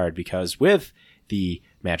card, because with the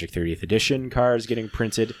Magic 30th edition cards getting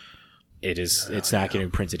printed, it's not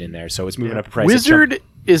getting printed in there, so it's moving up in price. Wizard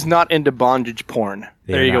is not into bondage porn.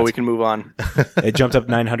 There you go. not. We can move on. It jumped up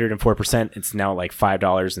 904%. It's now like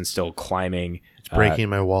 $5 and still climbing. It's breaking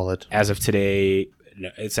my wallet. As of today, no,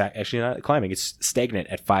 it's actually not climbing. It's stagnant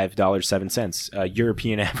at $5.07. A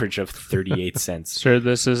European average of 38 cents. Sure,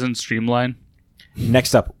 this isn't Streamline.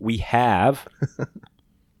 Next up, we have.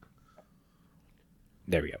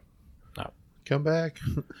 There we go. Come back.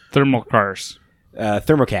 Thermal cars.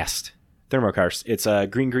 Thermocast. Thermokarst. It's a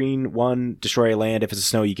green 1, destroy a land. If it's a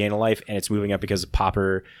snow, you gain a life, and it's moving up because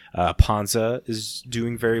Pauper Ponza is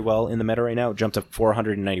doing very well in the meta right now. It jumped up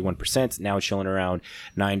 491%. Now it's chilling around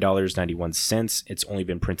 $9.91. It's only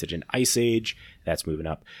been printed in Ice Age. That's moving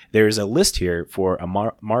up. There's a list here for a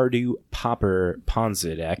Mardu Pauper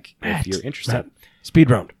Ponza deck if you're interested. Speed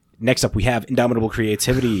round. Next up, we have Indomitable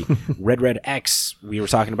Creativity, Red X. We were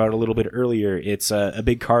talking about it a little bit earlier. It's a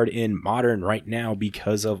big card in Modern right now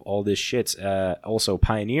because of all this shit. Also,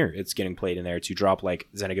 Pioneer, it's getting played in there to drop like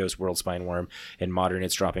Xenagos, World Spine Worm. In Modern,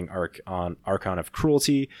 it's dropping Archon of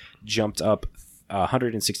Cruelty, jumped up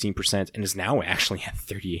 116% and is now actually at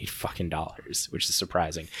 $38 fucking, which is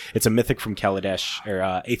surprising. It's a mythic from Kaladesh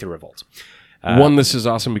or Aether Revolt. This is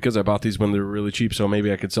awesome because I bought these when they were really cheap, so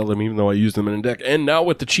maybe I could sell them even though I used them in a deck. And now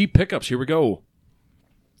with the cheap pickups, here we go.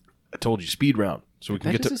 I told you, speed round, so we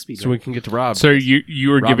can get to Rob. So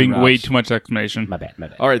you were giving way too much explanation. My bad.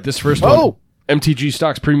 All right, this first one, MTG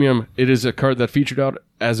Stocks Premium. It is a card that featured out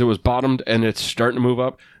as it was bottomed, and it's starting to move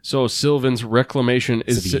up. So Sylvan's Reclamation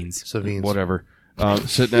is Savines. Whatever,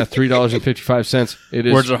 sitting at $3.55. It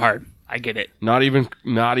is words are hard. I get it. Not even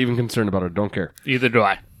concerned about it. Don't care. Either do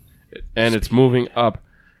I. And it's moving up.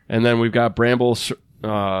 And then we've got Bramble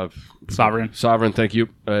Sovereign. Thank you.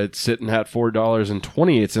 It's sitting at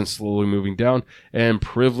 $4.28, slowly moving down. And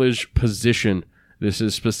Privileged Position. This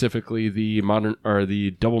is specifically the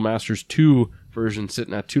Double Masters 2 version,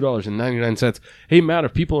 sitting at $2.99. Hey Matt,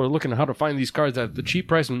 if people are looking at how to find these cards at the cheap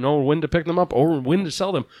price and know when to pick them up or when to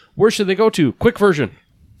sell them, where should they go to? Quick version.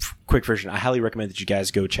 I highly recommend that you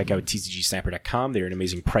guys go check out tcgsniper.com. They're an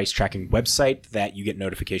amazing price tracking website that you get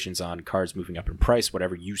notifications on cards moving up in price,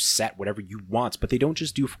 whatever you set, whatever you want. But they don't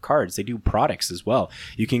just do cards, they do products as well.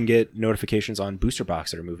 You can get notifications on booster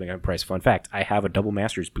box that are moving up in price. Fun fact, I have a Double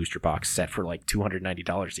Masters booster box set for like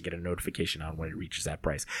 $290 to get a notification on when it reaches that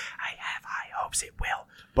price. I have high hopes it will.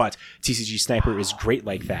 But TCG Sniper is great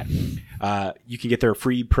like that. You can get their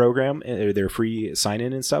free program, their free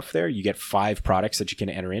sign-in and stuff there. You get 5 products that you can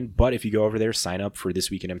enter in. But if you go over there, sign up for This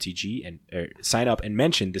Week in MTG, and sign up and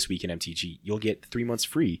mention This Week in MTG, you'll get 3 months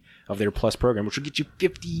free of their Plus program, which will get you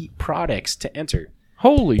 50 products to enter.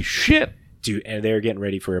 Holy shit. Dude, and they're getting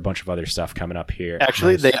ready for a bunch of other stuff coming up here.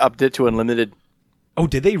 Actually, they upped it to unlimited. Oh,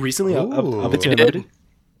 did they recently up it to unlimited?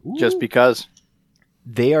 Just because.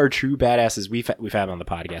 They are true badasses. We've had them on the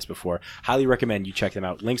podcast before. Highly recommend you check them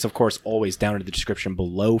out. Links, of course, always down in the description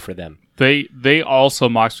below for them. They also,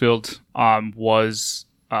 Moxfield was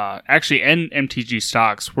actually, and MTG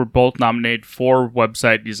Stocks were both nominated for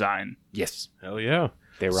website design. Yes. Hell yeah.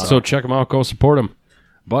 They were so check them out. Go support them.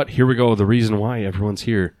 But here we go. The reason why everyone's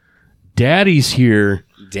here. Daddy's here.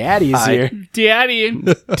 Daddy's here.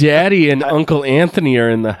 Daddy and Uncle Anthony are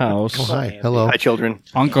in the house. Oh, hi. Hello. Hi, children.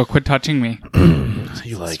 Uncle, quit touching me.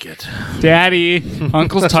 You like it. Daddy,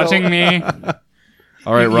 Uncle's touching me.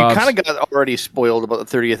 All right, Rob. You kind of got already spoiled about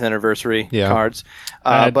the 30th anniversary cards.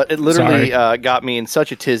 But it literally got me in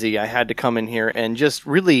such a tizzy. I had to come in here and just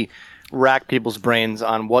really rack people's brains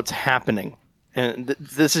on what's happening. And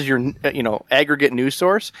this is your aggregate news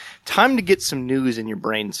source. Time to get some news in your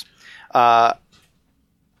brains.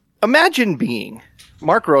 Imagine being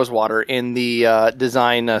Mark Rosewater in the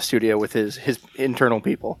design studio with his internal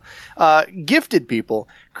people. Gifted people,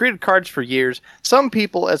 created cards for years. Some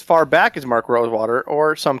people as far back as Mark Rosewater,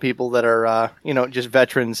 or some people that are just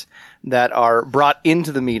veterans that are brought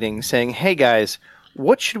into the meeting saying, hey guys,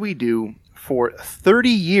 what should we do for 30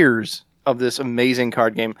 years of this amazing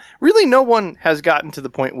card game? Really, no one has gotten to the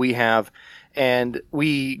point we have, and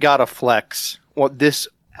we gotta flex what this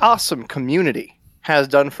awesome community has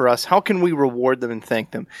done for us. How can we reward them and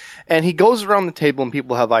thank them? And he goes around the table and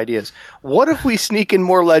people have ideas. What if we sneak in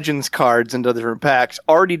more Legends cards into different packs?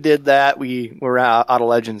 Already did that. We're out of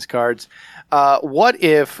Legends cards. What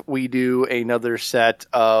if we do another set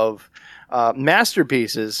of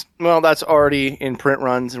masterpieces? Well, that's already in print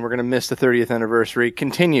runs and we're going to miss the 30th anniversary.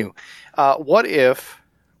 Continue. What if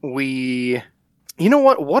we...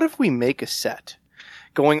 What if we make a set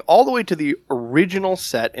going all the way to the original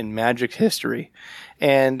set in Magic's history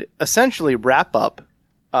and essentially wrap up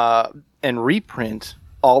and reprint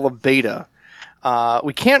all of Beta?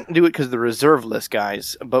 We can't do it because of the reserve list,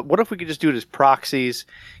 guys, but what if we could just do it as proxies,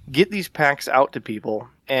 get these packs out to people,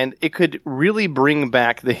 and it could really bring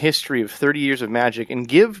back the history of 30 years of Magic and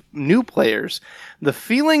give new players the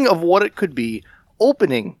feeling of what it could be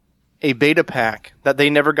opening a Beta pack that they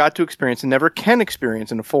never got to experience and never can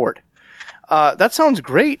experience and afford. That sounds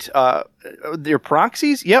great. Their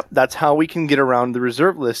proxies, yep, that's how we can get around the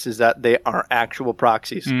reserve list, is that they are actual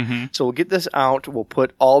proxies. Mm-hmm. So we'll get this out. We'll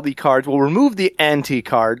put all the cards. We'll remove the anti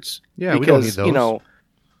cards. Yeah, we don't need those.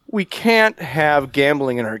 We can't have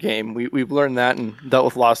gambling in our game. We've learned that and dealt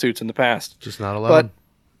with lawsuits in the past. Just not allowed.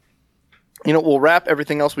 But, we'll wrap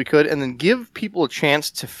everything else we could and then give people a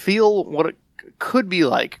chance to feel what it could be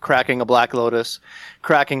like cracking a Black Lotus,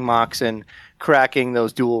 cracking Moxen, cracking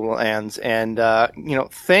those dual lands, and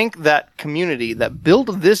thank that community that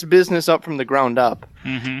built this business up from the ground up,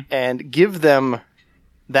 and give them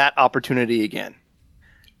that opportunity again.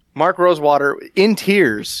 Mark Rosewater, in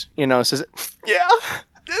tears, says, "Yeah,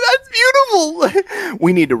 that's beautiful.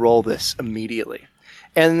 We need to roll this immediately."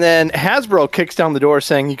 And then Hasbro kicks down the door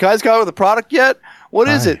saying, "You guys got the product yet? What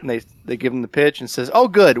is it?" And they give him the pitch and says, "Oh,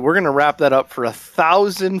 good. We're going to wrap that up for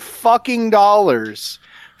 $1,000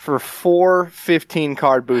 for 4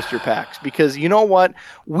 15-card booster packs. Because you know what?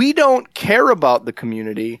 We don't care about the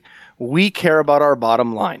community. We care about our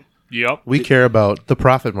bottom line." Yep. We care about the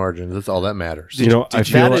profit margins. That's all that matters. I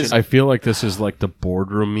feel like this is like the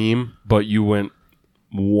boardroom meme, but you went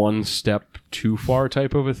one step too far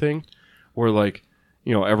type of a thing, where like,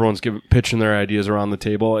 everyone's pitching their ideas around the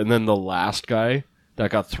table, and then the last guy that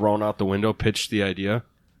got thrown out the window pitched the idea.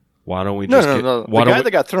 Why don't we just No. The guy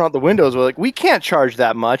that got thrown out the windows was like, "We can't charge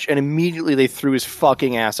that much," and immediately they threw his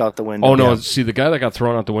fucking ass out the window. Oh, no. Yeah. See, the guy that got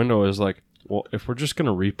thrown out the window is like, well, if we're just going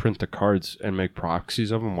to reprint the cards and make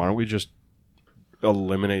proxies of them, why don't we just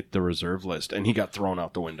eliminate the reserve list? And he got thrown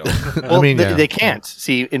out the window. Well, they can't.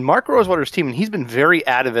 See, in Mark Rosewater's team, and he's been very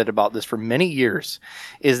adamant about this for many years,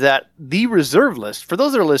 is that the reserve list, for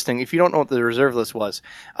those that are listening, if you don't know what the reserve list was,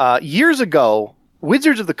 years ago,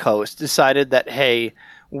 Wizards of the Coast decided that, hey,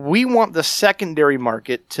 we want the secondary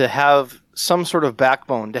market to have some sort of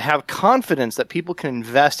backbone, to have confidence that people can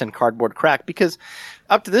invest in Cardboard Crack, because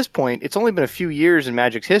up to this point, it's only been a few years in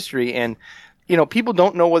Magic's history, and people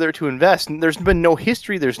don't know whether to invest. And there's been no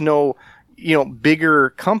history. There's no bigger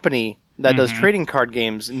company that does trading card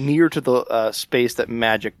games near to the space that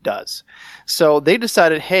Magic does. So they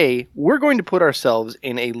decided, hey, we're going to put ourselves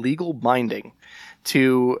in a legal binding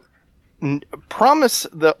to promise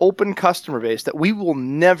the open customer base that we will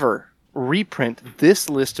never reprint this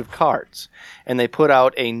list of cards. And they put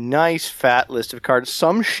out a nice fat list of cards,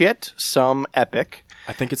 some shit, some epic.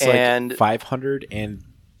 I think it's like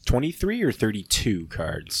 523 or 32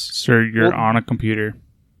 cards. Sir, you're on a computer.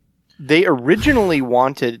 They originally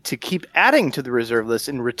wanted to keep adding to the reserve list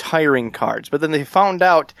and retiring cards, but then they found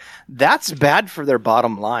out that's bad for their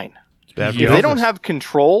bottom line. If they don't have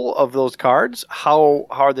control of those cards, how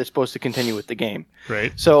are they supposed to continue with the game?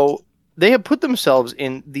 Right. So they have put themselves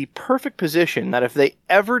in the perfect position that if they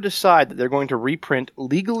ever decide that they're going to reprint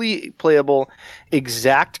legally playable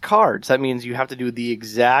exact cards, that means you have to do the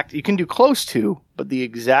exact, you can do close to, but the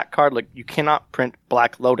exact card, like you cannot print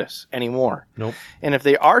Black Lotus anymore. Nope. And if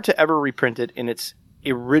they are to ever reprint it in its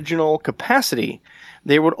original capacity,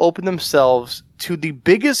 they would open themselves to the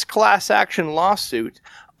biggest class action lawsuit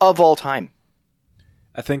of all time.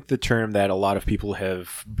 I think the term that a lot of people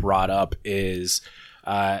have brought up is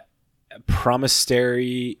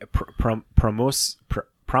promissory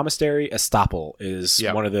estoppel is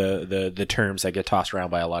one of the terms that get tossed around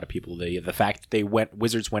by a lot of people. The fact that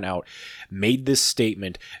Wizards went out, made this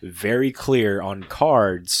statement very clear on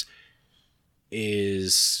cards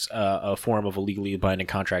is a form of a legally binding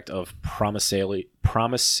contract of promissory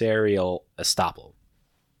estoppel.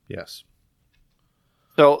 Yes.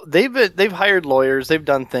 So they've hired lawyers, they've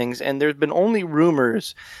done things, and there's been only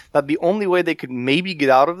rumors that the only way they could maybe get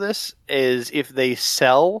out of this is if they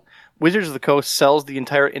sell. Wizards of the Coast sells the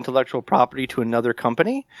entire intellectual property to another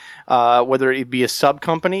company. Whether it be a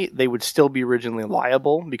sub-company, they would still be originally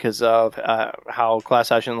liable because of how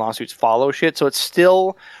class action lawsuits follow shit. So it's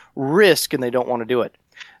still risk, and they don't want to do it.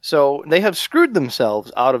 So they have screwed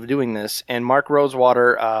themselves out of doing this, and Mark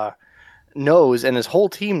Rosewater knows, and his whole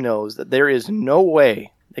team knows, that there is no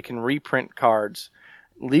way they can reprint cards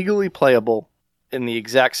legally playable in the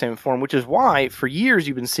exact same form, which is why for years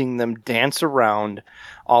you've been seeing them dance around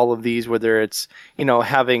all of these, whether it's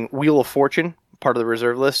having Wheel of Fortune part of the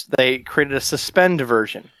reserve list. They created a suspend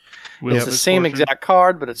version. It's the same exact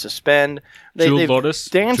card, but it's suspend.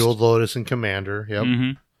 Jeweled Lotus and Commander. Yep.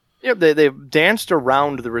 Mm-hmm. Yep, they've danced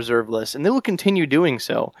around the reserve list, and they will continue doing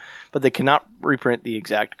so, but they cannot reprint the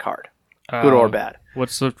exact card. Good or bad.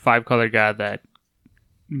 What's the 5-color guy that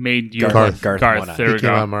made you Garth? There he we came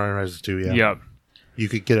go. on Modern Horizons 2, yeah. Yep. You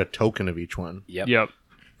could get a token of each one. Yep.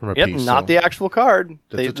 From a piece. Not the actual card.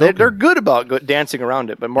 They're good about dancing around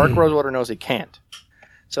it, but Mark Rosewater knows he can't.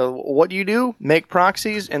 So what do you do? Make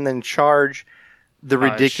proxies and then charge the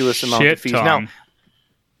ridiculous amount of fees. Now,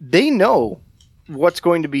 they know what's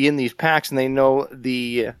going to be in these packs, and they know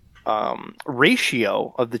the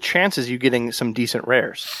ratio of the chances you getting some decent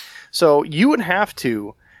rares. So you would have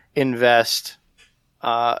to invest,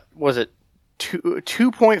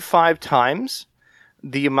 2.5 times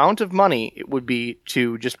the amount of money it would be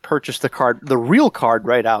to just purchase the card, the real card,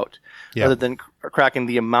 right out, rather than cracking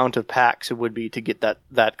the amount of packs it would be to get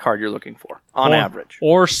that card you're looking for on average.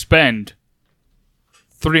 Or spend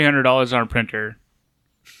 $300 on a printer,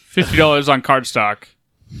 $50 on cardstock,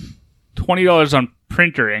 $20 on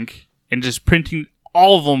printer ink, and just printing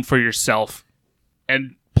all of them for yourself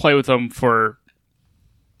and play with them for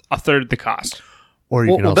a third the cost. Or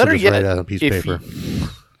you can also just write it on a piece of paper.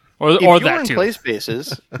 Or if you're that in too. Play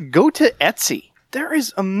Spaces, go to Etsy. There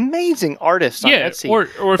is amazing artists on Etsy. Or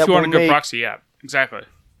if you want a good proxy, yeah, exactly.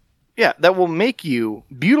 Yeah, that will make you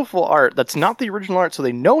beautiful art that's not the original art, so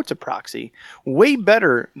they know it's a proxy, way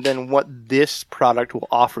better than what this product will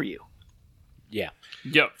offer you. Yeah.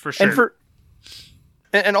 Yeah, for sure.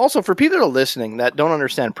 And also for people that are listening that don't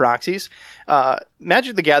understand proxies,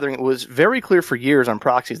 Magic the Gathering was very clear for years on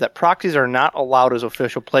proxies that proxies are not allowed as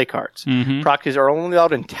official play cards. Mm-hmm. Proxies are only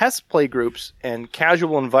allowed in test play groups and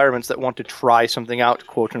casual environments that want to try something out,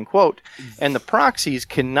 quote unquote. And the proxies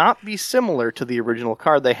cannot be similar to the original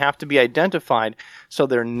card. They have to be identified so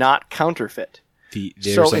they're not counterfeit.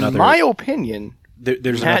 So in my opinion,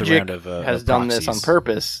 there's Magic another round of has done this on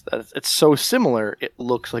purpose. That it's so similar, it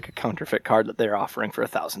looks like a counterfeit card that they're offering for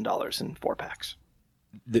 $1,000 in 4-packs.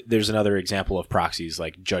 There's another example of proxies,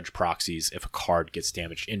 like judge proxies. If a card gets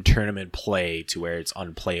damaged in tournament play to where it's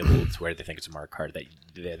unplayable, to where they think it's a marked card,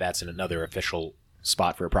 that's in another official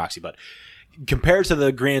spot for a proxy. But compared to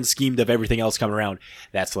the grand scheme of everything else coming around,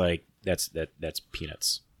 that's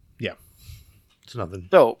peanuts. Yeah, it's nothing.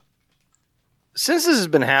 So, since this has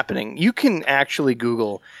been happening, you can actually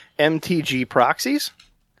Google MTG proxies.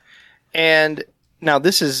 And now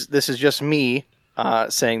this is just me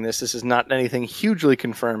saying this. This is not anything hugely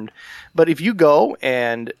confirmed. But if you go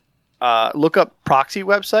and look up proxy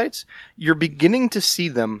websites, you're beginning to see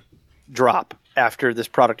them drop after this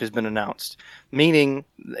product has been announced. Meaning,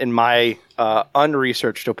 in my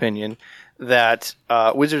unresearched opinion, that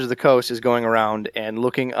Wizards of the Coast is going around and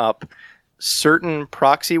looking up certain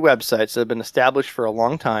proxy websites that have been established for a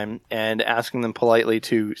long time and asking them politely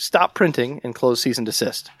to stop printing and close cease and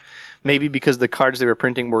desist. Maybe because the cards they were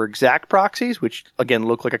printing were exact proxies, which again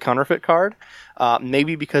look like a counterfeit card.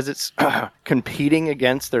 Maybe because it's competing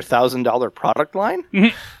against their $1,000 product line.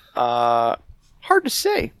 Hard to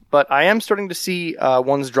say, but I am starting to see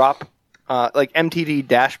ones drop, like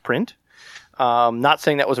MTD-print. Not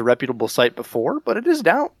saying that was a reputable site before, but it is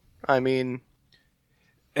down. I mean,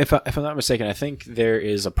 if I'm not mistaken, I think there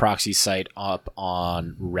is a proxy site up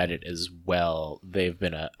on Reddit as well. They've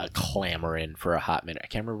been a clamoring for a hot minute. I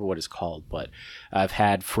can't remember what it's called, but I've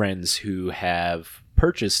had friends who have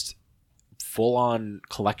purchased full-on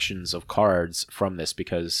collections of cards from this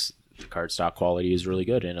because the card stock quality is really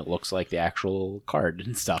good and it looks like the actual card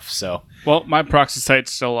and stuff. So, well, my proxy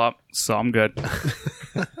site's still up, so I'm good.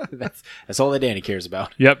 that's all that Danny cares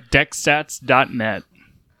about. Yep, deckstats.net.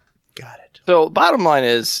 Got it. So bottom line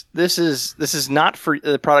is this is not for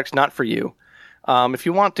the product's not for you. If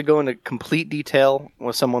you want to go into complete detail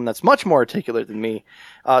with someone that's much more articulate than me,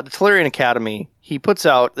 the Tolarian Academy, he puts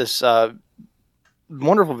out this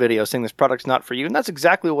wonderful video saying this product's not for you, and that's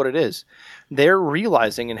exactly what it is. They're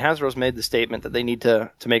realizing, and Hasbro's made the statement that they need to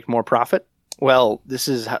make more profit. Well, this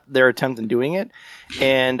is their attempt in doing it,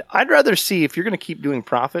 and I'd rather see, if you're going to keep doing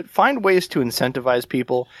profit, find ways to incentivize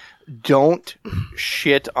people. Don't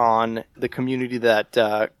shit on the community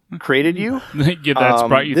that created you. Yeah, that's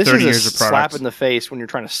brought you 30 years of products. This is a slap in the face when you're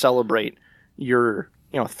trying to celebrate your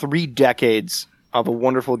 3 decades of a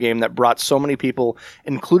wonderful game that brought so many people,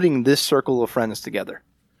 including this circle of friends, together.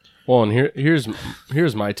 Well, and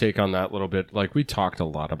here's my take on that a little bit. Like, we talked a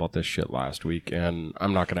lot about this shit last week, and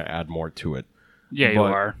I'm not going to add more to it. Yeah, you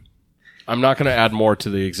are. I'm not going to add more to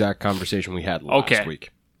the exact conversation we had last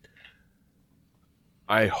week.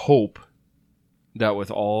 I hope that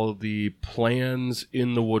with all the plans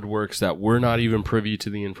in the woodworks that we're not even privy to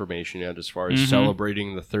the information yet as far as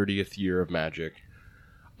celebrating the 30th year of Magic,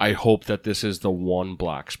 I hope that this is the one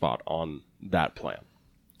black spot on that plan.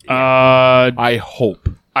 I hope.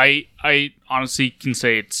 I honestly can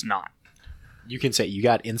say it's not. You can say you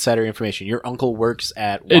got insider information. Your uncle works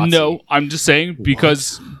at WotC. No, I'm just saying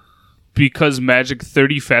because Magic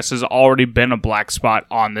 30 Fest has already been a black spot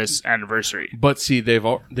on this anniversary. But see, they've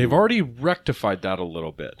already rectified that a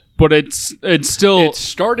little bit. But it's still it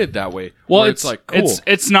started that way. Well, it's like cool.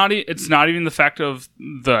 It's not even the fact of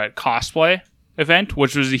the cosplay event,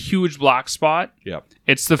 which was a huge black spot. Yep.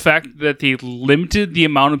 It's the fact that they limited the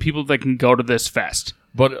amount of people that can go to this fest.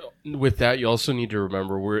 But with that, you also need to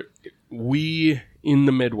remember we in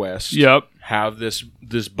the Midwest have this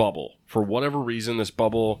bubble. For whatever reason, this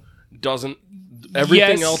bubble doesn't...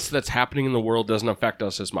 Everything else that's happening in the world doesn't affect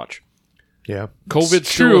us as much. Yeah.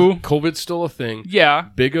 COVID's still a thing. Yeah.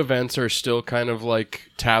 Big events are still kind of like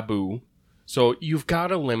taboo. So you've got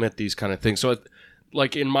to limit these kind of things. So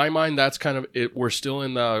like in my mind, that's kind of it. We're still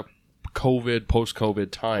in the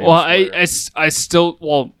post-COVID times. Well, I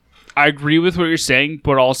still I agree with what you're saying,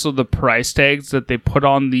 but also the price tags that they put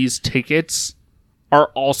on these tickets are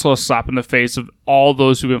also a slap in the face of all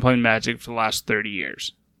those who've been playing Magic for the last 30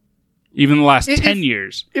 years. Even the last 10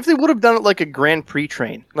 years. If they would have done it like a Grand Prix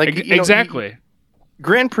train. Like exactly.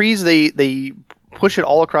 Grand Prix, they push it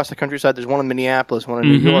all across the countryside. There's one in Minneapolis, one in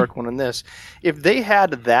New York, one in this. If they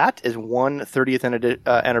had that as one 30th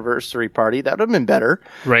anniversary party, that would have been better.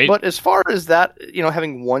 Right. But as far as that,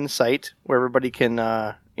 having one site where everybody can,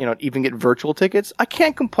 even get virtual tickets, I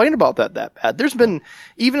can't complain about that bad. There's been,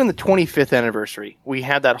 even in the 25th anniversary, we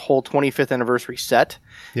had that whole 25th anniversary set.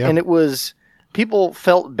 Yeah. And it was, people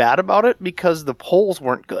felt bad about it because the polls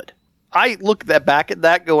weren't good. I look back at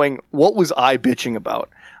that going, what was I bitching about?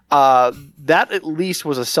 That at least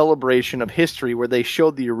was a celebration of history where they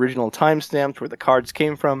showed the original timestamps where the cards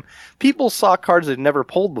came from. People saw cards they'd never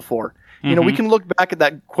pulled before. We can look back at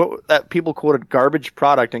that quote that people quoted garbage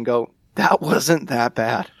product and go, that wasn't that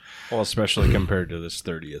bad. Well, especially compared to this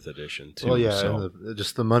 30th edition, too. Well, yeah, so. and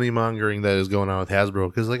just the money mongering that is going on with Hasbro,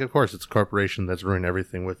 because, of course, it's a corporation that's ruined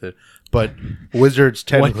everything with it. But Wizards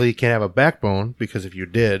technically can't have a backbone, because if you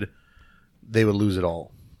did, they would lose it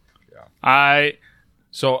all. Yeah.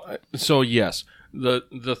 So yes, the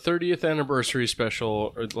 30th anniversary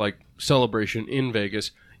special, or like celebration in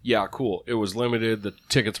Vegas. Yeah, cool. It was limited. The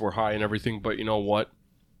tickets were high and everything, but you know what?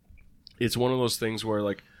 It's one of those things where,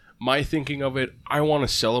 like, my thinking of it, I want to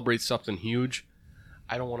celebrate something huge.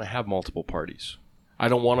 I don't want to have multiple parties. I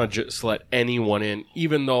don't want to just let anyone in,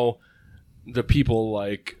 even though the people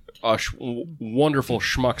like us wonderful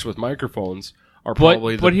schmucks with microphones are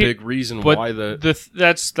probably the big reason why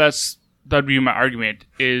that'd be my argument,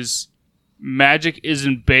 is Magic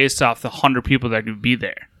isn't based off the 100 people that could be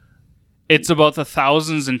there. It's about the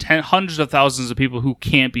thousands and hundreds of thousands of people who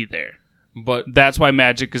can't be there. But that's why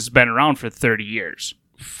Magic has been around for 30 years.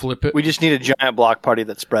 Flip it. We just need a giant block party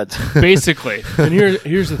that spreads. Basically. And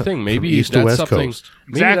here's the thing. Maybe East to that's West something. Coast.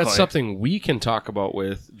 Maybe that's something we can talk about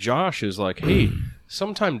with Josh. Is like, hey,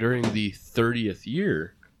 sometime during the 30th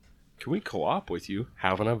year, can we co-op with you?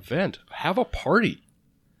 Have an event. Have a party.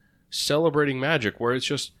 Celebrating Magic, where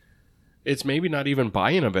it's maybe not even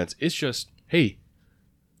buy-in events. It's just, hey,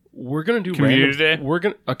 we're gonna do community day.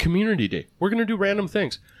 A community day. We're gonna do random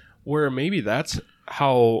things. Where maybe that's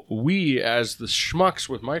how we, as the schmucks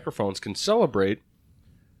with microphones, can celebrate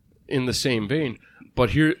in the same vein.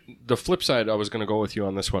 But here, the flip side, I was going to go with you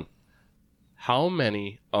on this one. How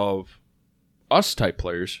many of us type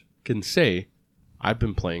players can say, I've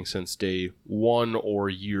been playing since day 1 or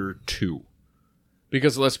year 2?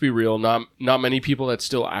 Because let's be real, not many people that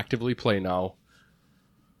still actively play now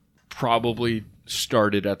probably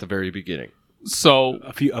started at the very beginning. So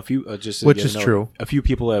a few, just which is true. A few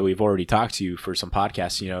people that we've already talked to for some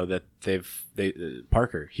podcasts, that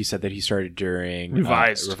Parker, he said that he started during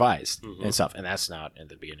revised and stuff, and that's not in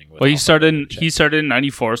the beginning. Well, he started in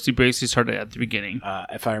 '94, so he basically started at the beginning.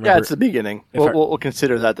 If I remember, it's the beginning. We'll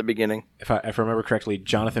consider that the beginning. If I remember correctly,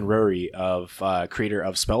 Jonathan Rory, creator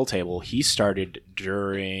of Spell Table, he started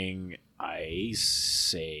during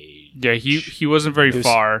Ice Age. Yeah, he wasn't very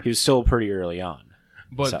far. He was still pretty early on.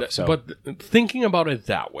 But thinking about it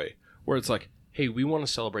that way, where it's like, hey, we want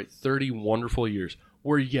to celebrate 30 wonderful years,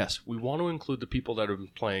 where, yes, we want to include the people that have been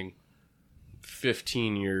playing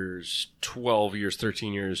 15 years, 12 years,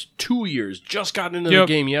 13 years, 2 years, just got into the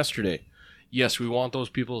game yesterday. Yes, we want those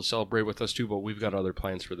people to celebrate with us too, but we've got other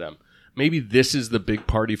plans for them. Maybe this is the big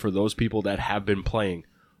party for those people that have been playing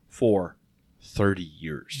for 30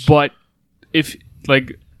 years. But if,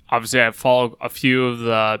 like... Obviously, I follow a few of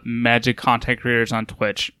the Magic content creators on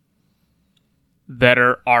Twitch that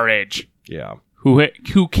are our age. Yeah.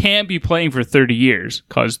 Who can't be playing for 30 years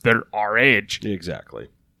because they're our age. Exactly.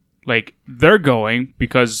 Like, they're going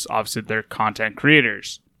because, obviously, they're content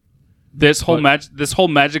creators. This whole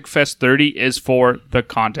Magic Fest 30 is for the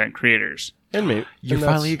content creators. And maybe you're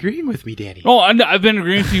finally agreeing with me, Danny. Oh, I've been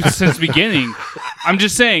agreeing with you since the beginning. I'm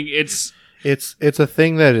just saying, it's a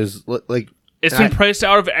thing that is, like... It's been priced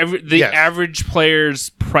out of average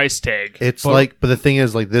player's price tag. But the thing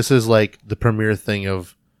is, like, this is like the premier thing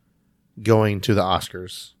of going to the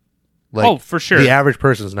Oscars. Like, for sure. The average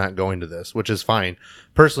person is not going to this, which is fine.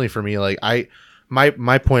 Personally, for me, like,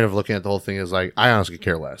 my point of looking at the whole thing is like, I honestly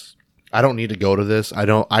care less. I don't need to go to this. I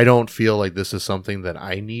don't feel like this is something that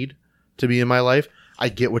I need to be in my life. I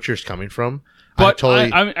get what you're coming from. But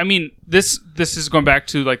I mean, this is going back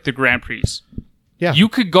to like the Grand Prix. Yeah. You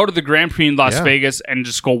could go to the Grand Prix in Las Yeah. Vegas and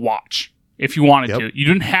just go watch if you wanted Yep. to. You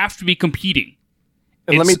didn't have to be competing.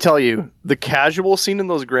 And let me It's- tell you, the casual scene in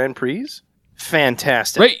those Grand Prix,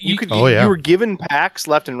 fantastic. Right, You could Oh, yeah. you were given packs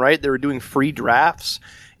left and right. They were doing free drafts.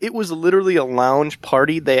 It was literally a lounge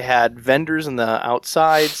party. They had vendors in the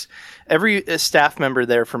outsides. Every staff member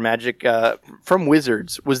there for Magic from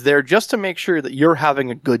Wizards was there just to make sure that you're having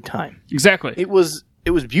a good time. Exactly. It was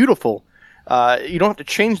beautiful. You don't have to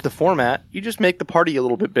change the format. You just make the party a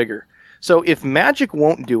little bit bigger. So if Magic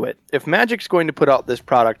won't do it, if Magic's going to put out this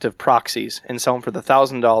product of proxies and sell them for the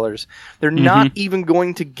 $1,000, they're not even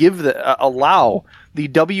going to allow the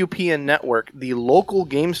WPN network, the local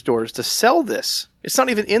game stores, to sell this. It's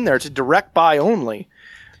not even in there. It's a direct buy only.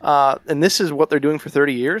 And this is what they're doing for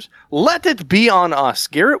 30 years. Let it be on us.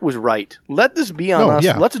 Garrett was right. Let this be on No, us.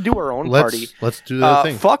 yeah. Let's do our own party. Let's do the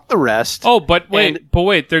thing. Fuck the rest. Oh, but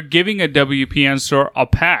wait, they're giving a WPN store a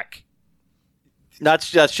pack.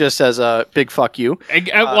 That's just as a big fuck you.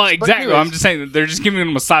 Well, but exactly. anyways. I'm just saying that they're just giving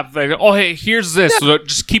them a slap. Like, oh, hey, here's this. So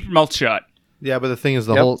just keep your mouth shut. Yeah, but the thing is,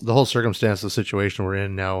 the whole circumstance, the situation we're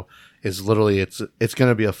in now, is literally it's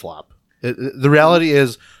going to be a flop. The reality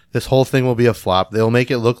is, this whole thing will be a flop. They'll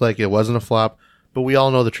make it look like it wasn't a flop, but we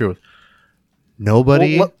all know the truth.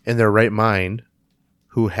 Nobody in their right mind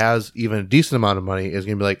who has even a decent amount of money is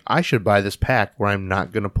going to be like, I should buy this pack where I'm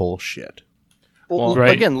not going to pull shit. Well,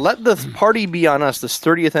 right. again, let the party be on us, this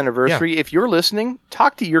 30th anniversary. If you're listening,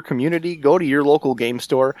 talk to your community, go to your local game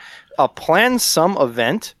store, plan some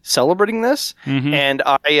event celebrating this, and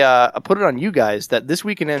I put it on you guys that this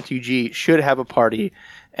week in MTG should have a party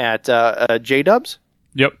at J-Dubs.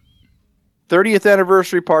 Yep. 30th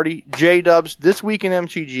anniversary party, J-Dubs, this week in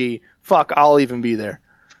MTG. Fuck, I'll even be there.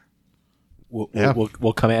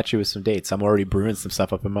 We'll come at you with some dates. I'm already brewing some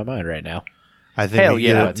stuff up in my mind right now. I think Hell you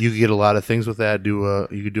yeah. could get a lot of things with that. You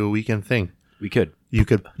could do a weekend thing. We could. You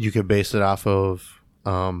could base it off of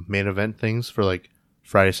main event things for like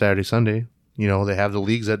Friday, Saturday, Sunday. You know, they have the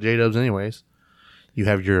leagues at J-Dubs anyways. You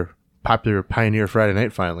have your popular Pioneer Friday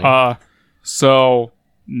night finally. So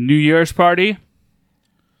New Year's party.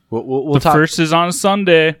 We'll The talk. first is on a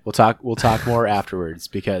Sunday. We'll talk more afterwards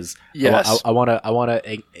because Yes. I want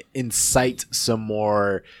to incite some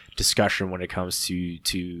more discussion when it comes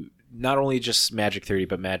to not only just Magic 30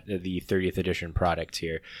 but the 30th edition product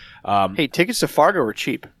here. Hey, tickets to Fargo are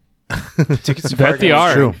cheap. Tickets to Bet they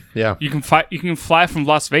are. True. Yeah. You can fly from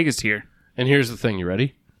Las Vegas here. And here's the thing, you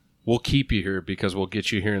ready? We'll keep you here because we'll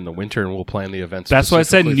get you here in the winter and we'll plan the events. That's why I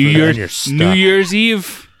said specifically for that. New Year's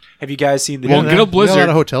Eve. Have you guys seen the? Well, get a We got a lot blizzard.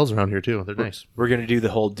 of hotels around here too. They're nice. We're gonna do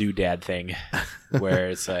the whole doodad thing,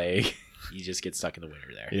 where it's like you just get stuck in the winter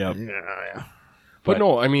there. Yeah. Yeah. But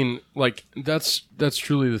no, I mean, like that's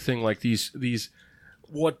truly the thing. Like these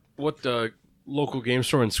what the local game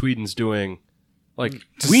store in Sweden's doing. Like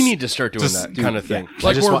we need to start doing that kind of thing. yeah.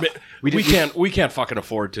 Like I just we can't fucking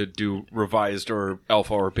afford to do revised or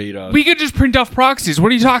alpha or beta. We could just print off proxies.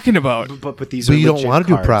 What are you talking about? But these We are don't legit want to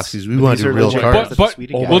do cards. proxies. We But want these to do are real legit cards. cards that the But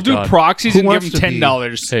Sweden guy we'll do got. proxies Who and give wants them to be-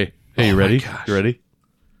 $10. Hey, you ready? You ready?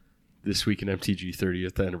 This week in MTG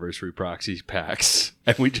 30th anniversary proxy packs,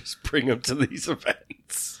 and we just bring them to these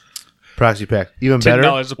events. Proxy pack. Even better.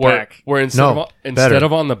 $10 a pack. Where instead No, better.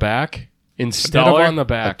 of on the back, instead of dollar? on the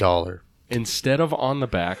back, $1. instead of on the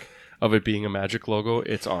back of it being a Magic logo,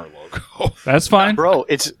 it's our logo. That's fine. Bro,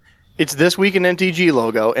 it's this week in MTG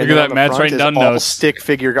logo, and Look at then that, on the Matt's front writing is down all notes. stick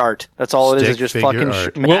figure art. That's all it is. Stick It's just figure fucking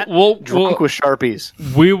art. Matt We'll drunk with Sharpies.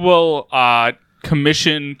 We will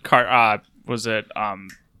commission was it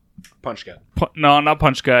Punch Gut. no, not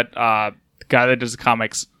Punch Gut, the guy that does the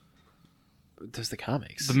comics, Does the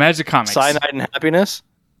comics? the Magic comics. Cyanide and Happiness.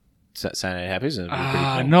 Cyanide Happy's pretty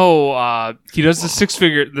cool. No, he does the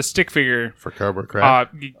stick figure. For cardboard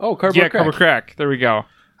crap. Cardboard yeah, Crack. Cardboard Crack. There we go.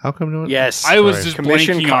 How come no one? Yes. I was Sorry. just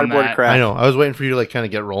Commission blanking on cardboard that. crack. I know. I was waiting for you to like kind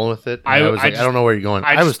of get rolling with it. I- I was I like, just- I don't know where you're going.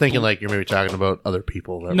 I I was just- thinking like you're maybe talking about other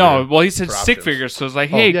people. That No, were well, he said for stick options. figures, so I was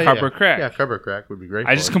like, Oh, hey, yeah, Cardboard yeah. Crack. Yeah, cardboard crack would be great.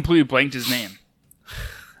 I for just it. completely blanked his name.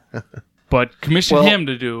 But commission Well- him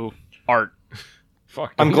to do art.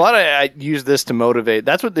 Fuck. I'm glad I used this to motivate.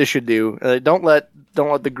 That's what this should do. Don't let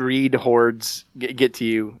the greed hordes get to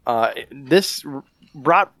you. This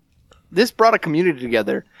brought a community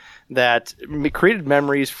together that created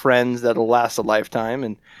memories, friends that'll last a lifetime,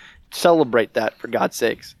 and celebrate that for God's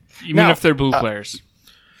sakes. Even Now, if they're blue players.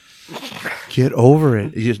 Get over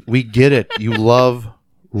it. We get it. You love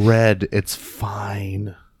red. It's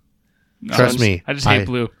fine. No, Trust me. I just hate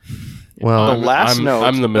blue. Well, The last note.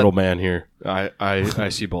 I'm the middleman here. I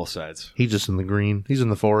see both sides. he's just in the green. He's in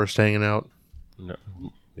the forest hanging out. No.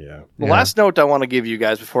 Yeah. The last note I want to give you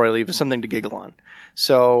guys before I leave is something to giggle on.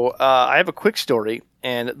 So I have a quick story,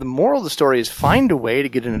 and the moral of the story is find a way to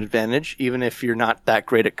get an advantage, even if you're not that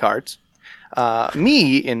great at cards.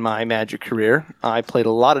 Me, in my Magic career, I played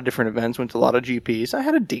a lot of different events, went to a lot of GPs. I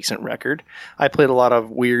had a decent record. I played a lot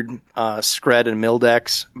of weird Scred and Mill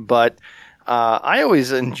decks, but I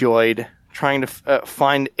always enjoyed trying to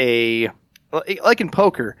find a... Like in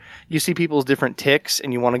poker, you see people's different ticks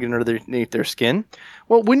and you want to get underneath their skin.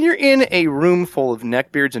 Well, when you're in a room full of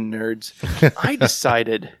neckbeards and nerds, I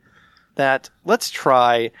decided that let's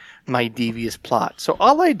try my devious plot. So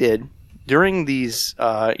all I did during these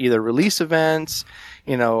either release events,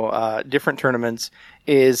 different tournaments,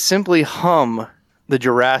 is simply hum the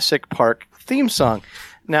Jurassic Park theme song.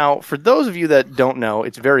 Now, for those of you that don't know,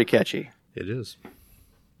 it's very catchy. It is.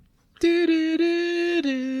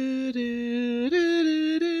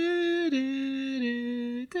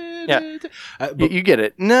 Yeah, you get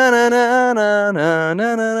it. Na na na na na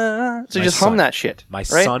na na. So just hum that shit. My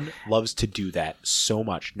son loves to do that so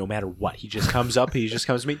much, no matter what. He just comes up. He just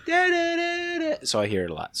comes to me. So I hear it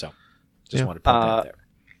a lot. So just want to put that out there.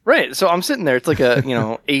 Right. So I'm sitting there. It's like a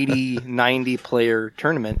 80, 90 player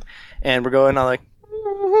tournament, and we're going on like.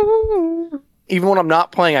 Even when I'm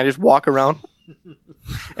not playing, I just walk around,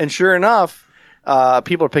 and sure enough,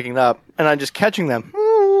 people are picking it up, and I'm just catching them.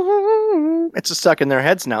 It's just stuck in their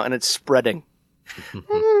heads now, and it's spreading.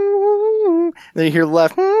 Then you hear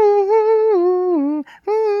left.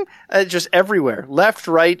 It's just everywhere. Left,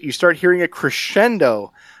 right, you start hearing a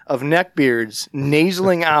crescendo of neckbeards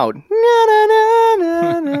nasaling out.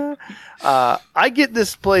 I get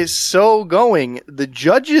this place so going. The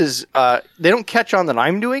judges, they don't catch on that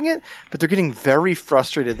I'm doing it, but they're getting very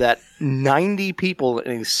frustrated that 90 people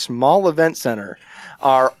in a small event center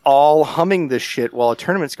are all humming this shit while a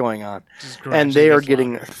tournament's going on. And they are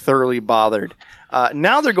getting thoroughly bothered.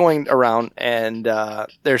 Now they're going around and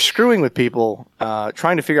they're screwing with people,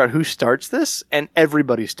 trying to figure out who starts this, and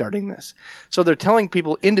everybody's starting this. So they're telling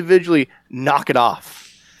people individually, knock it off.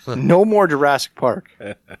 No more Jurassic Park.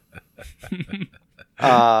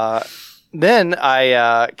 Then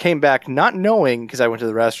I came back not knowing, because I went to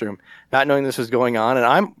the restroom, not knowing this was going on, and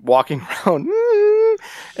I'm walking around,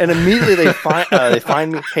 and immediately they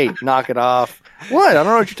find me, hey, knock it off. What? I don't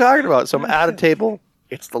know what you're talking about. So I'm at a table.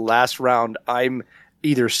 It's the last round. I'm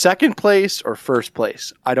either second place or first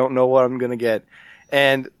place. I don't know what I'm going to get.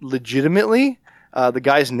 And legitimately, the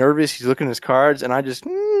guy's nervous. He's looking at his cards, and I just...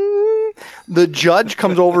 The judge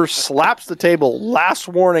comes over, slaps the table. Last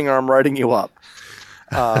warning, or I'm writing you up.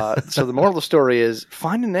 So the moral of the story is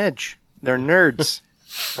find an edge. They're nerds,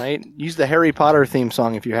 right? Use the Harry Potter theme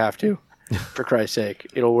song if you have to. For Christ's sake,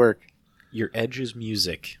 it'll work. Your edge is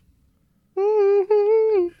music.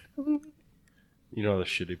 The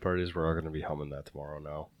shitty part is we're all going to be humming that tomorrow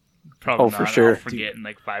now. Probably for sure. I'll forget in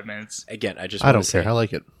like 5 minutes. Again, I don't care. I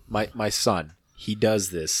like it. My son, he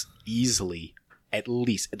does this easily. At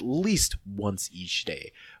least once each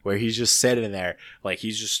day, where he's just sitting there, like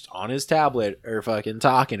he's just on his tablet or fucking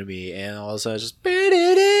talking to me, and all of a sudden just.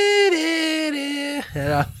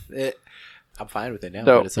 I'm fine with it now.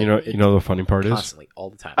 So, but it's like, the funny part is constantly, all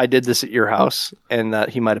the time. I did this at your house, and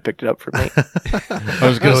he might have picked it up for me. I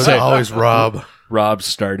was going to say always Rob. Rob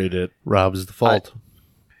started it. Rob's the fault.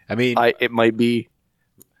 It might be.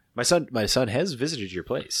 My son has visited your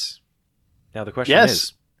place. Now the question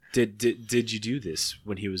is. Did you do this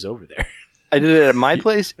when he was over there? I did it at my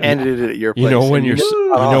place and I did it at your place.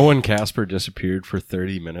 When Casper disappeared for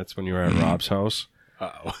 30 minutes when you were at Rob's house?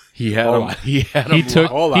 Uh-oh. He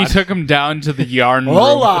took him down to the yarn room.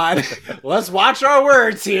 Hold on. Let's watch our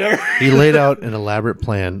words here. He laid out an elaborate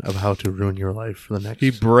plan of how to ruin your life for the next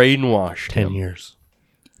He brainwashed 10 him. years.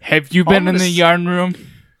 Have you been in the yarn room?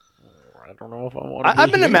 I don't know if I want to.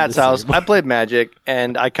 I've been at Matt's house. I played Magic,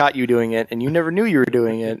 and I caught you doing it, and you never knew you were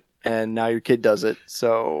doing it, and now your kid does it.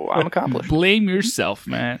 So I'm accomplished. Blame yourself,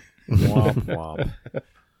 man. Womp womp.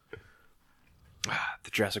 The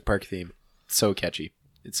Jurassic Park theme, it's so catchy.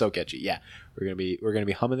 It's so catchy. Yeah, we're gonna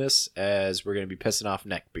be humming this as we're gonna be pissing off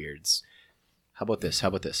neckbeards. How about this?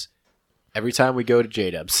 Every time we go to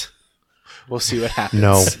J-Dubs, we'll see what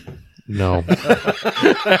happens. No.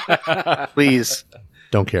 Please.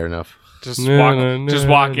 Don't care enough. Just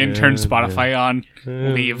walk in, turn Spotify on,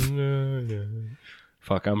 leave.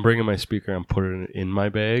 Fuck, I'm bringing my speaker and putting it in my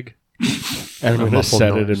bag. And I'm going to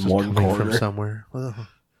set it in one corner. From somewhere.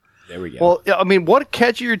 There we go. Well, what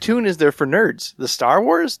catchier tune is there for nerds? The Star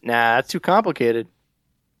Wars? Nah, that's too complicated.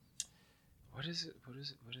 What is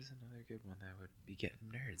another good one that would be getting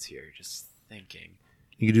nerds here? Just thinking.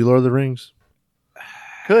 You could do Lord of the Rings.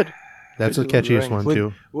 Good. That's the catchiest one,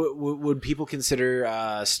 too. Would people consider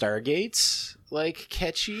Stargates,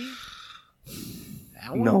 catchy?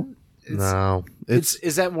 No. No,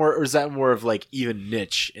 Is that more of like even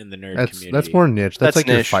niche in the nerd community? That's more niche. That's like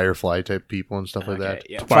niche. your Firefly type people and stuff like that.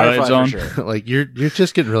 Yeah, Twilight Firefly Zone. for sure. Like you're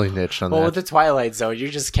just getting really niched on Well, that. with the Twilight Zone, you're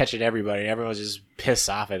just catching everybody, and everyone's just pissed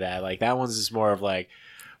off at that. Like that one's just more of like,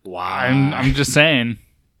 why? I'm just saying.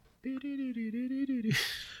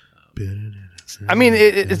 I mean,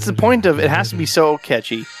 it's the point of it has to be so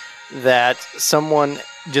catchy that someone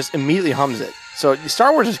just immediately hums it. So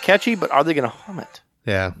Star Wars is catchy, but are they going to hum it?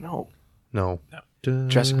 Yeah. No.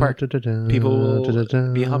 Jurassic Park. People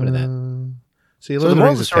will be humming to that. See, So the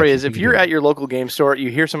moral of the story is, if you're at your local game store, you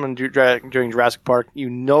hear someone during Jurassic Park, you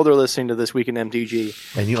know they're listening to This Week in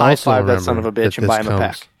MTG. and you high also five that remember son of a bitch that and buy this him a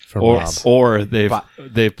comes pack. from Or Rob. or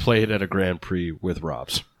they've played at a Grand Prix with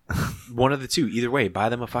Rob's. One of the two. Either way, buy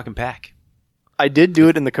them a fucking pack. I did do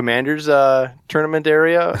it in the Commanders tournament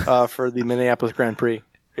area for the Minneapolis Grand Prix.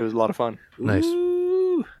 It was a lot of fun. Nice.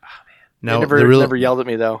 Ooh. Now They never yelled at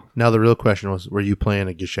me, though. Now the real question was: were you playing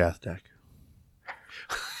a Gishath deck?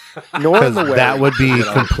 Nor in Because the way. that would be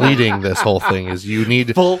completing this whole thing. Is you need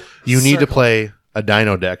to play a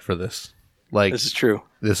Dino deck for this. Like This is true.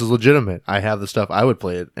 this is legitimate. I have the stuff. I would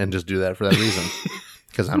play it and just do that for that reason.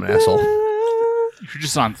 Because I'm an asshole. You're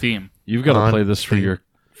just on theme. You've got to On play this for theme. your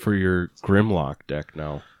Grimlock deck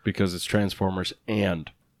now because it's Transformers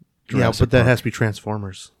and Yeah, Jurassic but that Park. has to be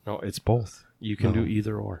Transformers. No, it's both. You can do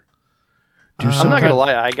either or. I'm not going to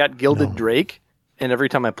lie. I got Gilded Drake, and every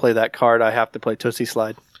time I play that card, I have to play Tootsie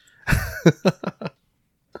Slide.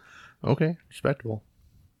 Okay, respectable.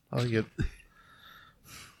 I like it.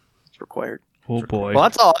 It's required. Oh boy. Well,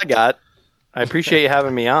 that's all I got. I appreciate you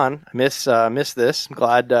having me on. I miss this. I'm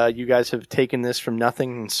glad you guys have taken this from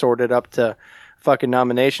nothing and sorted up to fucking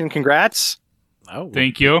nomination. Congrats. Oh,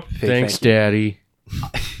 Thank you. Thanks, Daddy.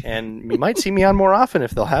 And you might see me on more often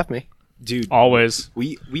if they'll have me. dude. Always.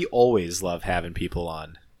 We always love having people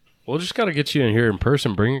on. We'll just got to get you in here in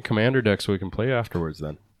person. Bring a commander deck so we can play afterwards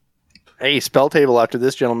then. Hey, spell table after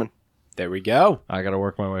this, gentlemen. There we go. I got to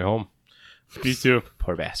work my way home. Me too.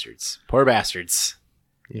 Poor bastards. Poor bastards.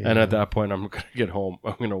 Yeah. And at that point, I'm going to get home.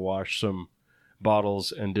 I'm going to wash some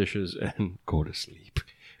bottles and dishes and go to sleep.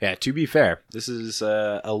 Yeah, to be fair, this is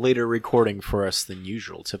a later recording for us than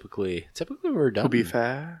usual. Typically we're done. To be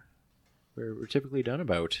fair. We're typically done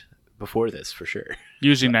about before this, for sure.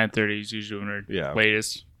 Usually 9:30 is usually when we're Yeah.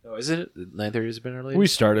 latest. Oh, is it? 9:30 has been our latest? We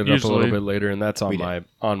started up a Usually. little bit later, and that's We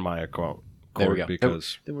on my account. There we go.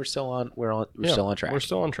 Because Then we're still on. We're yeah, still on track. We're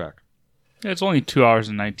still on track. Yeah, it's only 2 hours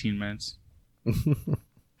and 19 minutes.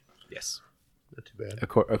 Yes, Not too bad.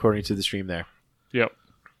 according to the stream there. Yep.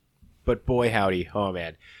 But boy, howdy, oh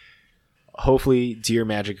man! Hopefully, dear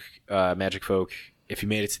magic folk, if you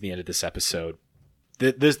made it to the end of this episode,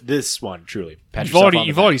 this one truly, pat You've yourself already on the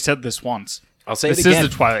you've back. already said this once. I'll say This it again. is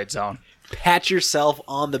the Twilight Zone. Pat yourself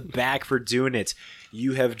on the back for doing it.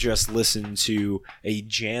 You have just listened to a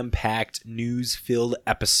jam-packed, news-filled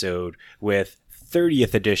episode with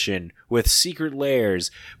 30th edition, with secret layers,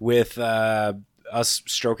 with us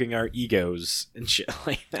stroking our egos and shit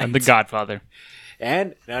like that. I'm the Godfather.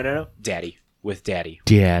 And no, Daddy with Daddy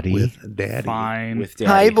With Daddy. Fine. with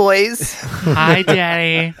Daddy. boys. Hi,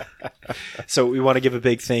 Daddy. So we want to give a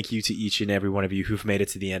big thank you to each and every one of you who've made it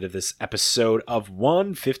to the end of this episode of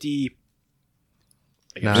 150.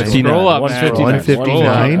 Nine. Scroll up, man. 159.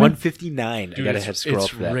 159. I Dude, gotta it's, have to scroll it's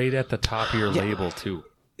for that. right at the top of your label, too.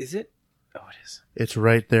 Is it? Oh, it is. It's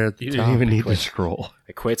right there at the You top. didn't even need to scroll.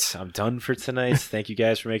 I quit. I'm done for tonight. Thank you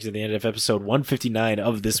guys for making it to the end of episode 159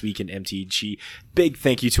 of This Week in MTG. Big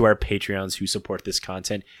thank you to our Patreons who support this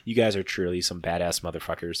content. You guys are truly some badass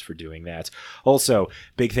motherfuckers for doing that. Also,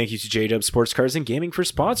 big thank you to J-Dub Sports Cards and Gaming for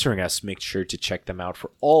sponsoring us. Make sure to check them out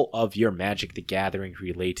for all of your Magic the Gathering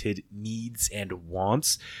related needs and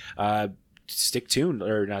wants. Stick tuned,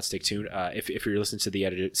 or not stick tuned. If you're listening to the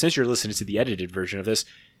edited, since you're listening to the edited version of this,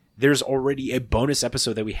 there's already a bonus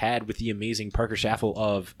episode that we had with the amazing Parker Schaffel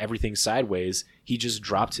of Everything Sideways. He just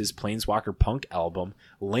dropped his Planeswalker Punk album.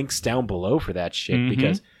 Links down below for that shit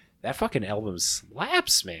because that fucking album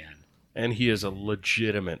slaps, man. And he is a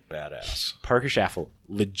legitimate badass. Parker Schaffel,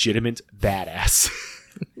 legitimate badass.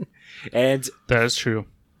 And That is true.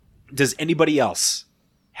 does anybody else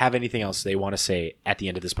have anything else they want to say at the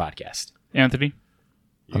end of this podcast? Anthony?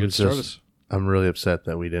 You can start us. I'm really upset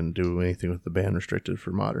that we didn't do anything with the ban restricted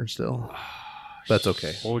for Modern still. That's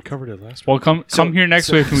okay. Well, we covered it last week. Well, come here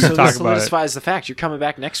next week and we can talk this about it. solidifies the fact you're coming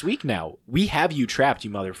back next week now. We have you trapped, you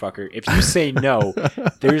motherfucker. If you say no,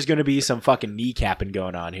 there's going to be some fucking kneecapping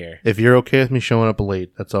going on here. If you're okay with me showing up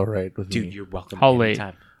late, that's all right with Dude, me. you're welcome. How late?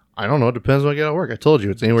 anytime. I don't know. It depends when I get out of work. I told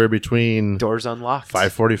you it's anywhere between Doors unlocked.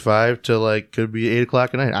 5:45 to like could be 8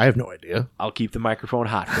 o'clock at night. I have no idea. I'll keep the microphone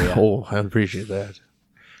hot for you. Oh, I appreciate that.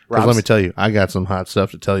 Because let me tell you, I got some hot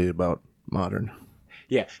stuff to tell you about Modern.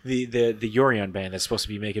 Yeah, the Yorion band that's supposed to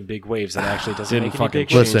be making big waves that actually doesn't Didn't make any fucking big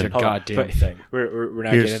change Listen. a goddamn thing. We're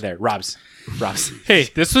not Here's- getting there. Rob's. Hey,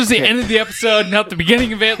 this was the end of the episode, not the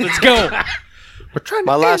beginning of it. Let's go.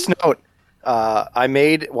 My last note. I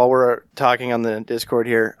made, while we're talking on the Discord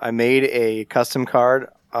here, I made a custom card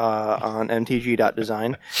on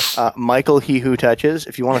mtg.design. Michael, he who touches.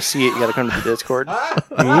 If you want to see it, you got to come to the Discord.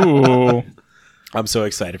 Ooh. I'm so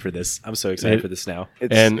excited for this. I'm so excited for this now.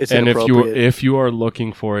 It's And inappropriate. if you are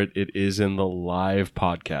looking for it, it is in the live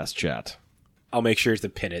podcast chat. I'll make sure to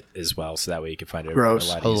pin it as well, so that way you can find it. Gross.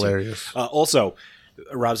 A lot easier. Hilarious. Also,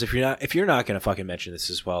 Robs, if you're not going to fucking mention this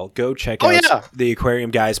as well, go check out the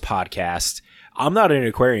Aquarium Guys podcast. I'm not an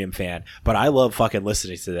aquarium fan, but I love fucking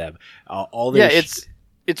listening to them. All their it's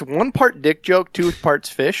one part dick joke, 2 parts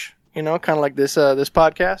fish. You know, kind of like this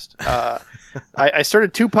podcast. I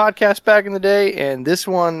started 2 podcasts back in the day, and this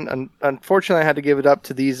one, unfortunately, I had to give it up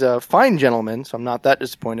to these fine gentlemen. So I'm not that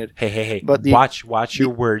disappointed. Hey! But watch your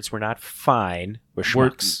words. We're not fine. We're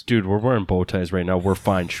schmucks. We're wearing bow ties right now. We're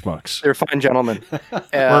fine schmucks. They're fine gentlemen.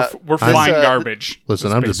 We're flying garbage.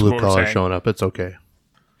 Listen, That's I'm just basically blue what we're collar saying. showing up. It's okay.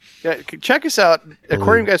 Yeah, check us out,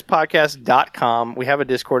 aquariumguyspodcast.com. We have a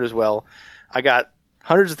Discord as well. I got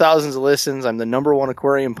hundreds of thousands of listens. I'm the #1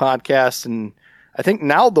 aquarium podcast, and I think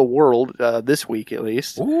now the world, this week at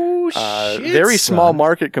least. Ooh, shit, very small son.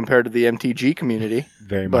 market compared to the MTG community.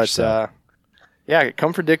 Very much so. Yeah,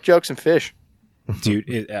 come for dick jokes and fish.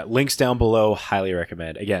 Dude, links down below. Highly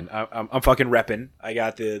recommend. Again, I'm fucking repping. I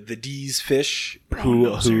got the D's fish.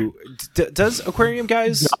 Who does Aquarium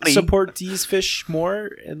Guys support D's fish more?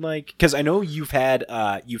 And like, because I know you've had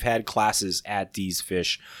classes at D's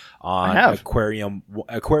fish on Aquarium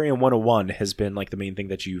 101 has been like the main thing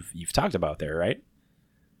that you've talked about there, right?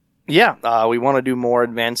 Yeah, we want to do more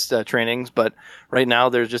advanced trainings, but right now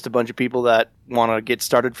there's just a bunch of people that want to get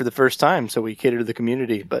started for the first time, so we cater to the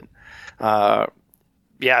community. But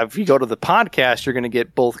yeah, if you go to the podcast, you're going to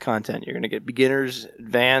get both content. You're going to get beginners,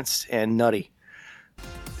 advanced, and nutty.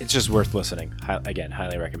 It's just worth listening. Again,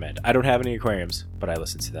 highly recommend. I don't have any aquariums, but I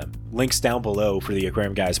listen to them. Links down below for the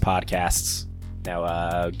Aquarium Guys podcasts.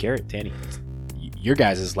 Now, Garrett, Danny, your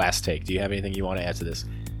guys' last take. Do you have anything you want to add to this?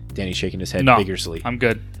 Danny's shaking his head vigorously. I'm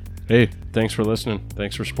good. Hey, thanks for listening.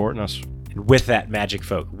 Thanks for supporting us. And with that, magic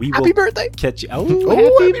folk, we Happy will birthday! catch you.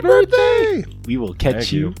 Happy birthday! We will catch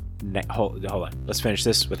Thank you. Hold on. Let's finish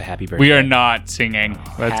this with a happy birthday. We are not singing.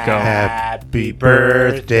 Let's go. Happy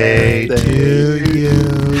birthday to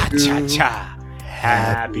you. Ha-cha-cha.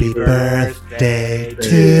 Happy birthday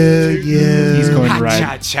to you. He's going right.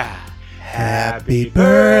 Ha-cha-cha. Happy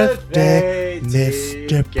birthday,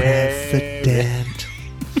 Mr. President.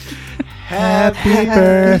 Happy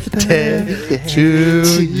birthday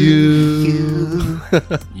to you.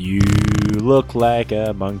 You look like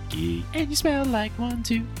a monkey. And you smell like one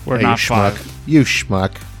too. We're Hey, not you schmuck. five. You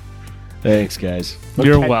schmuck. Thanks, guys.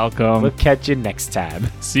 You're We'll welcome. catch you next time.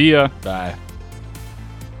 See ya. Bye.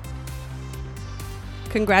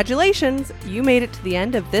 Congratulations! You made it to the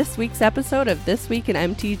end of this week's episode of This Week in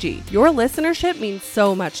MTG. Your listenership means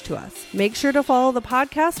so much to us. Make sure to follow the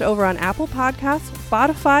podcast over on Apple Podcasts,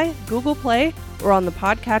 Spotify, Google Play, or on the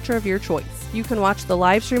podcatcher of your choice. You can watch the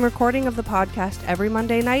live stream recording of the podcast every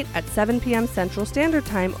Monday night at 7 p.m. Central Standard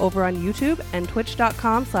Time over on YouTube and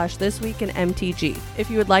twitch.com/thisweekinmtg. If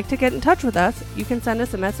you would like to get in touch with us, you can send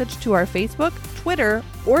us a message to our Facebook, Twitter,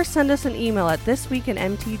 or send us an email at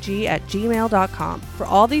thisweekinmtg@gmail.com. For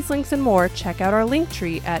all these links and more, check out our link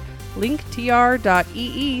tree at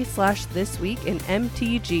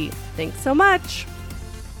linktr.ee/thisweekinmtg. Thanks so much!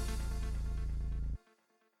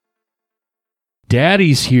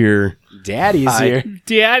 Daddy's here. Daddy's here.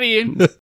 Daddy.